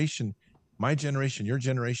generation, my generation, your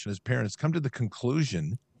generation as parents, come to the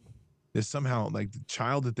conclusion that somehow like the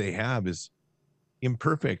child that they have is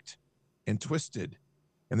imperfect and twisted,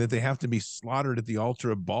 and that they have to be slaughtered at the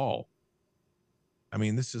altar of Baal? I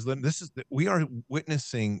mean, we are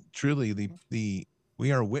witnessing truly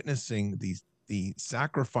we are witnessing the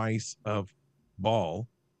sacrifice of Baal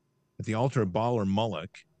at the altar of Baal or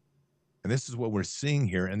Moloch. And this is what we're seeing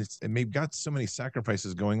here. And we've got so many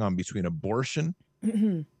sacrifices going on between abortion,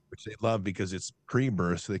 which they love because it's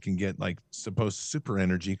pre-birth, so they can get like supposed super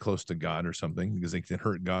energy close to God or something because they can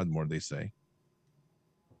hurt God more, they say.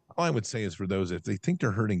 All I would say is for those, if they think they're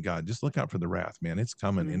hurting God, just look out for the wrath, man. It's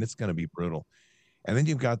coming and it's going to be brutal. And then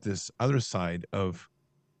you've got this other side of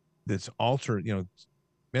this altar, you know,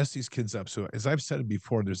 mess these kids up. So as I've said it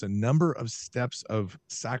before, there's a number of steps of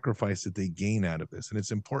sacrifice that they gain out of this. And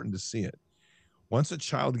it's important to see it. Once a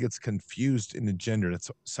child gets confused in the gender, that's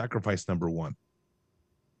sacrifice number one.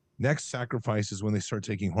 Next sacrifice is when they start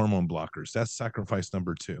taking hormone blockers. That's sacrifice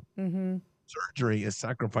number two. Surgery is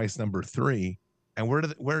sacrifice number three. And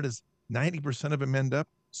where does 90% of them end up?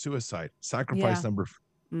 Suicide. Sacrifice number.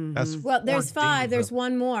 That's well, there's five. There's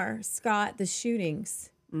one more. Scott, the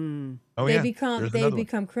shootings. Oh, they yeah.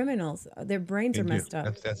 become criminals. Their brains are messed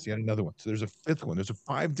up. That's yet another one. So there's a fifth one. There's a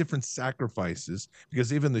 5 different sacrifices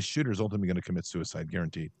because even the shooter is ultimately going to commit suicide,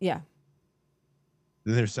 guaranteed. Yeah.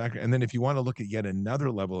 Then there's and then if you want to look at yet another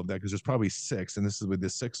level of that, because there's probably 6, and this is with the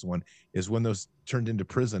 6th one, is when those turned into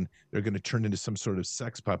prison, they're going to turn into some sort of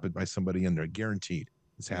sex puppet by somebody in there, guaranteed.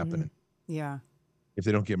 It's happening. Yeah. If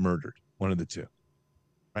they don't get murdered, one of the two.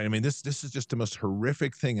 Right? I mean, this is just the most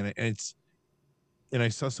horrific thing, and I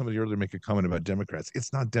saw somebody earlier make a comment about Democrats.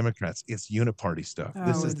 It's not Democrats. It's uniparty stuff. Oh,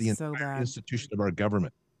 this is the so entire bad. institution of our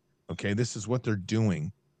government. Okay, this is what they're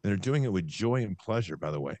doing. And they're doing it with joy and pleasure, by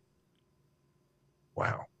the way.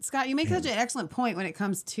 Wow. Scott, you make such an excellent point when it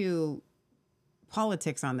comes to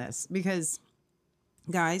politics on this because,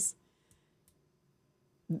 guys,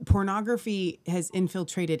 pornography has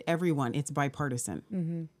infiltrated everyone. It's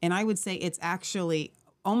bipartisan. And I would say it's actually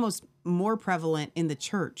almost more prevalent in the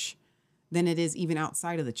church than it is even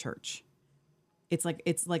outside of the church. It's like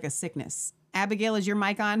a sickness. Abigail, is your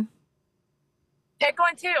mic on? Pick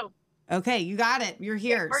one too. Okay, you got it. You're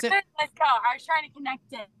here. We're good. Let's go. I was trying to connect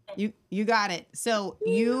it. You got it. So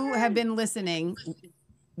you have been listening.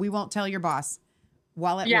 We won't tell your boss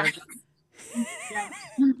while at work.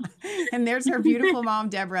 And there's her beautiful mom,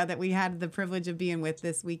 Deborah, that we had the privilege of being with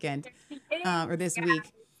this weekend or this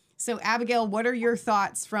week. So Abigail, what are your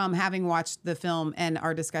thoughts from having watched the film and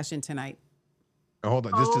our discussion tonight? Oh, hold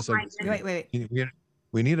on, just a second. Wait.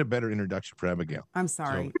 We need a better introduction for Abigail. I'm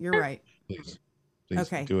sorry. You're right. Please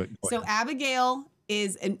Okay. do it. So Abigail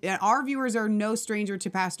is, and our viewers are no stranger to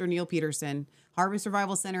Pastor Neil Peterson. Harvest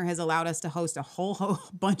Revival Center has allowed us to host a whole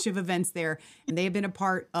bunch of events there, and they have been a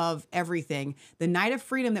part of everything. The Night of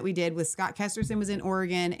Freedom that we did with Scott Kesterson was in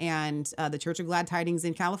Oregon, and the Church of Glad Tidings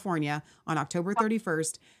in California on October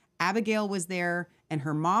 31st. Abigail was there, and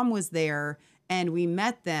her mom was there, and we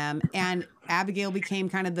met them, and Abigail became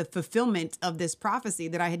kind of the fulfillment of this prophecy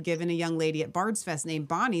that I had given a young lady at BardsFest named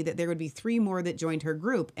Bonnie, that there would be 3 more that joined her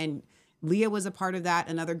group. And Leah was a part of that.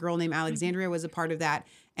 Another girl named Alexandria was a part of that.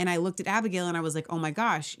 And I looked at Abigail and I was like, oh my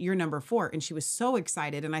gosh, you're number 4. And she was so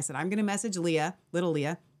excited. And I said, I'm going to message Leah, little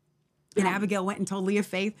Leah. And Abigail went and told Leah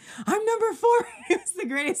Faith, I'm number 4. It was the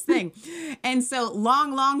greatest thing. And so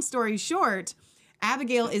long story short,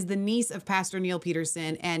 Abigail is the niece of Pastor Neil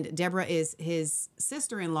Peterson, and Deborah is his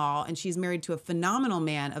sister-in-law, and she's married to a phenomenal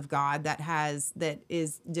man of God that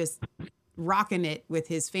is just rocking it with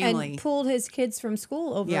his family. And pulled his kids from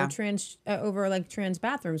school over trans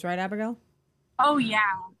bathrooms, right, Abigail? Oh yeah.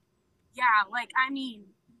 Like, I mean,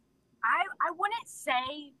 I wouldn't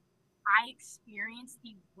say I experienced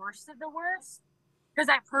the worst of the worst because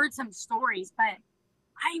I've heard some stories, but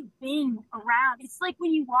I've been around. It's like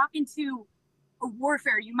when you walk into a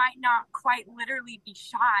warfare, you might not quite literally be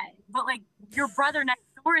shot, but like your brother next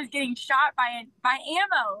door is getting shot by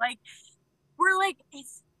ammo. Like we're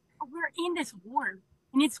in this war,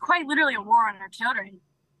 and it's quite literally a war on our children.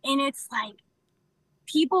 And it's like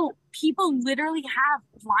people literally have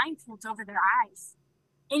blindfolds over their eyes.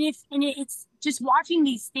 And it's just watching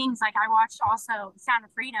these things. Like I watched also Sound of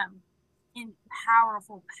Freedom, and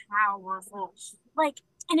powerful, like,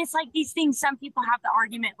 and it's like these things, some people have the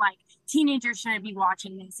argument like teenagers shouldn't be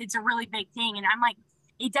watching this. It's a really big thing. And I'm like,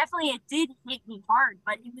 it did hit me hard,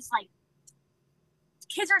 but it was like,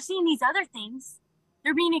 kids are seeing these other things.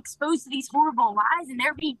 They're being exposed to these horrible lies, and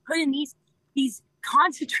they're being put in these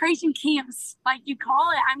concentration camps, like you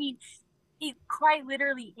call it. I mean, it quite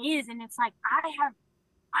literally is. And it's like,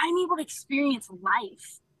 I'm able to experience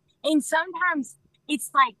life. And sometimes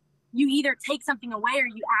it's like, you either take something away or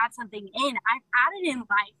you add something in. I've added in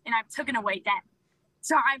life and I've taken away death.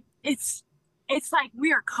 So it's like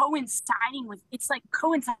we are coinciding with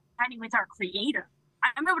our creator.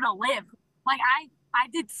 I'm able to live. Like I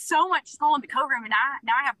did so much school in the co-room, and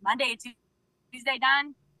now I have Monday and Tuesday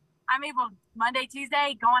done. I'm able Monday,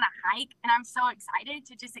 Tuesday, go on a hike, and I'm so excited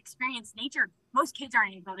to just experience nature. Most kids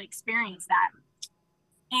aren't able to experience that.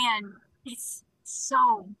 And it's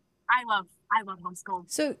so I love homeschool.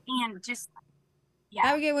 So, and just yeah.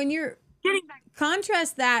 Abigail, when you're Getting back,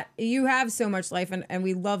 contrast that, you have so much life, and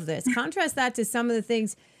we love this. Contrast that to some of the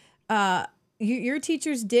things your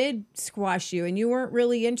teachers did squash you, and you weren't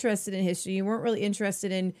really interested in history. You weren't really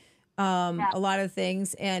interested in a lot of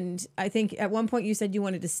things. And I think at one point you said you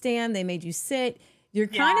wanted to stand. They made you sit. You're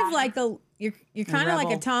kind of like you're kind of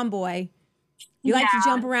like a tomboy. You like to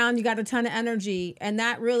jump around. You got a ton of energy, and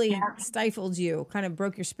that really stifled you. Kind of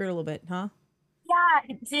broke your spirit a little bit, huh? Yeah,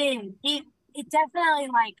 it did. It definitely,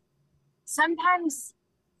 like, sometimes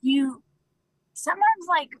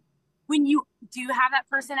like when you do have that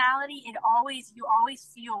personality, you always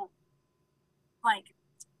feel like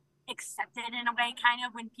accepted in a way, kind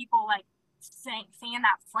of, when people like fan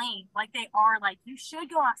that flame, like they are like, you should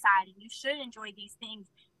go outside and you should enjoy these things,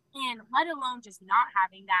 and let alone just not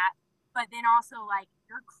having that. But then also, like,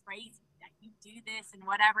 you're crazy that you do this and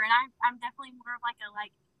whatever. And I'm definitely more of like a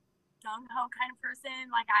gung ho kind of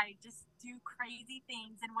person. Like, I just do crazy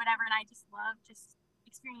things and whatever, and I just love just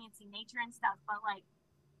experiencing nature and stuff. But like,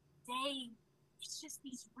 it's just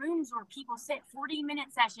these rooms where people sit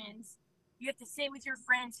 40-minute sessions. You have to sit with your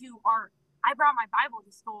friends who are. I brought my Bible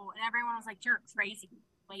to school, and everyone was like, "You're crazy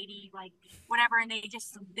lady," like whatever, and they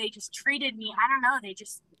just treated me. I don't know. They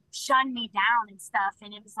just shunned me down and stuff,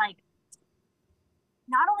 and it was like,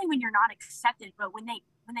 not only when you're not accepted, but when they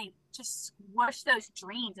just squish those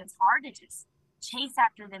dreams, it's hard to just chase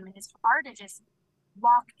after them, and it's hard to just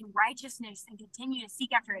walk in righteousness and continue to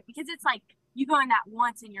seek after it, because it's like you go in that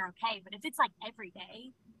once and you're okay. But if it's like every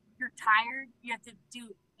day, you're tired, you have to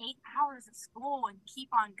do 8 hours of school and keep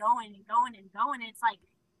on going and going and going. It's like,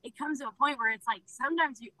 it comes to a point where it's like,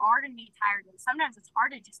 sometimes you are going to be tired, and sometimes it's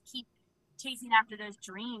hard to just keep chasing after those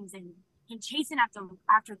dreams and chasing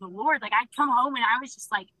after the Lord. Like, I'd come home and I was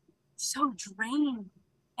just like so drained,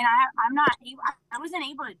 and I wasn't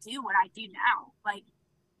able to do what I do now. Like,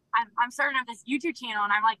 I'm starting up this YouTube channel,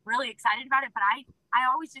 and I'm like really excited about it, but I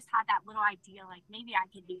always just had that little idea, like maybe I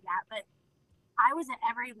could do that, but I wasn't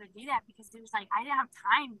ever able to do that because it was like I didn't have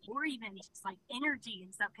time or even just like energy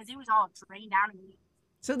and stuff, because it was all drained out of me.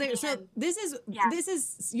 So this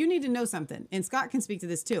is you need to know something, and Scott can speak to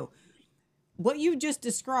this too. What you just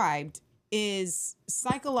described is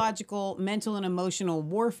psychological, mental, and emotional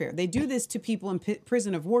warfare. They do this to people in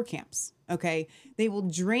prison of war camps. Okay, they will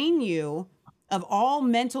drain you of all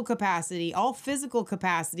mental capacity, all physical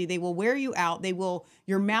capacity. They will wear you out.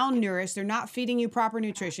 You're malnourished. They're not feeding you proper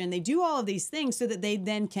nutrition. They do all of these things so that they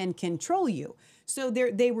then can control you. So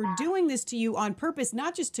they were doing this to you on purpose,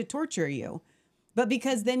 not just to torture you, but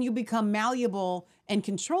because then you become malleable and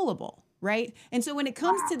controllable, right? And so when it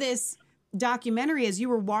comes to this documentary, as you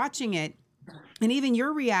were watching it, and even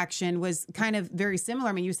your reaction was kind of very similar.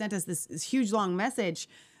 I mean, you sent us this huge long message,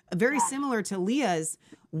 very similar to Leah's.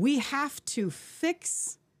 We have to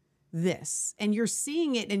fix this. And you're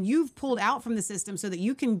seeing it, and you've pulled out from the system so that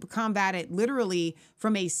you can combat it literally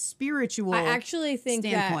from a spiritual I actually think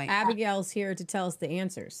standpoint. that Abigail's here to tell us the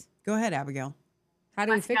answers. Go ahead, Abigail. How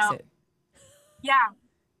do we fix it? Yeah.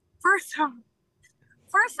 First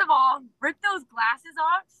of all, rip those glasses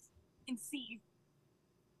off and see.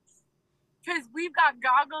 Because we've got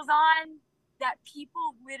goggles on that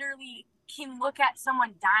people literally can look at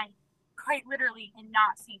someone dying, quite literally, and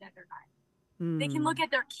not see that they're dying. They can look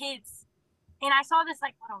at their kids. And I saw this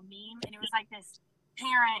like little meme, and it was like this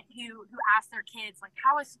parent who asked their kids, like,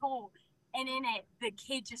 how is school? And in it, the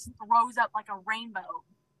kid just throws up like a rainbow.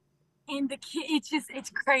 And the kid, it's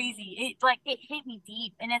crazy. It hit me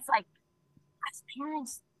deep. And it's like, as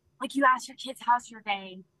parents, like, you ask your kids, how's your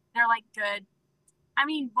day? They're like, good. I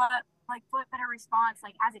mean, what better response?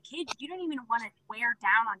 Like, as a kid, you don't even want to wear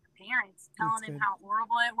down on your parents, telling them how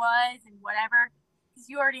horrible it was and whatever, because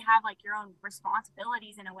you already have like your own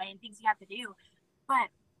responsibilities in a way and things you have to do.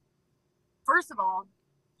 But first of all,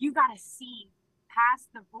 you got to see past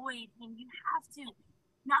the void, and you have to.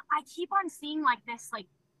 Now, I keep on seeing like this like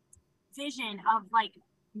vision of like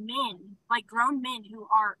men, like grown men who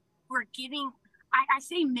are giving. I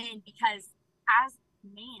say men because as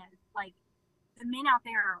man, like, the men out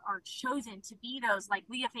there are chosen to be those, like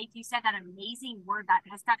Leah Faith, you said that amazing word that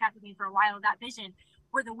has stuck out to me for a while, that vision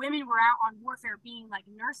where the women were out on warfare being like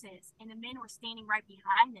nurses and the men were standing right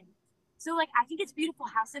behind them. So like, I think it's beautiful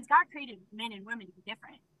how, since God created men and women to be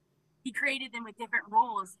different, he created them with different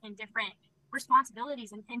roles and different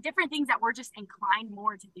responsibilities and different things that we're just inclined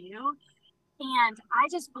more to do. And I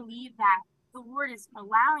just believe that the Lord is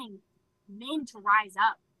allowing men to rise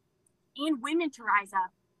up and women to rise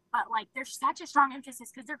up. But like, there's such a strong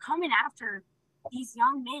emphasis because they're coming after these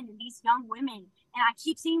young men and these young women. And I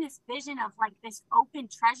keep seeing this vision of like this open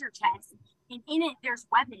treasure chest, and in it, there's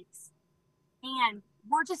weapons. And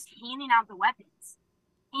we're just handing out the weapons.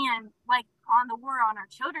 And like on the war on our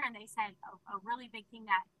children, they said a really big thing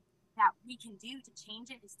that we can do to change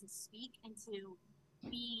it is to speak and to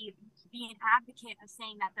be an advocate of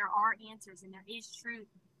saying that there are answers and there is truth.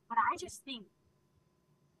 But I just think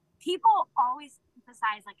people always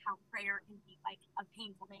emphasize like how prayer can be like a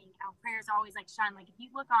painful thing, how prayer is always like shunned. Like if you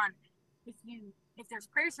look on, if there's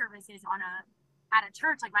prayer services at a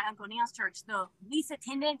church like my Uncle Neil's church, the least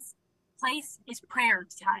attendance place is prayer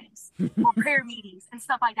times or prayer meetings and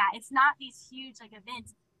stuff like that. It's not these huge like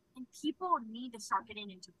events, and people need to start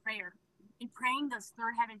getting into prayer and praying those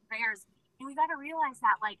third heaven prayers. And we got to realize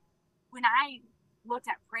that like when I looked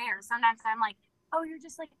at prayer, sometimes I'm like, oh, you're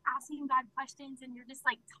just like asking God questions and you're just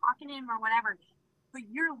like talking to him or whatever. But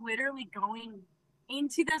you're literally going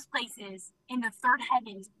into those places in the third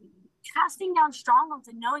heavens, casting down strongholds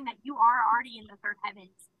and knowing that you are already in the third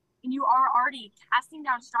heavens and you are already casting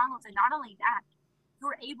down strongholds. And not only that,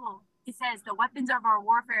 you're able, it says the weapons of our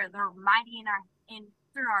warfare, they're mighty in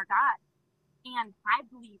through our God. And I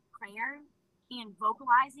believe prayer and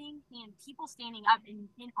vocalizing and people standing up and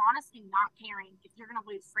honestly not caring if you're going to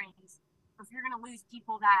lose friends, or if you're going to lose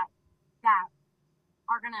people that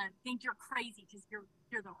are going to think you're crazy because you're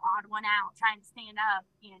the odd one out trying to stand up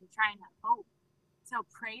and trying to hope. So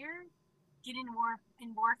prayer, get in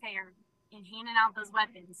warfare and handing out those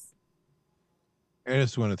weapons. I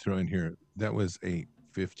just want to throw in here, that was a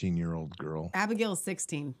 15-year-old girl. Abigail's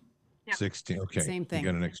 16. Yep. 16. Okay. Same thing. You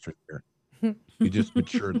got an extra year. You just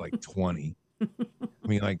matured like 20. I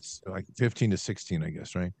mean, like 15 to 16, I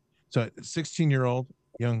guess, right? So 16-year-old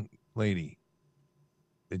young lady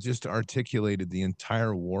that just articulated the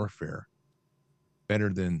entire warfare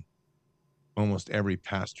better than almost every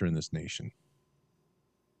pastor in this nation.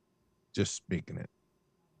 Just speaking it.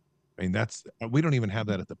 I mean, we don't even have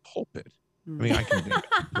that at the pulpit. I mean, I can think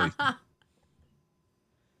of places.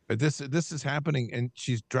 But this is happening, and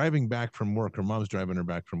she's driving back from work. Her mom's driving her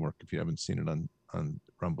back from work, if you haven't seen it on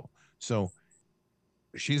Rumble. So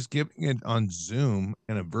she's giving it on Zoom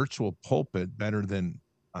and a virtual pulpit better than,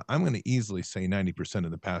 I'm going to easily say 90%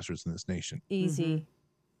 of the pastors in this nation. Easy.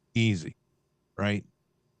 Easy, right?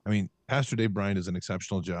 I mean, Pastor Dave Bryant does an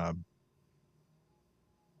exceptional job.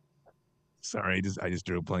 Sorry, I just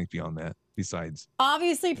drew a blank beyond that. Besides,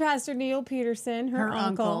 Obviously, Pastor Neil Peterson, her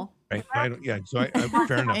uncle. right? Yeah. So I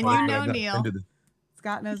fair enough. And you know Neil.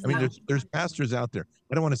 Scott knows. I mean, there's pastors out there.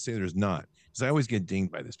 I don't want to say there's not, because I always get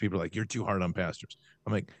dinged by this. People are like, "You're too hard on pastors."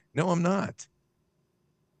 I'm like, "No, I'm not."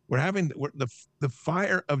 We're the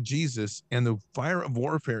fire of Jesus and the fire of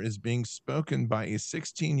warfare is being spoken by a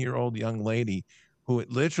 16-year-old young lady who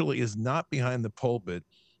literally is not behind the pulpit,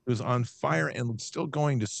 who's on fire and still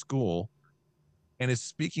going to school, and is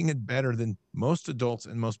speaking it better than most adults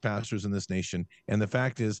and most pastors in this nation. And the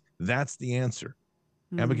fact is, that's the answer.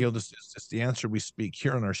 Abigail, this is just the answer we speak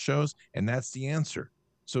here on our shows, and that's the answer.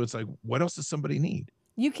 So it's like, what else does somebody need?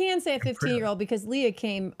 You can say a 15-year-old because Leah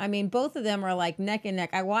came. I mean, both of them are like neck and neck.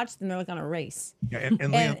 I watched them; they're like on a race. Yeah,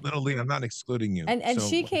 and Leah, little Leah, I'm not excluding you. And so,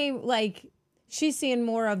 she came like she's seeing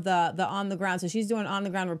more of the on the ground, so she's doing on the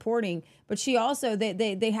ground reporting. But she also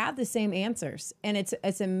they have the same answers, and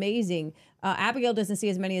it's amazing. Abigail doesn't see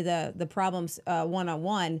as many of the problems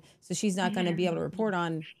one-on-one, so she's not going to be able to report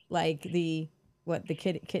on like the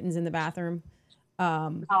kittens in the bathroom.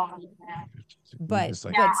 But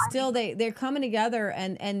still they're coming together,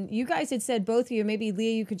 and you guys had said, both of you, maybe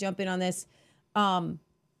Leah, you could jump in on this.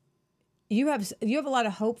 You have a lot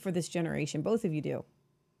of hope for this generation. Both of you do.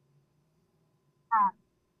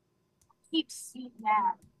 Keep seeing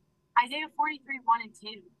that. Isaiah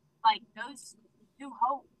 43:1-2. Like those who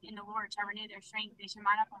hope in the Lord shall renew their strength. They shall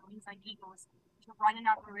mount up on wings like eagles, to run and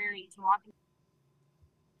not grow weary, to walk.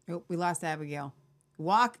 Oh, we lost Abigail.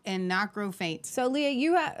 Walk and not grow faint. So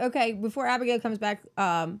Leah, before Abigail comes back,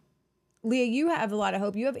 Leah, you have a lot of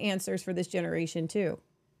hope. You have answers for this generation too.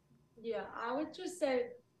 Yeah, I would just say,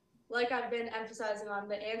 like I've been emphasizing on,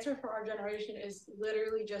 the answer for our generation is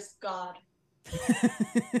literally just God.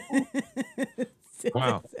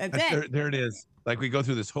 Wow. There it is. Like we go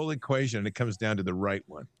through this whole equation and it comes down to the right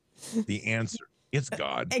one. The answer. It's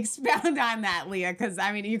God. Expound on that, Leah, because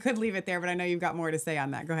I mean, you could leave it there, but I know you've got more to say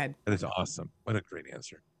on that. Go ahead. That is awesome. What a great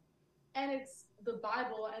answer. And it's the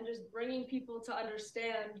Bible, and just bringing people to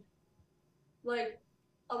understand, like,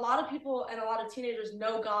 a lot of people and a lot of teenagers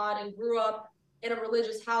know God and grew up in a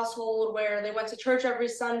religious household where they went to church every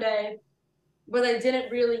Sunday, but they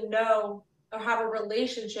didn't really know or have a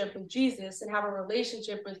relationship with Jesus and have a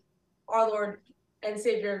relationship with our Lord and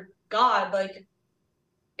Savior God. Like,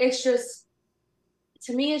 it's just,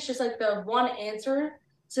 to me, it's just like the one answer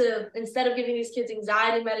to, instead of giving these kids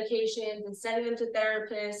anxiety medications and sending them to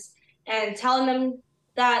therapists and telling them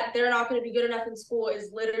that they're not going to be good enough in school,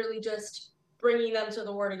 is literally just bringing them to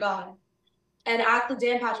the Word of God. And at the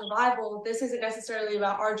Dan Patch Revival, this isn't necessarily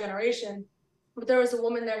about our generation, but there was a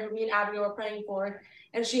woman there who me and Abigail were praying for,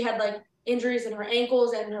 and she had like injuries in her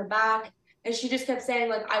ankles and in her back, and she just kept saying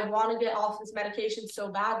like, I want to get off this medication so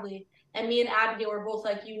badly. And me and Abigail were both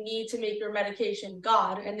like, you need to make your medication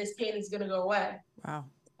God, and this pain is going to go away. Wow.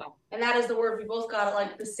 And that is the word we both got at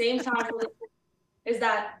like the same time. Is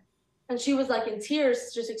that, and she was like in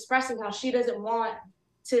tears, just expressing how she doesn't want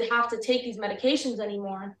to have to take these medications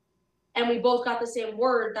anymore. And we both got the same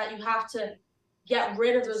word, that you have to get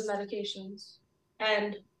rid of those medications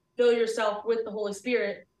and fill yourself with the Holy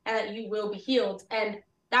Spirit, and that you will be healed. And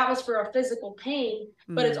that was for a physical pain,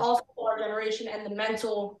 but it's also for our generation and the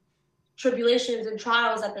mental tribulations and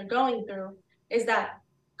trials that they're going through, is that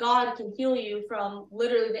God can heal you from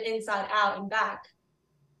literally the inside out and back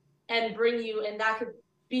and bring you, and that could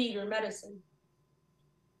be your medicine.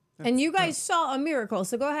 And you guys saw a miracle.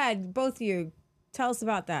 So go ahead, both of you, tell us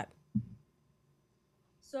about that.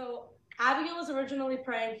 So Abigail was originally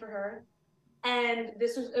praying for her, and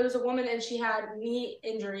it was a woman, and she had knee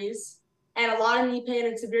injuries and a lot of knee pain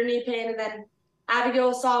and severe knee pain. And then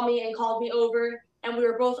Abigail saw me and called me over, and we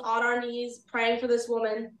were both on our knees praying for this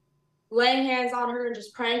woman, laying hands on her and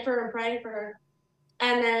just praying for her and praying for her.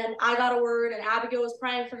 And then I got a word, and Abigail was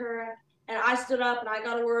praying for her, and I stood up and I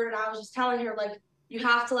got a word, and I was just telling her, like, you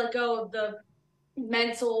have to let go of the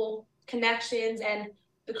mental connections and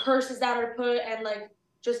the curses that are put, and like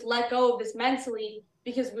just let go of this mentally,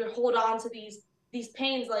 because we hold on to these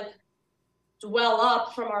pains, like dwell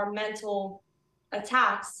up from our mental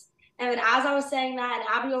attacks. And then as I was saying that, and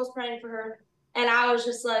Abigail was praying for her, and I was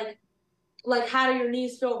just like, how do your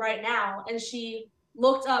knees feel right now? And she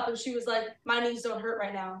looked up and she was like, my knees don't hurt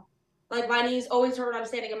right now. Like, my knees always hurt when I'm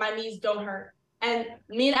standing, and my knees don't hurt. And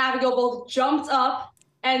me and Abigail both jumped up,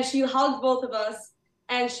 and she hugged both of us,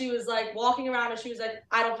 and she was like walking around, and she was like,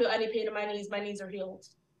 I don't feel any pain in my knees are healed.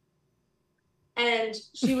 And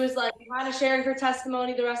she was like kind of sharing her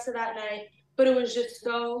testimony the rest of that night, but it was just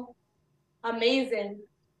so amazing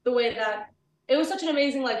the way that it was such an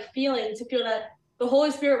amazing like feeling to feel that the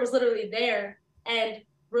Holy Spirit was literally there and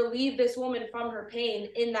relieve this woman from her pain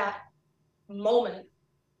in that moment.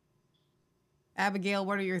 Abigail,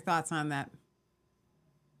 what are your thoughts on that?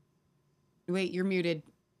 Wait, you're muted.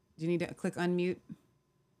 Do you need to click unmute?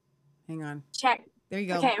 Hang on. Check. There you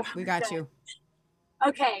go. Okay. We got you.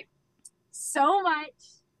 Okay. So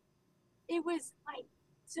much. It was like,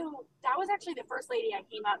 so that was actually the first lady I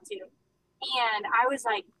came up to. And I was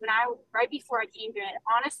like, right before I came to it,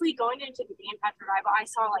 honestly, going into the Dan Patch Revival, I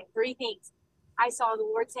saw like three things. I saw the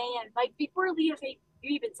Lord saying, like, before Leah, you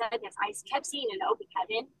even said this, I kept seeing an open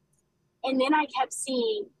heaven. And then I kept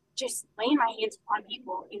seeing just laying my hands on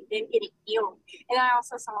people and then getting healed. And I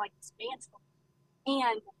also saw like this mantle.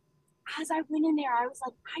 And as I went in there, I was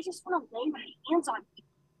like, I just want to lay my hands on people.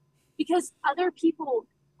 Because other people,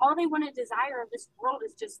 all they want to desire of this world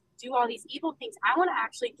is just do all these evil things. I want to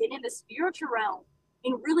actually get in the spiritual realm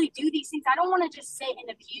and really do these things. I don't want to just sit in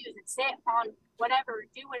the pews and sit on whatever,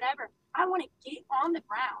 do whatever. I want to get on the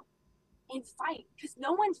ground and fight, because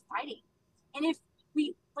no one's fighting. And if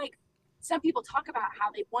we, like, some people talk about how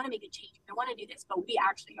they want to make a change, they want to do this, but we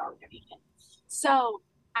actually are doing it. So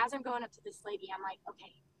as I'm going up to this lady, I'm like,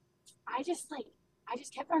 okay, I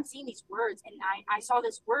just kept on seeing these words, and I saw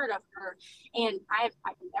this word of her, and I've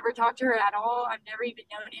never talked to her at all. I've never even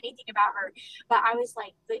known anything about her, but I was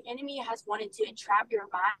like, the enemy has wanted to entrap your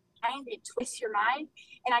mind and twist your mind.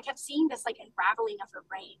 And I kept seeing this like unraveling of her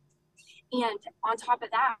brain. And on top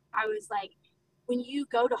of that, I was like, when you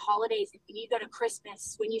go to holidays and when you go to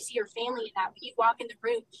Christmas, when you see your family in that, when you walk in the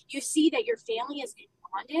room, you see that your family is in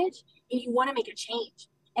bondage and you want to make a change.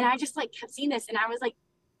 And I just like kept seeing this, and I was like,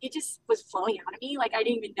 it just was flowing out of me. Like, I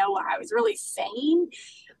didn't even know what I was really saying.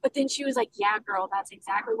 But then she was like, yeah, girl, that's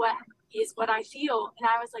exactly what I feel. And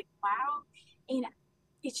I was like, wow. And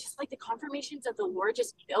it's just like the confirmations of the Lord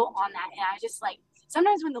just built on that. And I just like,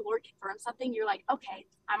 sometimes when the Lord confirms something, you're like, okay,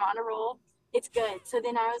 I'm on a roll. It's good. So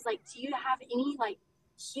then I was like, do you have any like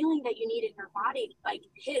healing that you need in your body, like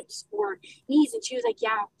hips or knees? And she was like,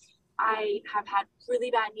 yeah, I have had really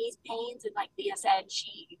bad knees pains. And like Leah said,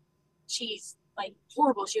 she's like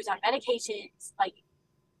horrible. She was on medications, like,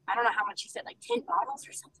 I don't know how much she said, like 10 bottles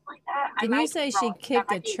or something like that. Didn't you say she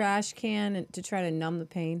kicked a trash can to try to numb the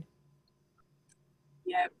pain?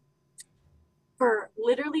 Yeah. For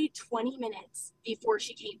literally 20 minutes before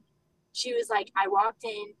she came, she was like, I walked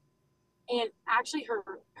in, and actually her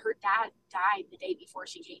dad died the day before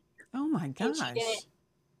she came here. Oh my And she gosh. didn't,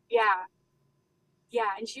 yeah, yeah.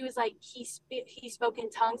 And she was like, he spoke in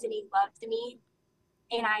tongues and he loved me.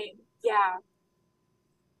 And yeah.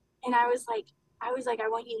 And I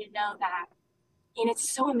want you to know that. And it's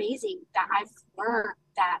so amazing that I've learned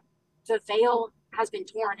that the veil has been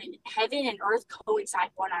torn and heaven and earth coincide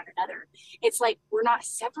one on another. It's like we're not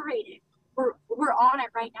separated. We're on it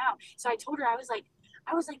right now. So I told her, I was like,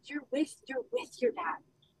 you're with your dad.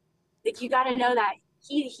 Like, you got to know that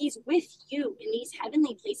he's with you in these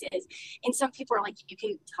heavenly places. And some people are like, you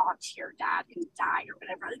can talk to your dad and die or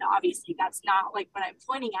whatever. And obviously that's not like what I'm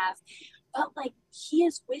pointing at. But like, he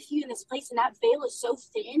is with you in this place, and that veil is so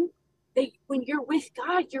thin that when you're with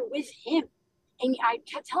God, you're with him. And I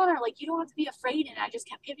kept telling her, like, you don't have to be afraid. And I just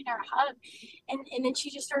kept giving her a hug. And then she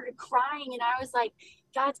just started crying. And I was like,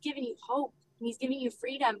 God's giving you hope, and he's giving you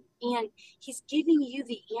freedom, and he's giving you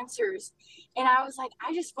the answers. And I was like,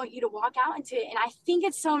 I just want you to walk out into it. And I think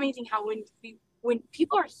it's so amazing how when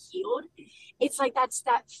people are healed, it's like that's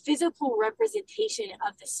that physical representation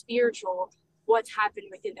of the spiritual, what's happened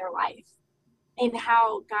within their life and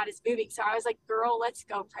how God is moving. So I was like, girl, let's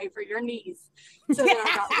go pray for your knees. So then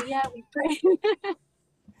I got Leah, we prayed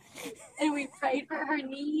and we prayed for her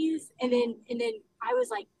knees. And then I was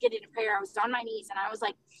like getting a prayer. I was on my knees and I was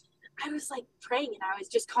like praying, and I was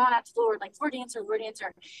just calling out to the Lord, like, Lord, answer, Lord,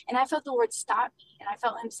 answer. And I felt the Lord stop me. And I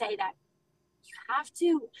felt him say that you have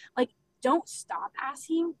to, like, don't stop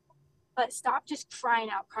asking, but stop just crying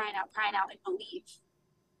out, and believe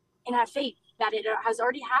and have faith that it has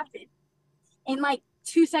already happened. And like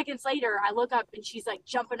 2 seconds later, I look up and she's like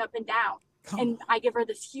jumping up and down. And I give her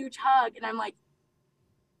this huge hug, and I'm like,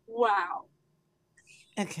 wow.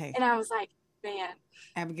 Okay. And I was like, man.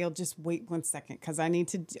 Abigail, just wait 1 second, because I need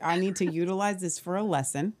to utilize this for a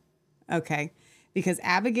lesson. Okay. Because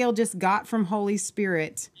Abigail just got from Holy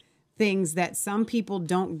Spirit things that some people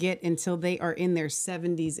don't get until they are in their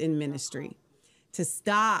 70s in ministry. To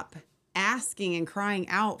stop asking and crying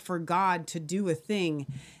out for God to do a thing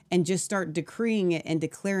and just start decreeing it and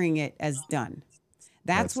declaring it as done.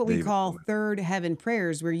 That's what we call third heaven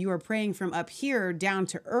prayers, where you are praying from up here down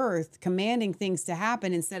to earth, commanding things to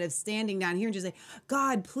happen instead of standing down here and just say,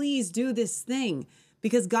 God, please do this thing,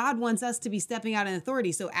 because God wants us to be stepping out in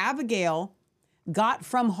authority. So Abigail got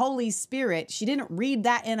from Holy Spirit. She didn't read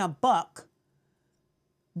that in a book,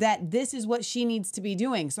 that this is what she needs to be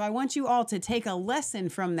doing. So I want you all to take a lesson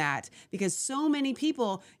from that, because so many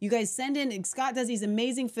people, you guys send in, Scott does these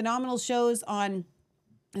amazing, phenomenal shows on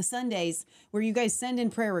Sundays where you guys send in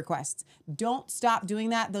prayer requests. Don't stop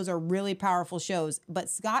doing that. Those are really powerful shows. But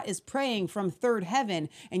Scott is praying from third heaven,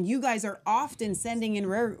 and you guys are often sending in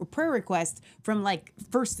prayer requests from like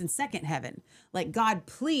first and second heaven. Like, God,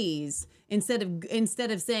 please, instead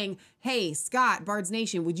of saying, hey, Scott, Bards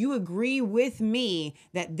Nation, would you agree with me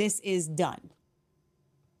that this is done?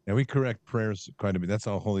 And we correct prayers quite a bit. That's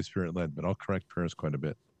all Holy Spirit led, but I'll correct prayers quite a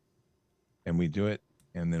bit. And we do it,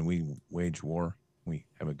 and then we wage war. We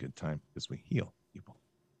have a good time because we heal people.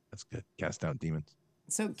 That's good. Cast out demons.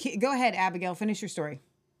 So go ahead, Abigail. Finish your story.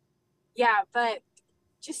 Yeah, but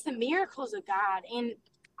just the miracles of God. And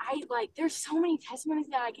there's so many testimonies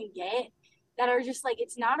that I can get that are just like,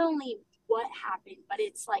 it's not only what happened, but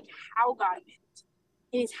it's like how God moved.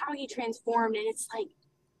 And it's how he transformed. And it's like,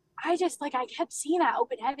 I kept seeing that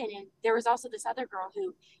open heaven. And there was also this other girl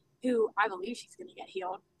who I believe she's going to get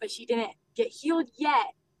healed, but she didn't get healed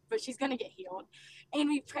yet, but she's going to get healed. And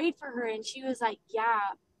we prayed for her, and she was like, yeah,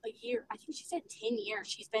 a year, I think she said 10 years.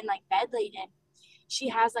 She's been like bedladen. She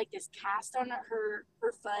has like this cast on her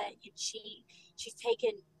foot, and she's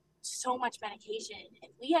taken so much medication.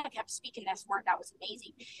 And Leah kept speaking this word that was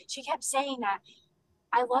amazing. She kept saying that,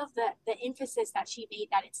 I love the emphasis that she made,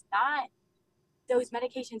 that it's not those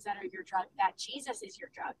medications that are your drug, that Jesus is your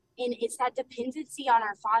drug. And it's that dependency on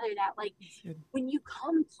our Father that, like, when you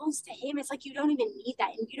come close to him, it's like you don't even need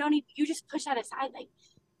that, and you just push that aside. Like,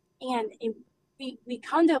 and we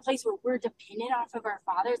come to a place where we're dependent off of our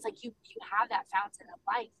Father. It's like you have that fountain of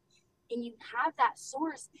life, and you have that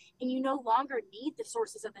source, and you no longer need the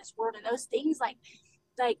sources of this world and those things. Like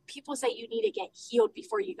people say you need to get healed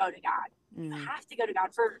before you go to God. You have to go to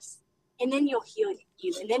God first, and then you'll heal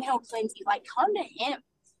you, and then he'll cleanse you. Like, come to him,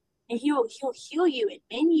 and he'll heal you and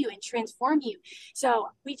mend you and transform you. So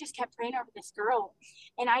we just kept praying over this girl,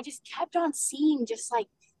 and I just kept on seeing just like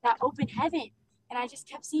that open heaven, and I just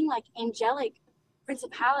kept seeing like angelic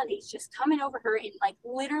principalities just coming over her and like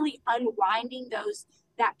literally unwinding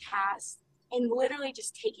that cast and literally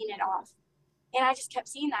just taking it off. And I just kept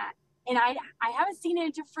seeing that. And I haven't seen it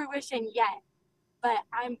into fruition yet, but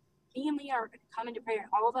me and Leah are going to come into prayer.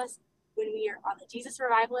 All of us, when we are on the Jesus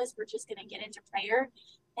Revivalist, we're just going to get into prayer.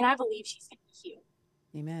 And I believe she's going to be healed.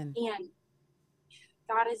 Amen. And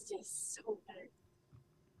God is just so good.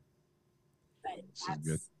 But This is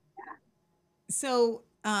good. So,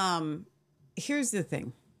 here's the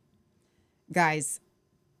thing, guys.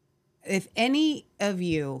 If any of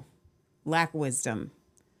you lack wisdom,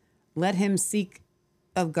 let him seek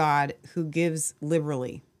of God who gives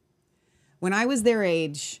liberally. When I was their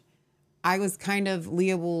age, I was kind of,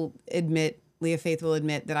 Leah Faith will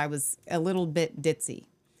admit that I was a little bit ditzy.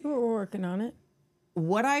 We're working on it.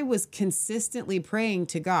 What I was consistently praying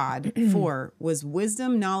to God for was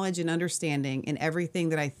wisdom, knowledge, and understanding in everything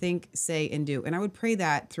that I think, say, and do. And I would pray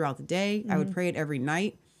that throughout the day. I would pray it every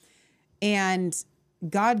night. And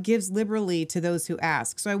God gives liberally to those who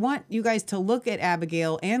ask. So I want you guys to look at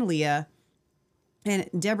Abigail and Leah. And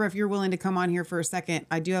Deborah, if you're willing to come on here for a second,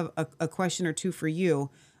 I do have a question or two for you.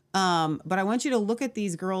 But I want you to look at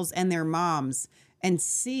these girls and their moms and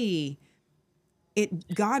see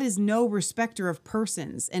it. God is no respecter of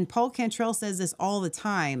persons. And Paul Cantrell says this all the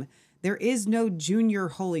time. There is no junior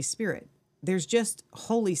Holy Spirit. There's just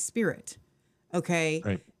Holy Spirit. Okay.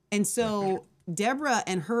 Right. And so Deborah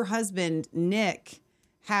and her husband, Nick,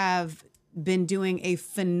 have been doing a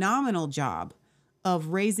phenomenal job of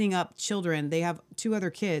raising up children. They have three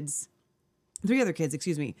other kids,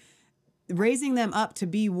 raising them up to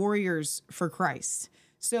be warriors for Christ.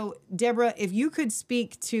 So Deborah, if you could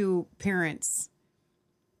speak to parents,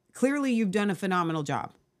 clearly you've done a phenomenal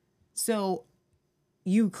job. So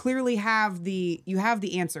you clearly have the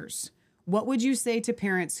answers. What would you say to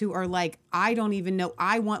parents who are like, I don't even know,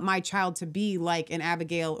 I want my child to be like an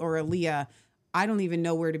Abigail or a Leah. I don't even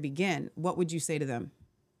know where to begin. What would you say to them?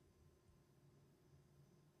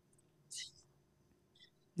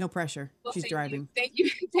 No pressure. Well, She's driving. Thank you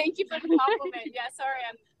for the compliment. Yeah, sorry,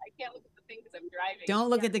 I can't look at the thing because I'm driving. Don't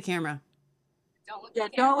look at the camera. Don't look.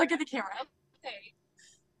 Don't look at the camera. Okay.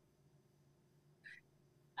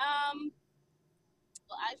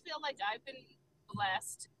 Well, I feel like I've been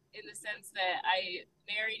blessed in the sense that I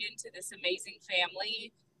married into this amazing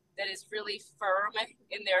family that is really firm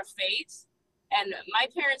in their faith. And my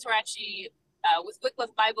parents were actually with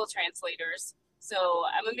Wycliffe Bible translators, so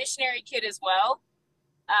I'm a missionary kid as well.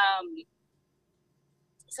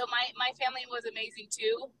 So my family was amazing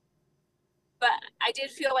too, but I did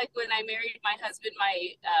feel like when I married my husband,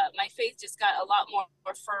 my faith just got a lot more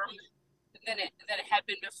firm than it had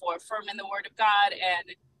been before, firm in the Word of God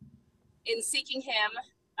and in seeking Him.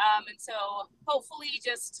 And so hopefully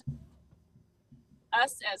just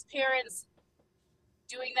us as parents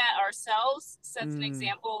doing that ourselves sets an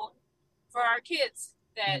example for our kids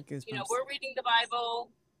that, you know, we're reading the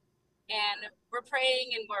Bible and we're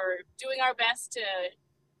praying and we're doing our best to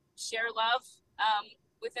share love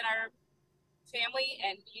within our family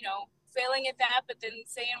and, you know, failing at that, but then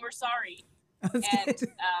saying we're sorry.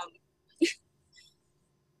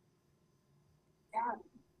 Yeah.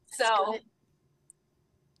 So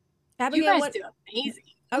Abigail, you guys do amazing.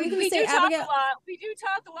 We do talk a lot. We do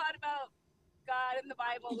talk a lot about God and the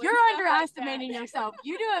Bible. You're underestimating yourself.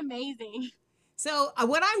 You do amazing. So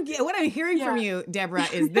what I'm hearing from you, Deborah,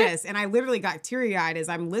 is this, and I literally got teary-eyed as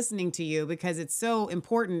I'm listening to you because it's so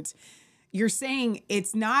important. You're saying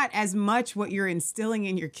it's not as much what you're instilling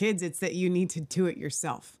in your kids, it's that you need to do it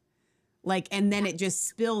yourself. Like, and then it just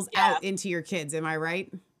spills out into your kids. Am I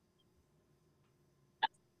right?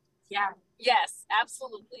 Yeah. Yes,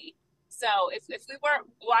 absolutely. So if we weren't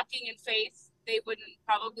walking in faith, they wouldn't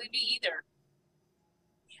probably be either.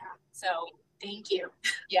 Yeah. So thank you.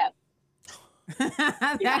 Yeah.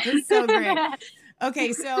 That is so great.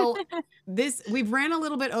 Okay, so we've ran a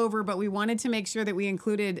little bit over, but we wanted to make sure that we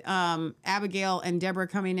included Abigail and Deborah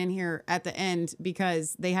coming in here at the end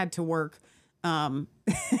because they had to work. So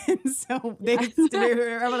they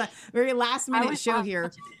were a very last minute show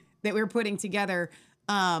here that we're putting together.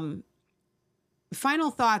 Final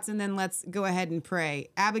thoughts, and then let's go ahead and pray.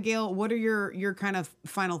 Abigail, what are your kind of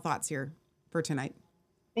final thoughts here for tonight?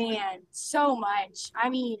 Man, so much. I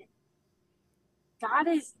mean, God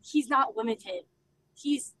he's not limited.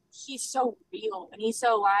 He's so real and he's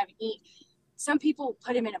so alive. Some people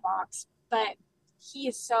put him in a box, but he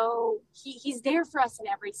is he's there for us in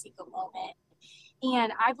every single moment.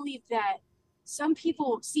 And I believe that some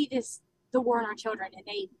people see the war in our children and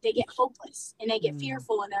they get hopeless and they get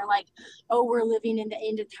fearful and they're like, oh, we're living in the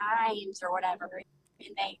end of times or whatever.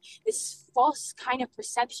 And this false kind of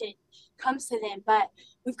perception comes to them. But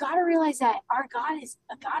we've got to realize that our God is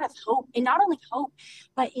a God of hope, and not only hope,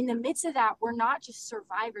 but in the midst of that, we're not just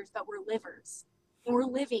survivors, but we're livers, and we're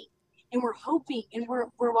living, and we're hoping, and we're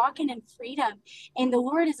walking in freedom. And the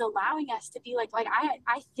Lord is allowing us to be like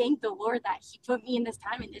I thank the Lord that He put me in this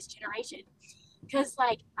time, in this generation, because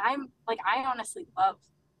I honestly love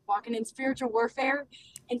walking in spiritual warfare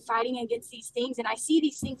and fighting against these things. And I see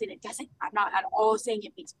these things, and I'm not at all saying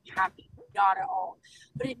it makes me happy, not at all,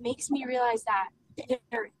 but it makes me realize that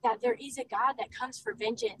there is a God that comes for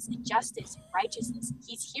vengeance and justice and righteousness.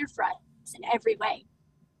 He's here for us in every way.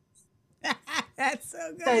 That's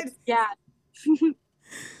so good. But, yeah.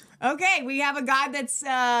 Okay, we have a God that's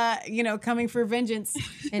coming for vengeance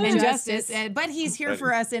and justice, but He's here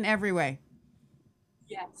for us in every way.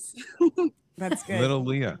 Yes. That's good. Little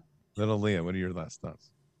Leah, what are your last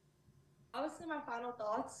thoughts? I would say my final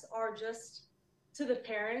thoughts are just to the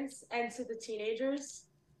parents and to the teenagers.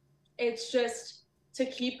 It's just to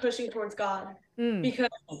keep pushing towards God, because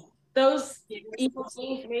those evil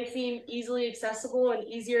things may seem easily accessible and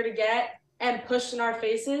easier to get and pushed in our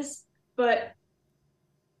faces, but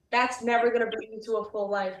that's never going to bring you to a full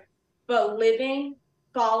life. But living,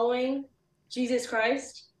 following Jesus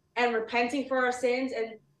Christ, and repenting for our sins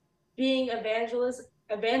and being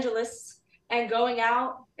evangelists and going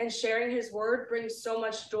out and sharing His word brings so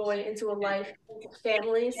much joy into a life, into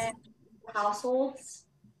families, households.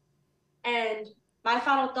 And my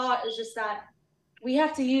final thought is just that we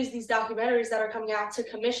have to use these documentaries that are coming out to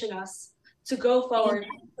commission us to go forward,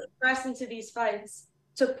 to press into these fights,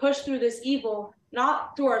 to push through this evil,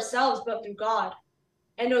 not through ourselves, but through God.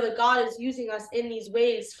 And know that God is using us in these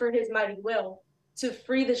ways for His mighty will, to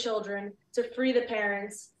free the children, to free the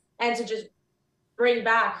parents, and to just bring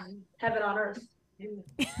back heaven on earth. Can't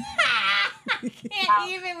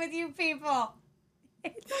even with you people.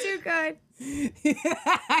 It's too good.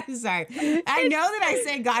 I'm sorry. I know that I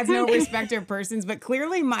say God's no respecter of persons, but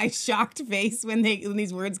clearly my shocked face when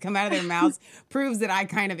these words come out of their mouths proves that I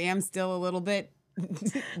kind of am still a little bit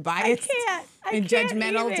biased and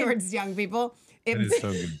judgmental towards young people. That is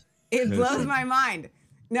so good. It blows my mind.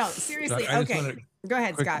 No, seriously. Okay. Go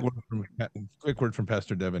ahead, Scott. Quick word from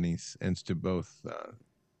Pastor Devonese and to both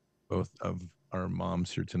of our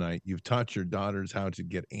moms here tonight. You've taught your daughters how to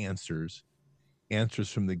get answers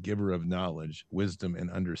from the giver of knowledge, wisdom,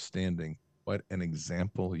 and understanding. What an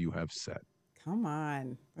example you have set. Come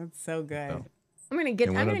on. That's so good. So, I'm going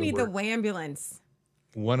to need the ambulance.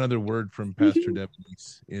 One other word from Pastor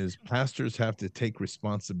Devonese is pastors have to take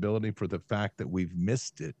responsibility for the fact that we've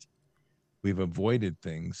missed it. We've avoided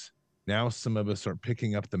things. Now some of us are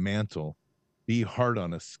picking up the mantle. Be hard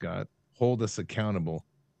on us, Scott. Hold us accountable.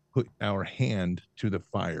 Put our hand to the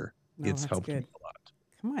fire. It's helped me a lot.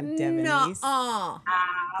 Come on, Devonese.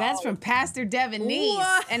 That's from Pastor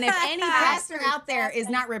Devonese. And if any pastor out there is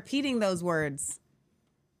not repeating those words.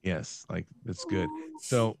 Yes, that's good.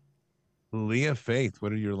 So, Leah Faith,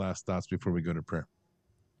 what are your last thoughts before we go to prayer?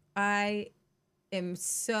 I am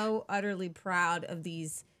so utterly proud of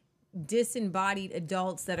these disembodied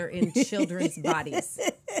adults that are in children's bodies.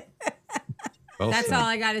 That's all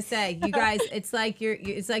I got to say. You guys, it's like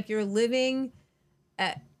you're living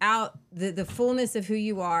out the fullness of who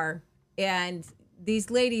you are. And these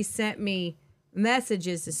ladies sent me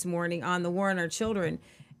messages this morning on the war on our children.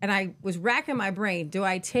 And I was racking my brain. Do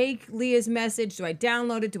I take Leah's message? Do I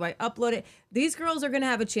download it? Do I upload it? These girls are going to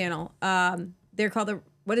have a channel. They're called the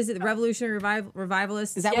Revolutionary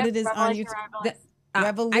Revivalists. Is that what it is on YouTube?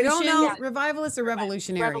 Revolution? I don't know. Revivalists or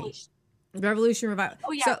revolutionary? Revolution Revival.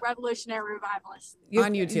 Oh, yeah, Revolutionary Revivalists.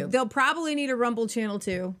 On YouTube. They'll probably need a Rumble channel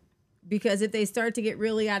too, because if they start to get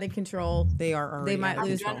really out of control, they might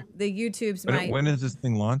lose control. The YouTubes might. When does this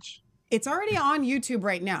thing launch? It's already on YouTube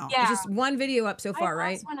right now. Yeah. There's just one video up so far,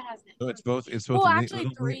 right? So it's both. It's well, actually,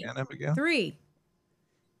 three. And Abigail? 3.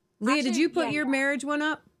 Leah, did you put your marriage one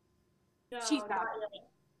up? No, She's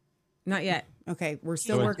not yet. Okay, we're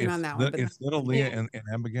still working on that one. It's little Leah and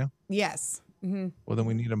Abigail? Yes. Mm-hmm. Well, then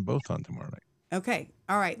we need them both on tomorrow night. Okay.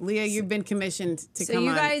 All right. Leah, you've been commissioned to come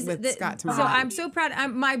on with Scott tomorrow. So I'm so proud.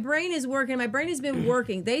 My brain is working. My brain has been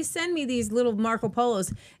working. They send me these little Marco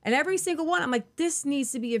Polos, and every single one, I'm like, this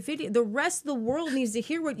needs to be a video. The rest of the world needs to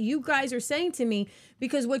hear what you guys are saying to me,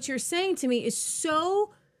 because what you're saying to me is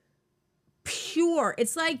so pure.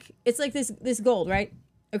 It's like this gold, right?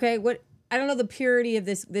 Okay. I don't know the purity of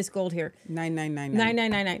this gold here.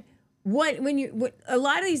 9999. A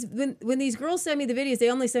lot of these when these girls send me the videos, they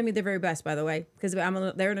only send me the very best, by the way, because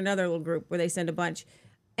they're in another little group where they send a bunch,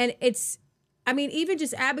 and even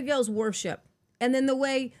just Abigail's worship, and then the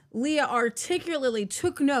way Leah articulately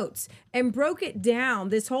took notes and broke it down,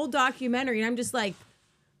 this whole documentary, and I'm just like,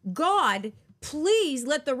 God, please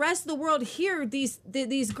let the rest of the world hear these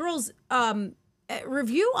girls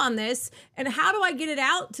review on this, and how do I get it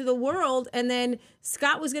out to the world? And then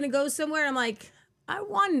Scott was going to go somewhere. I'm like, I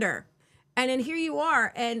wonder. And then here you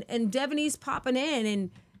are, and Devaney's popping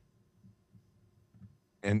in,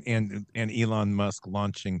 and Elon Musk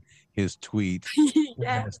launching his tweet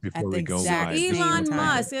minutes before At the we go exact live. same Elon time.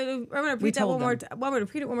 Musk. I'm going to repeat that one more. I'm going to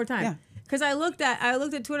repeat it one more time. Yeah. Because I looked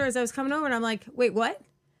at Twitter as I was coming over, and I'm like, wait, what?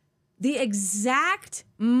 The exact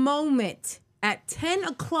moment at 10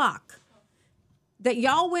 o'clock that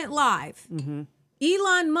y'all went live,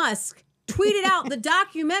 Elon Musk tweeted out the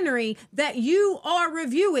documentary that you are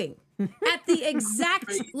reviewing at the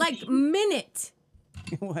exact minute.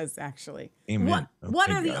 It was actually. Amen. What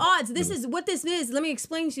Okay, are the God. odds? This is what this is. Let me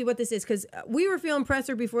explain to you what this is, because we were feeling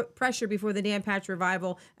pressure before the Dan Patch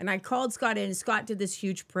revival, and I called Scott in. Scott did this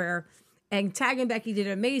huge prayer, and Tag and Becky did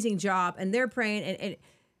an amazing job, and they're praying,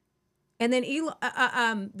 and then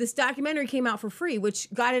this documentary came out for free,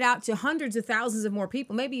 which got it out to hundreds of thousands of more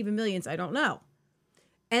people, maybe even millions. I don't know.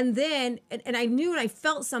 And then, and I knew and I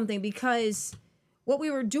felt something, because what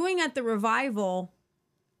we were doing at the revival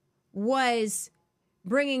was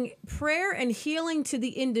bringing prayer and healing to the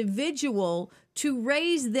individual to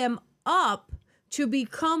raise them up to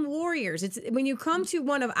become warriors. It's when you come to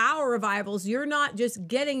one of our revivals, you're not just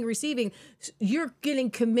receiving, you're getting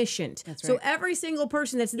commissioned. That's right. So every single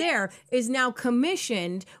person that's there is now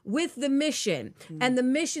commissioned with the mission. And the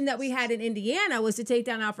mission that we had in Indiana was to take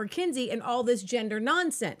down Alfred Kinsey and all this gender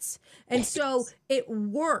nonsense. And so it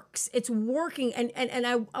works. It's working. And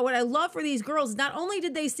what I love for these girls, not only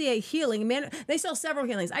did they see a healing, man, they saw several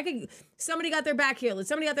healings. Somebody got their back healed,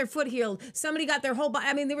 somebody got their foot healed, somebody got their whole body.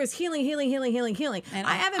 I mean, there was healing. And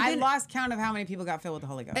I I lost count of how many people got filled with the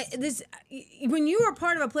Holy Ghost. When you are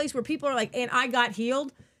part of a place where people are like, and I got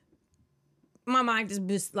healed, my mind is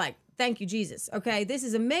just like, thank you, Jesus. Okay, this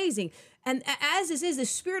is amazing. And as this is, the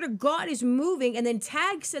Spirit of God is moving. And then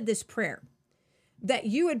Tag said this prayer that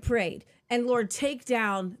you had prayed, and Lord, take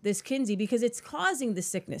down this Kinsey because it's causing the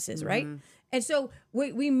sicknesses, right? And so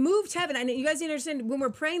we moved heaven. And you guys need to understand, when we're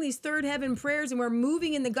praying these third heaven prayers and we're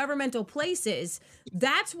moving in the governmental places,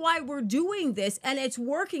 that's why we're doing this. And it's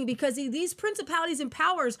working, because these principalities and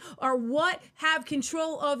powers are what have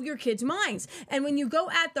control of your kids' minds. And when you go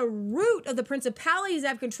at the root of the principalities that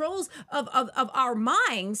have controls of our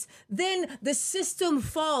minds, then the system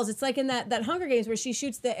falls. It's like in that Hunger Games where she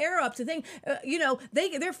shoots the arrow up to thing.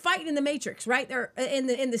 They're fighting in the Matrix, right? They're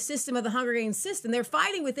in the system of the Hunger Games system. They're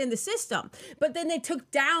fighting within the system. But then they took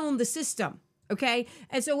down the system, okay?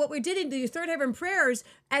 And so what we did in the third heaven prayers,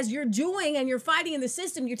 as you're doing and you're fighting in the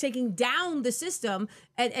system, you're taking down the system.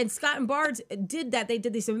 And Scott and Bards did that. They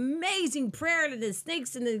did this amazing prayer to the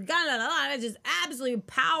snakes and the it's just absolutely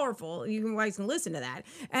powerful. You guys can listen to that.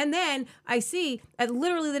 And then I see,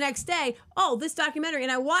 literally the next day, this documentary,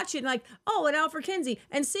 and I watch it and and Alfred Kinsey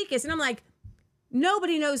and Seekis, and I'm like,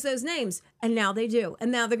 nobody knows those names, and now they do,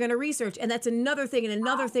 and now they're going to research, and that's another thing, and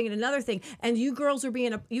another thing, and another thing. And you girls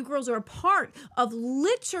are a part of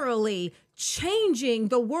literally changing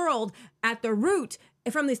the world at the root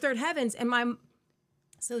from these third heavens. And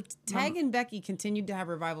So Tag and Becky continued to have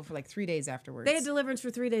revival for like 3 days afterwards. they had deliverance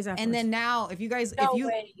for 3 days afterwards. And then now, if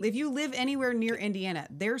way. you live anywhere near Indiana,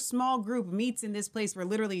 their small group meets in this place where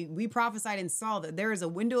literally we prophesied and saw that there is a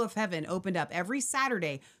window of heaven opened up every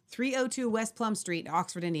Saturday, 302 West Plum Street,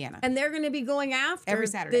 Oxford, Indiana. And they're going to be going after Every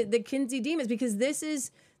Saturday. the Kinsey demons, because this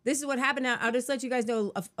is what happened. Now, I'll just let you guys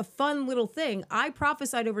know a fun little thing. I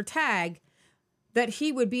prophesied over Tag that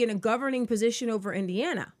he would be in a governing position over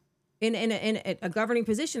Indiana. In a governing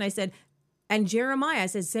position, I said, and Jeremiah, I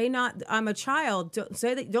said, say not, I'm a child. Don't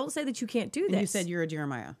say that you can't do this. And you said you're a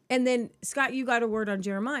Jeremiah. And then Scott, you got a word on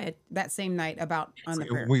Jeremiah That same night on the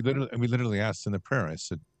prayer. We literally asked in the prayer. I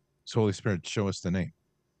said, "Holy Spirit, show us the name.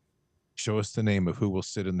 Show us the name of who will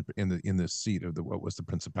sit in the seat of what was the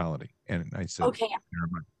principality." And I said, Okay.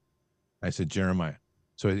 Jeremiah. I said Jeremiah.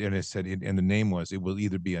 So and it said, and the name was, it will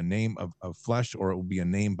either be a name of flesh or it will be a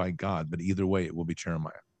name by God. But either way, it will be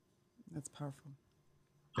Jeremiah. That's powerful.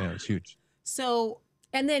 Yeah, it's huge. So,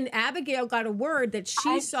 and then Abigail got a word that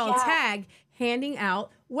she saw Tag handing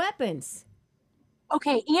out weapons.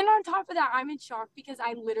 Okay, and on top of that, I'm in shock because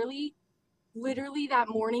I literally that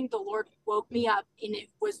morning, the Lord woke me up and it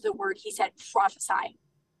was the word. He said, prophesy.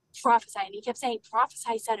 And he kept saying,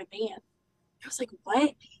 prophesy, said a man. I was like,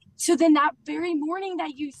 what? So then that very morning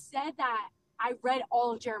that you said that, I read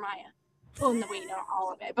all of Jeremiah. Well, no, wait, not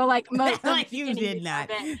all of it, but like most of Like you did not.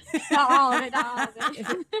 Not all of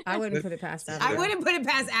it. I wouldn't put it past Abigail. I wouldn't put it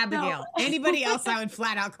past Abigail. No. Anybody else, I would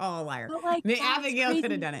flat out call a liar. But like, I mean, that's Abigail crazy.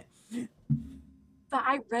 could have done it. but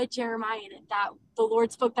I read Jeremiah and that the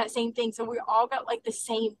Lord spoke that same thing. So we all got like the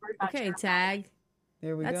same word about Okay, Jeremiah. tag.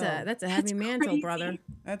 There we go. That's a heavy mantle, crazy. brother.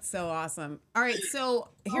 That's so awesome. All right, so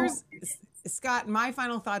here's Scott. My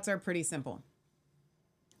final thoughts are pretty simple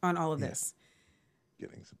on all of this.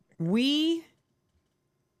 Getting something.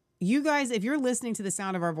 You guys, if you're listening to the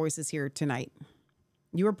sound of our voices here tonight,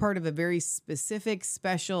 you are part of a very specific,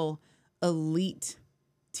 special, elite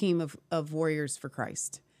team of warriors for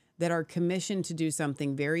Christ that are commissioned to do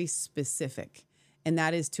something very specific, and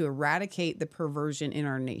that is to eradicate the perversion in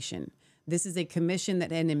our nation. This is a commission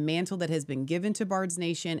and a mantle that has been given to Bards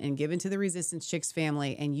Nation and given to the Resistance Chicks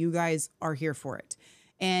family, and you guys are here for it.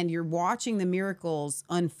 And you're watching the miracles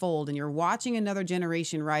unfold, and you're watching another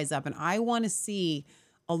generation rise up. And I want to see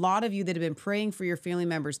a lot of you that have been praying for your family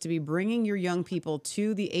members to be bringing your young people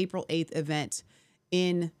to the April 8th event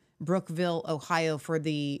in Brookville, Ohio for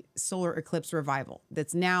the solar eclipse revival.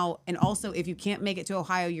 That's now, and also if you can't make it to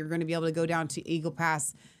Ohio, you're going to be able to go down to Eagle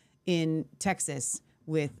Pass in Texas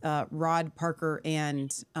with Rod Parker and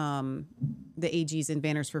the AGs and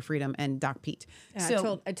Banners for Freedom and Doc Pete. Yeah,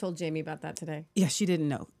 So I told Jamie about that today. yeah, she didn't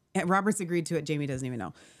know. And Robert's agreed to it. Jamie doesn't even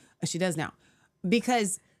know. She does now.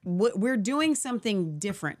 Because we're doing something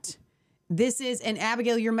different. This is, and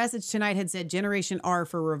Abigail, your message tonight had said Generation R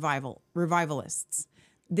for revivalists.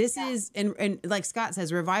 This is, and like Scott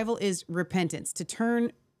says, revival is repentance, to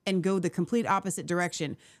turn and go the complete opposite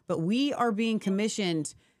direction. But we are being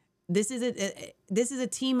commissioned. This is a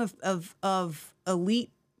team of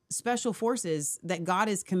elite special forces that God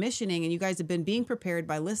is commissioning, and you guys have been being prepared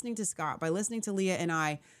by listening to Scott, by listening to Leah and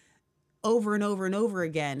I over and over and over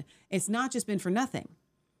again. It's not just been for nothing.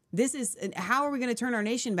 This is, how are we going to turn our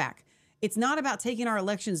nation back? It's not about taking our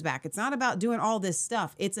elections back. It's not about doing all this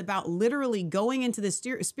stuff. It's about literally going into the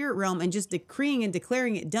spirit realm and just decreeing and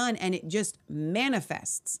declaring it done, and it just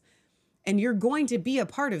manifests. And you're going to be a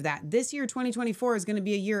part of that. This year, 2024, is going to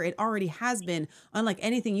be a year, it already has been, unlike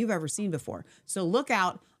anything you've ever seen before. So look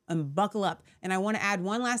out and buckle up. And I want to add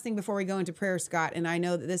one last thing before we go into prayer, Scott. And I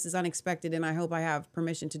know that this is unexpected, and I hope I have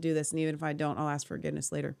permission to do this. And even if I don't, I'll ask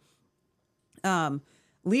forgiveness later.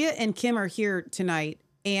 Leah and Kim are here tonight,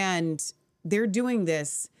 and they're doing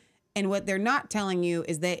this. And what they're not telling you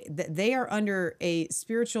is that they are under a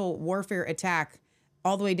spiritual warfare attack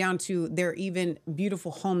all the way down to their even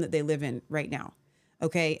beautiful home that they live in right now.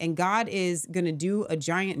 Okay. And God is going to do a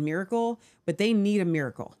giant miracle, but they need a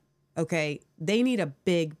miracle. Okay. They need a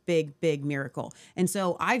big, big, big miracle. And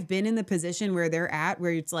so I've been in the position where they're at,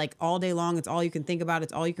 where it's like all day long, it's all you can think about.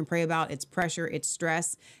 It's all you can pray about. It's pressure, it's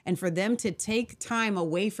stress. And for them to take time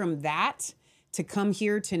away from that to come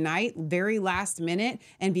here tonight, very last minute,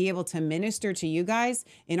 and be able to minister to you guys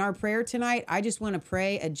in our prayer tonight, I just want to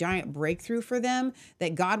pray a giant breakthrough for them,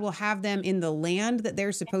 that God will have them in the land that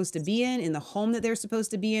they're supposed to be in the home that they're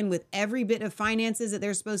supposed to be in, with every bit of finances that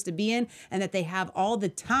they're supposed to be in, and that they have all the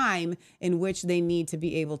time in which they need to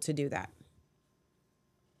be able to do that.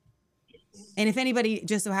 And if anybody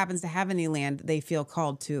just so happens to have any land they feel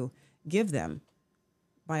called to give them,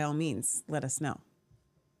 by all means, let us know.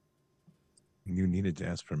 You needed to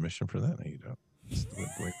ask permission for that. No, you don't.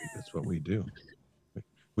 That's what we do.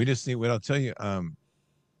 We just need. What I'll tell you.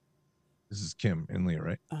 This is Kim and Leah,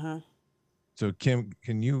 right? So Kim,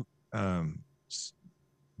 can you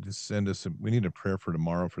just send us? We need a prayer for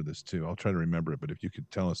tomorrow for this too. I'll try to remember it, but if you could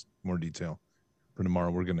tell us more detail for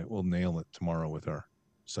tomorrow, we'll nail it tomorrow with our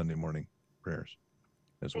Sunday morning prayers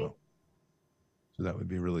as well. So that would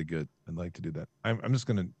be really good. I'd like to do that. I'm just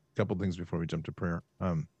a couple things before we jump to prayer.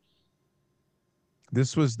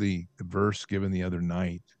 This was the verse given the other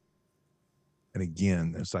night. And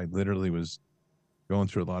again, as I literally was going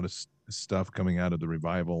through a lot of stuff coming out of the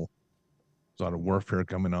revival, there's a lot of warfare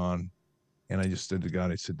coming on. And I just said to God,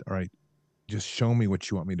 I said, all right, just show me what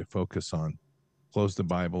you want me to focus on. Closed the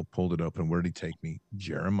Bible, pulled it open. Where did he take me?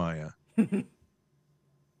 Jeremiah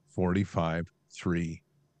 45, 3-5.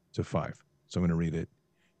 So I'm going to read it.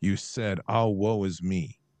 You said, oh, woe is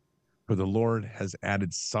me. For the Lord has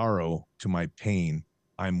added sorrow to my pain.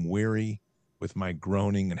 I'm weary with my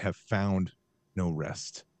groaning and have found no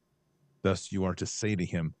rest. Thus you are to say to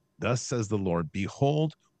him, thus says the Lord,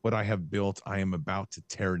 behold, what I have built, I am about to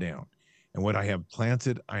tear down. And what I have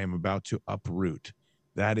planted, I am about to uproot.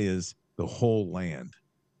 That is the whole land.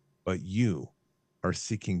 But you are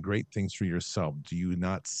seeking great things for yourself. Do you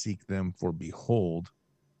not seek them? For behold,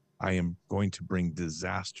 I am going to bring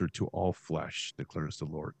disaster to all flesh, declares the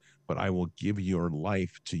Lord. But I will give your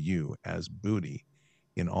life to you as booty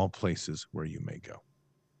in all places where you may go.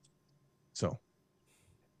 So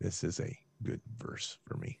this is a good verse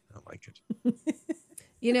for me. I like it.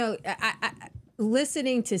 You know,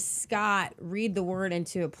 listening to Scott read the word and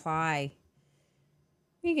to apply,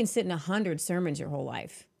 you can sit in 100 sermons your whole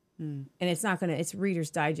life. And it's not gonna, it's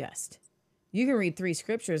Reader's Digest. You can read 3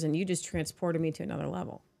 scriptures and you just transported me to another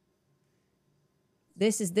level.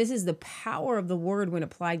 This is the power of the word when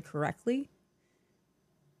applied correctly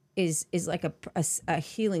is like a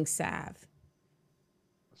healing salve.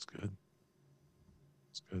 That's good.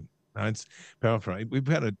 That's good. No, it's powerful. We've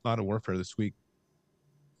had a lot of warfare this week.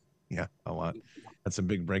 Yeah, a lot. That's a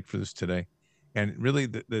big breakthroughs today. And really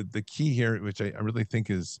the key here, which I really think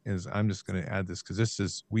is I'm just going to add this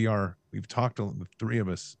because we've talked, the 3 of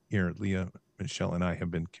us here, Leah, Michelle, and I have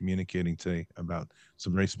been communicating today about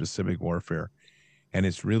some very specific warfare. And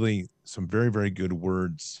it's really some very, very good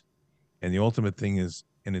words. And the ultimate thing is,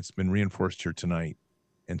 and it's been reinforced here tonight,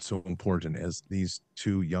 and so important as these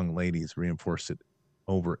 2 young ladies reinforce it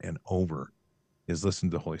over and over, is listen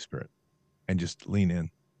to the Holy Spirit and just lean in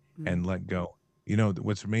and let go. You know,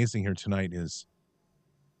 what's amazing here tonight is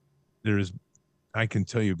I can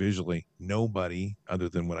tell you visually, nobody other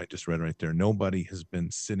than what I just read right there, nobody has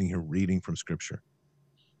been sitting here reading from scripture.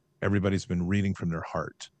 Everybody's been reading from their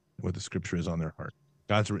heart, what the scripture is on their heart.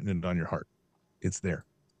 God's written it on your heart. It's there.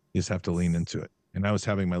 You just have to lean into it. And I was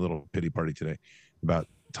having my little pity party today about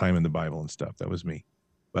time in the Bible and stuff. That was me.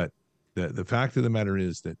 But the fact of the matter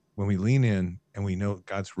is that when we lean in and we know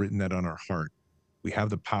God's written that on our heart, we have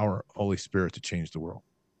the power of Holy Spirit to change the world.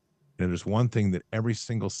 And there's one thing that every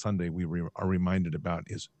single Sunday we are reminded about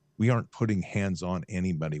is we aren't putting hands on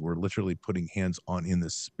anybody. We're literally putting hands on in the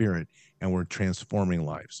Spirit, and we're transforming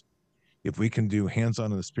lives. If we can do hands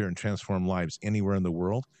on in the Spirit and transform lives anywhere in the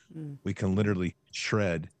world, we can literally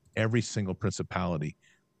shred every single principality,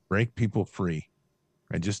 break people free.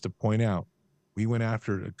 And just to point out, we went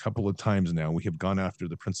after it a couple of times now. We have gone after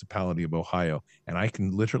the principality of Ohio, and I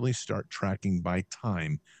can literally start tracking by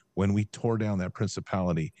time when we tore down that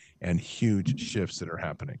principality and huge shifts that are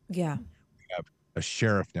happening. Yeah. We have a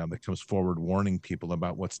sheriff now that comes forward warning people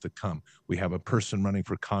about what's to come. We have a person running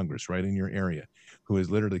for Congress right in your area who has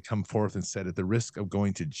literally come forth and said, at the risk of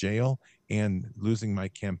going to jail and losing my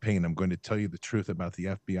campaign, I'm going to tell you the truth about the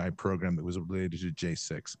FBI program that was related to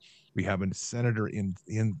J6. We have a senator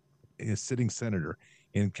a sitting senator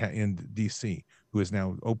in DC who has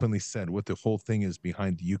now openly said what the whole thing is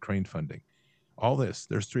behind the Ukraine funding. All this,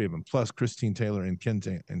 there's 3 of them, plus Christine Taylor and Ken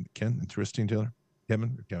and Christine Taylor,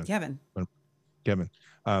 Kevin.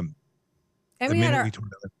 And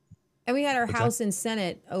we had our House and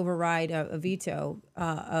Senate override a veto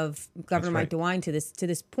of Governor Mike DeWine to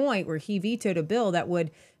this point where he vetoed a bill that would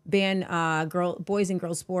ban boys and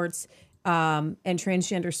girls sports and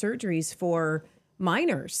transgender surgeries for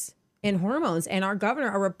minors and hormones. And our governor,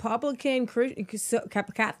 a Republican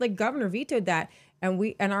Catholic governor, vetoed that.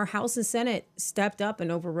 And our House and Senate stepped up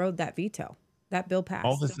and overrode that veto. That bill passed.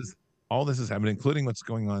 All this is happening, including what's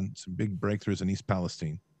going on, some big breakthroughs in East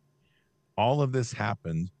Palestine. All of this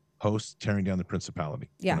happened post tearing down the principality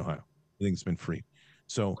in Ohio. Everything's been freed.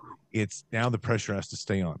 So it's now the pressure has to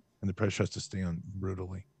stay on, and the pressure has to stay on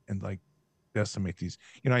brutally and like decimate these.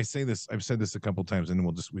 You know, I've said this a couple of times, and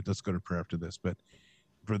then let's go to prayer after this. But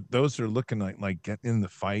for those that are looking like get in the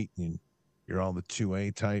fight and you're all the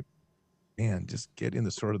 2A type, man, just get in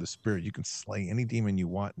the sword of the Spirit. You can slay any demon you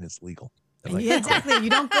want, and it's legal. Like, yeah, exactly. You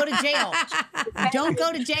don't go to jail. You don't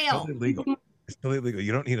go to jail. It's illegal. It's illegal.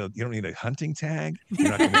 You don't need a hunting tag. You're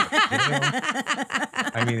not gonna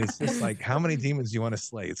I mean, it's just like, how many demons do you want to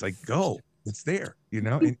slay? It's like, go. It's there, you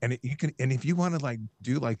know, and you can, and if you want to like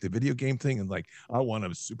do like the video game thing and like, I want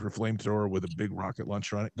a super flamethrower with a big rocket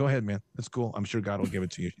launcher on it. Go ahead, man. That's cool. I'm sure God will give it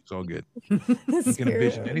to you. It's all good. You can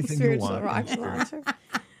envision anything you want. Rocket launcher.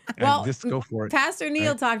 Well, just go for it. Pastor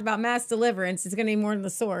Neil talked about mass deliverance. It's going to need more than the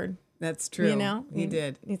sword. That's true. You know, he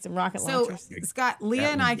did. Need some rocket launchers. So, Scott, Leah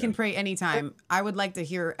and I can pray anytime. I would like to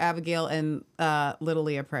hear Abigail and little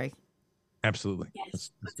Leah pray. Absolutely. Yes,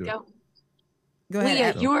 let's do go. Go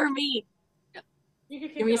ahead. Leah, you or me?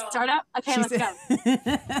 Can we start up? Okay, let's go.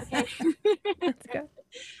 Okay. Let's go.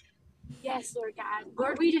 Yes, Lord God.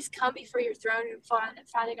 Lord, we just come before your throne,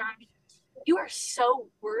 Father God. You are so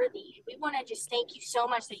worthy. We want to just thank you so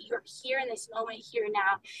much that you are here in this moment, here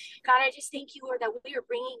now. God, I just thank you, Lord, that we are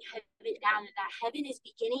bringing heaven down and that heaven is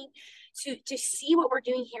beginning to see what we're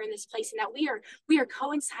doing here in this place, and that we are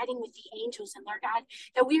coinciding with the angels, and Lord God,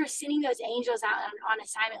 that we are sending those angels out on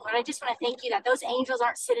assignment. Lord, I just want to thank you that those angels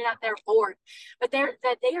aren't sitting up there bored, but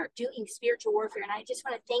that they are doing spiritual warfare. And I just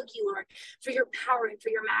want to thank you, Lord, for your power and for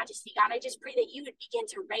your majesty. God, I just pray that you would begin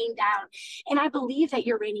to rain down. And I believe that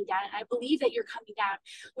you're raining down, and I believe that you're coming down.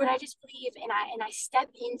 Lord, I just believe, and I step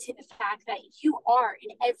into the fact that you are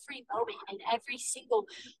in every moment, in every single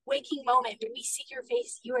waking moment. When we see your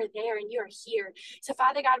face, you are there and you are here. So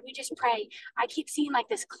Father God, we just pray. I keep seeing like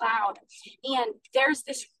this cloud, and there's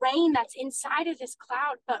this rain that's inside of this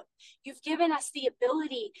cloud, but you've given us the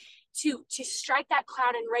ability to strike that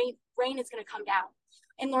cloud, and rain is going to come down.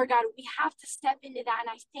 And Lord God, we have to step into that. And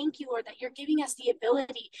I thank you, Lord, that you're giving us the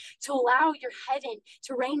ability to allow your heaven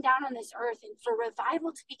to rain down on this earth, and for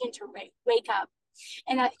revival to begin to wake up.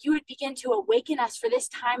 And that you would begin to awaken us for this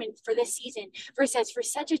time and for this season. For it says, for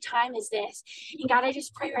such a time as this. And God, I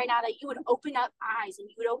just pray right now that you would open up eyes, and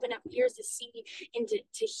you would open up ears to see and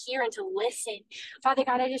to hear and to listen. Father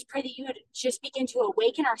God, I just pray that you would just begin to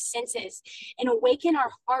awaken our senses and awaken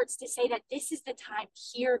our hearts to say that this is the time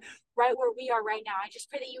here, right where we are right now. I just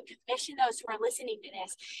pray that you would commission those who are listening to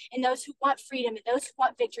this, and those who want freedom, and those who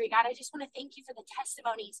want victory. God, I just want to thank you for the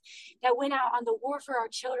testimonies that went out on the war for our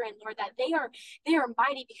children, Lord, that they are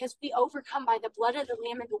mighty, because we overcome by the blood of the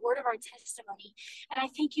Lamb and the word of our testimony. And I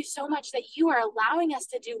thank you so much that you are allowing us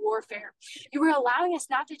to do warfare. You are allowing us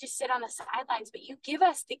not to just sit on the sidelines, but you give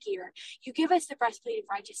us the gear. You give us the breastplate of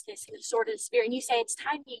righteousness and the sword of the Spirit. And you say, it's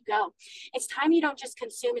time you go. It's time you don't just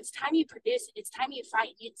consume. It's time you produce it. It's time you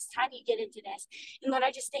fight. It's time you get into this. And Lord,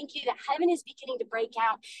 I just thank you that heaven is beginning to break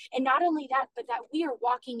out. And not only that, but that we are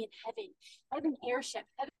walking in heaven airship,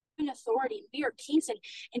 heaven authority. We are kings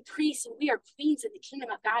and priests, and we are queens of the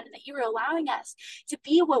kingdom of God, and that you are allowing us to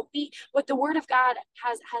be what the word of God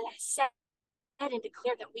has said and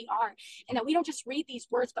declared that we are, and that we don't just read these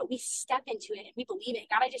words, but we step into it and we believe it.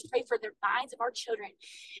 God, I just pray for the minds of our children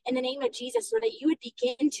in the name of Jesus, so that you would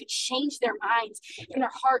begin to change their minds and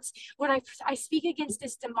their hearts. Lord, I speak against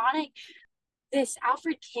this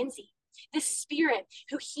Alfred Kinsey, this spirit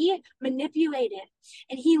who he manipulated,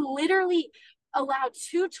 and he literally allowed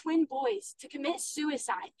two twin boys to commit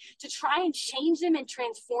suicide, to try and change them and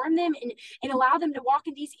transform them, and allow them to walk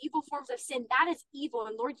in these evil forms of sin. That is evil.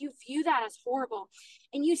 And Lord, you view that as horrible.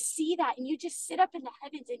 And you see that, and you just sit up in the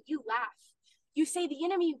heavens and you laugh. You say, the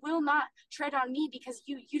enemy will not tread on me, because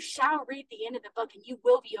you shall read the end of the book and you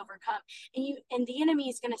will be overcome. And the enemy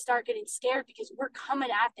is going to start getting scared, because we're coming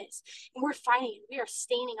at this and we're fighting, and we are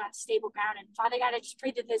standing on stable ground. And Father God, I just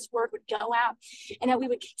pray that this word would go out, and that we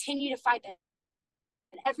would continue to fight that.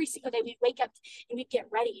 And every single day we'd wake up and we'd get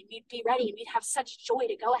ready, and we'd be ready, and we'd have such joy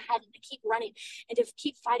to go ahead and to keep running and to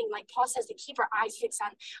keep fighting. Like Paul says, to keep our eyes fixed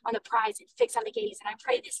on the prize and fix on the gaze. And I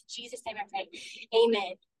pray this in Jesus' name I pray.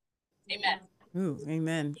 Amen. Amen. Ooh,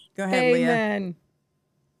 amen. Go ahead, Leah. Amen.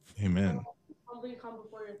 Amen. Humbly come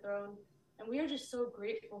before your throne. And we are just so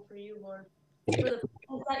grateful for you, Lord, for the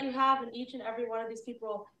presence that you have in each and every one of these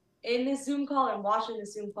people in this Zoom call and watching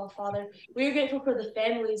this Zoom call, Father. We are grateful for the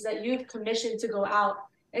families that you've commissioned to go out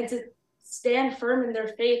and to stand firm in their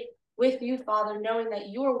faith with you, Father, knowing that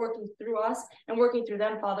you are working through us and working through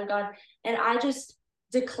them, Father God. And I just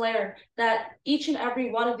declare that each and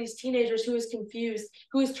every one of these teenagers who is confused,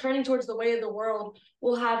 who is turning towards the way of the world,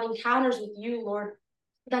 will have encounters with you, Lord,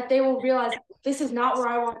 that they will realize this is not where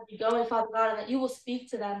I want to be going, Father God, and that you will speak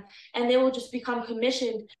to them, and they will just become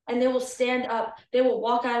commissioned, and they will stand up. They will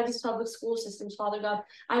walk out of these public school systems, Father God.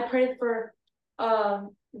 I pray for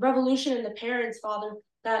revolution in the parents, Father,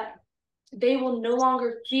 that they will no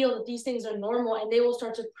longer feel that these things are normal, and they will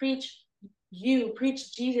start to preach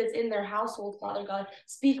Jesus in their household, Father God.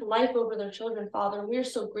 Speak life over their children, Father. We are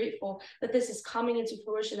so grateful that this is coming into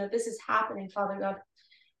fruition, that this is happening, Father God.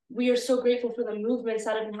 We are so grateful for the movements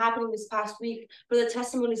that have been happening this past week, for the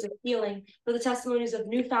testimonies of healing, for the testimonies of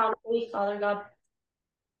newfound faith, Father God.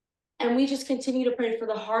 And we just continue to pray for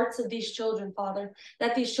the hearts of these children, Father,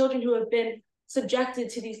 that these children who have been subjected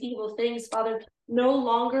to these evil things, Father, no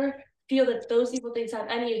longer feel that those evil things have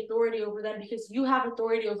any authority over them, because you have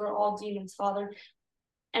authority over all demons, Father.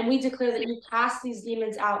 And we declare that you cast these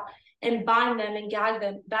demons out and bind them and gag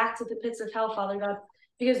them back to the pits of hell, Father God,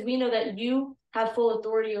 because we know that you have full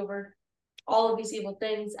authority over all of these evil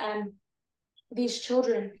things. And these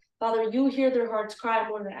children, Father, you hear their hearts cry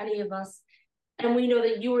more than any of us. And we know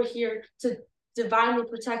that you are here to divinely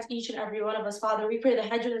protect each and every one of us, Father. We pray the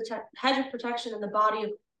hedge of protection in the body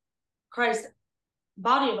of Christ,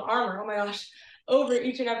 body of armor, oh my gosh, over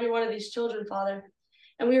each and every one of these children, Father.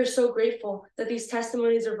 And we are so grateful that these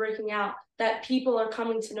testimonies are breaking out, that people are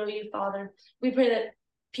coming to know you, Father. We pray that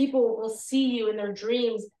people will see you in their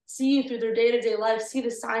dreams, see you through their day-to-day life, see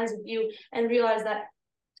the signs of you, and realize that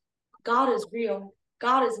God is real.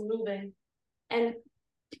 God is moving. And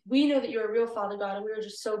we know that you're a real Father God, and we are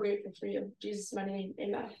just so grateful for you. In Jesus' mighty name,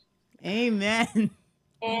 amen. Amen.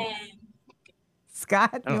 And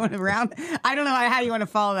Scott, you want to round? I don't know how you want to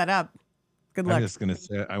follow that up. Good luck. I'm just going to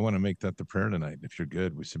say, I want to make that the prayer tonight. If you're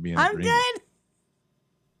good, we should be in I'm agreement.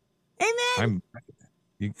 good. Amen.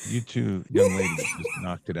 You two young ladies just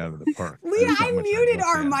knocked it out of the park. Leah, There's not I much muted left to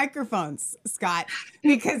our add. microphones, Scott,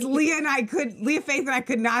 because Leah Faith and I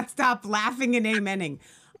could not stop laughing and amening.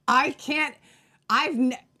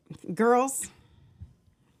 Girls,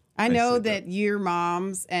 I know that your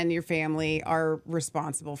moms and your family are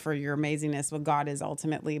responsible for your amazingness, what God is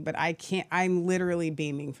ultimately, but I'm literally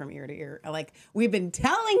beaming from ear to ear. Like, we've been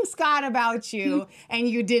telling Scott about you, and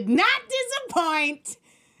you did not disappoint,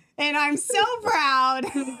 and I'm so proud.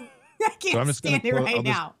 I can't stand it right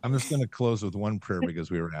now. I'm just going to close with one prayer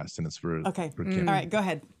because we were asked, and it's for Kim. All right, go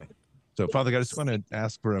ahead. So, Father God, I just want to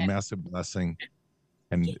ask for a massive blessing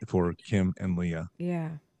and for Kim and Leah. Yeah.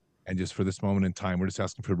 And just for this moment in time, we're just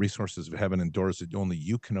asking for resources of heaven and doors that only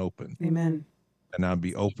you can open. Amen. And now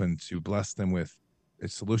be open to bless them with a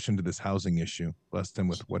solution to this housing issue. Bless them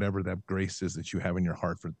with whatever that grace is that you have in your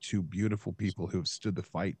heart for two beautiful people who have stood the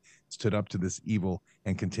fight, stood up to this evil,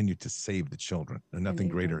 and continue to save the children. There's nothing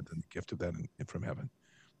greater than the gift of that from heaven.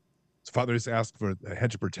 So, Father, just ask for a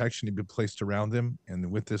hedge of protection to be placed around them,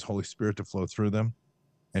 and with this Holy Spirit to flow through them,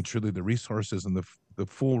 and truly the resources and the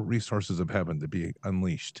full resources of heaven to be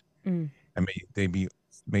unleashed. And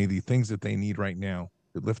may the things that they need right now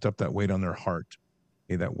to lift up that weight on their heart,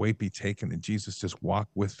 may that weight be taken, and Jesus just walk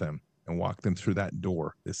with them and walk them through that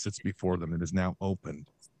door that sits before them that is now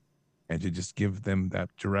opened, and to just give them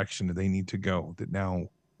that direction that they need to go, that now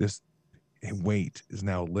this weight is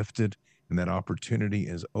now lifted and that opportunity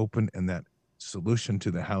is open and that solution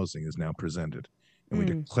to the housing is now presented. And we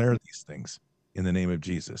declare these things in the name of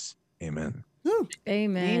Jesus. Amen.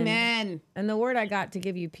 Amen. Amen. And the word I got to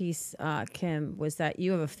give you peace, Kim, was that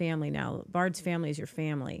you have a family now. Bard's family is your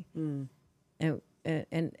family. And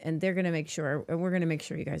they're going to make sure, and we're going to make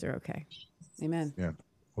sure you guys are okay. Amen. Yeah.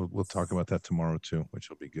 We'll talk about that tomorrow too, which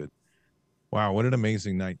will be good. Wow. What an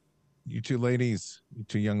amazing night. You two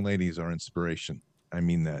young ladies are inspiration. I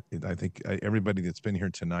mean that. I think everybody that's been here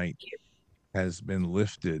tonight has been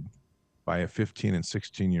lifted by a 15 and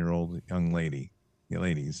 16-year-old young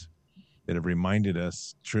ladies that have reminded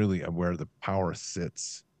us truly of where the power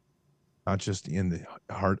sits, not just in the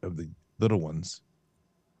heart of the little ones,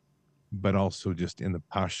 but also just in the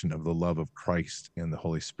passion of the love of Christ and the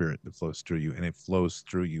Holy Spirit that flows through you. And it flows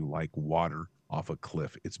through you like water off a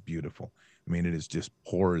cliff. It's beautiful. I mean, it is just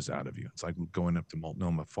pours out of you. It's like going up to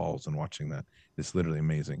Multnomah Falls and watching that. It's literally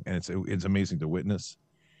amazing. And it's amazing to witness,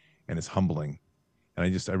 and it's humbling. And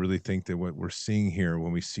I really think that what we're seeing here,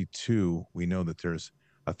 when we see two, we know that there's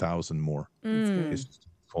 1,000 more. It's just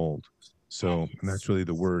fold. So, and that's really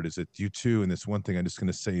the word, is that you two, and this one thing I'm just going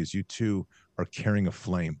to say is you two are carrying a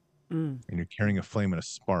flame, and you're carrying a flame and a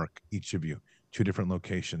spark, each of you, two different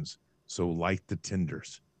locations. So light the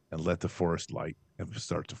tinders and let the forest light and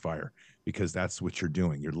start to fire, because that's what you're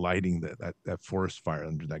doing. You're lighting that forest fire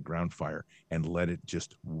under that ground fire, and let it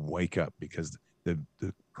just wake up, because the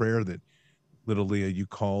prayer that little Leah you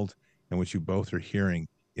called and what you both are hearing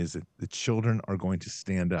is that the children are going to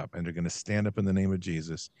stand up, and they're going to stand up in the name of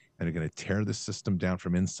Jesus, and they're going to tear the system down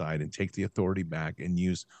from inside and take the authority back and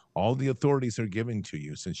use all the authorities that are given to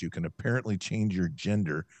you, since you can apparently change your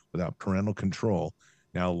gender without parental control.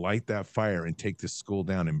 Now light that fire and take this school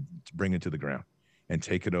down and bring it to the ground and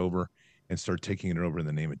take it over and start taking it over in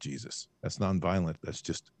the name of Jesus. That's nonviolent. That's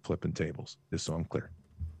just flipping tables, just so I'm clear.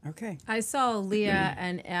 Okay. I saw Leah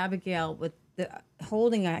and Abigail with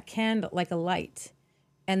holding a candle, like a light,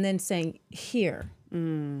 and then saying, "Here,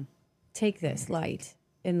 take this light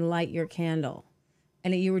and light your candle."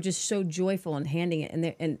 And you were just so joyful in handing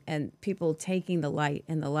it, and people taking the light.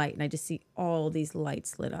 And I just see all these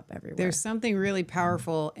lights lit up everywhere. There's something really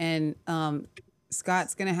powerful, and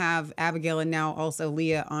Scott's going to have Abigail and now also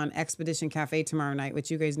Leah on Expedition Cafe tomorrow night,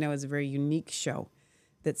 which you guys know is a very unique show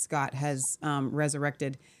that Scott has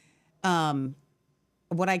resurrected.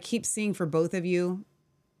 What I keep seeing for both of you,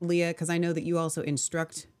 Leah, because I know that you also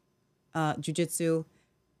instruct jujitsu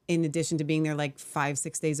in addition to being there like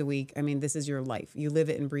 5-6 days a week. I mean, this is your life. You live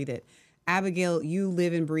it and breathe it. Abigail, you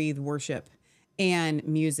live and breathe worship and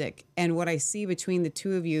music. And what I see between the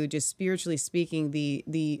two of you, just spiritually speaking,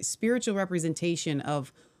 the spiritual representation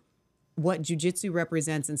of what jujitsu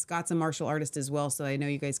represents, and Scott's a martial artist as well, so I know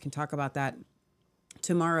you guys can talk about that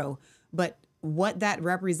tomorrow. But what that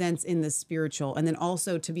represents in the spiritual, and then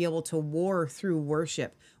also to be able to war through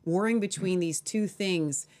worship, warring between these two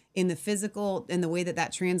things in the physical and the way that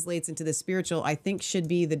that translates into the spiritual, I think should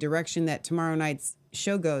be the direction that tomorrow night's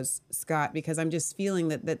show goes, Scott, because I'm just feeling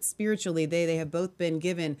that spiritually they have both been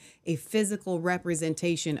given a physical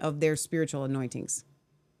representation of their spiritual anointings.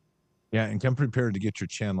 Yeah, and come prepared to get your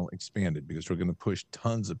channel expanded, because we're going to push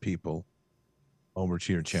tons of people over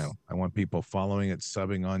to your channel. I want people following it,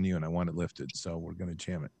 subbing on you, and I want it lifted. So we're going to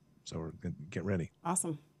jam it. So we're going to get ready.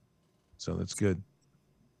 Awesome. So that's good.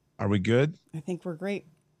 Are we good? I think we're great.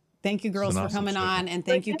 Thank you, girls, an for awesome coming show. on, and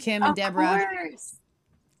thank you, Kim and Of Deborah. course.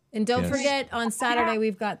 And don't Yes. forget, on Saturday,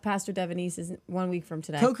 we've got Pastor Devonice's 1 week from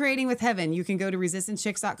today. Co-creating with Heaven. You can go to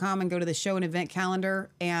resistancechicks.com and go to the show and event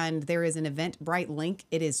calendar, and there is an Eventbrite link.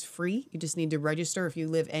 It is free. You just need to register if you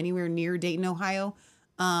live anywhere near Dayton, Ohio.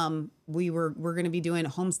 We're going to be doing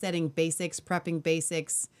homesteading basics, prepping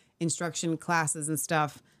basics, instruction classes and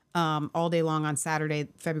stuff all day long on Saturday,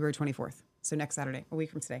 February 24th. So next Saturday, a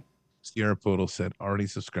week from today. Sierra Poodle said already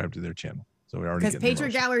subscribe to their channel. So we already Because getting the Patriot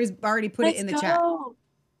motion. Gallery's already put it in the chat.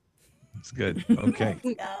 It's good. Okay.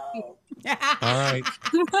 No. All right.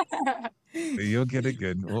 You'll get it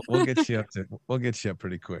good. We'll get you up to. We'll get you up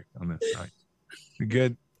pretty quick on this. All right. You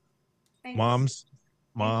good? Thanks.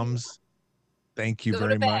 Moms. Thank you Go to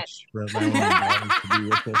very bed. much for allowing your daughters to be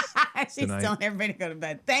with us She's tonight. telling everybody to go to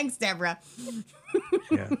bed. Thanks, Deborah.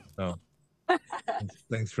 Yeah. So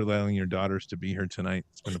thanks for allowing your daughters to be here tonight.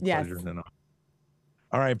 It's been a Yes. pleasure. And an honor.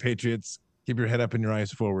 All right, Patriots. Keep your head up and your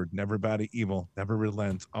eyes forward. Never bow to evil. Never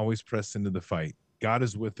relent. Always press into the fight. God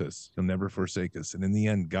is with us. He'll never forsake us. And in the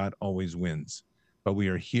end, God always wins. But we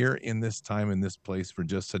are here in this time, in this place, for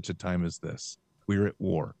just such a time as this. We're at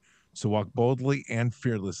war. So walk boldly and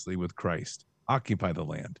fearlessly with Christ. Occupy the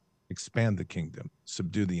land. Expand the kingdom.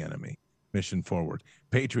 Subdue the enemy. Mission forward.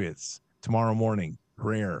 Patriots, tomorrow morning,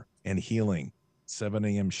 prayer and healing. 7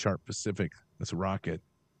 a.m. sharp Pacific. Let's rock it.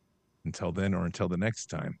 Until then, or until the next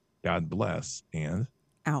time, God bless, and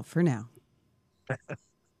Out for now.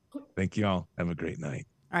 thank you all. Have a great night.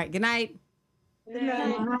 All right. Good night. Good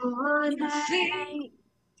night. I wanna see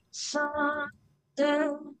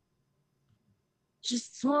something.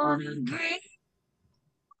 Just wanna breathe.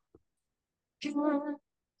 Take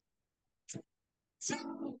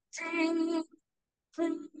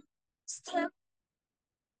step.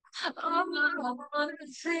 Oh, I wanna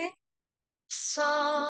see something.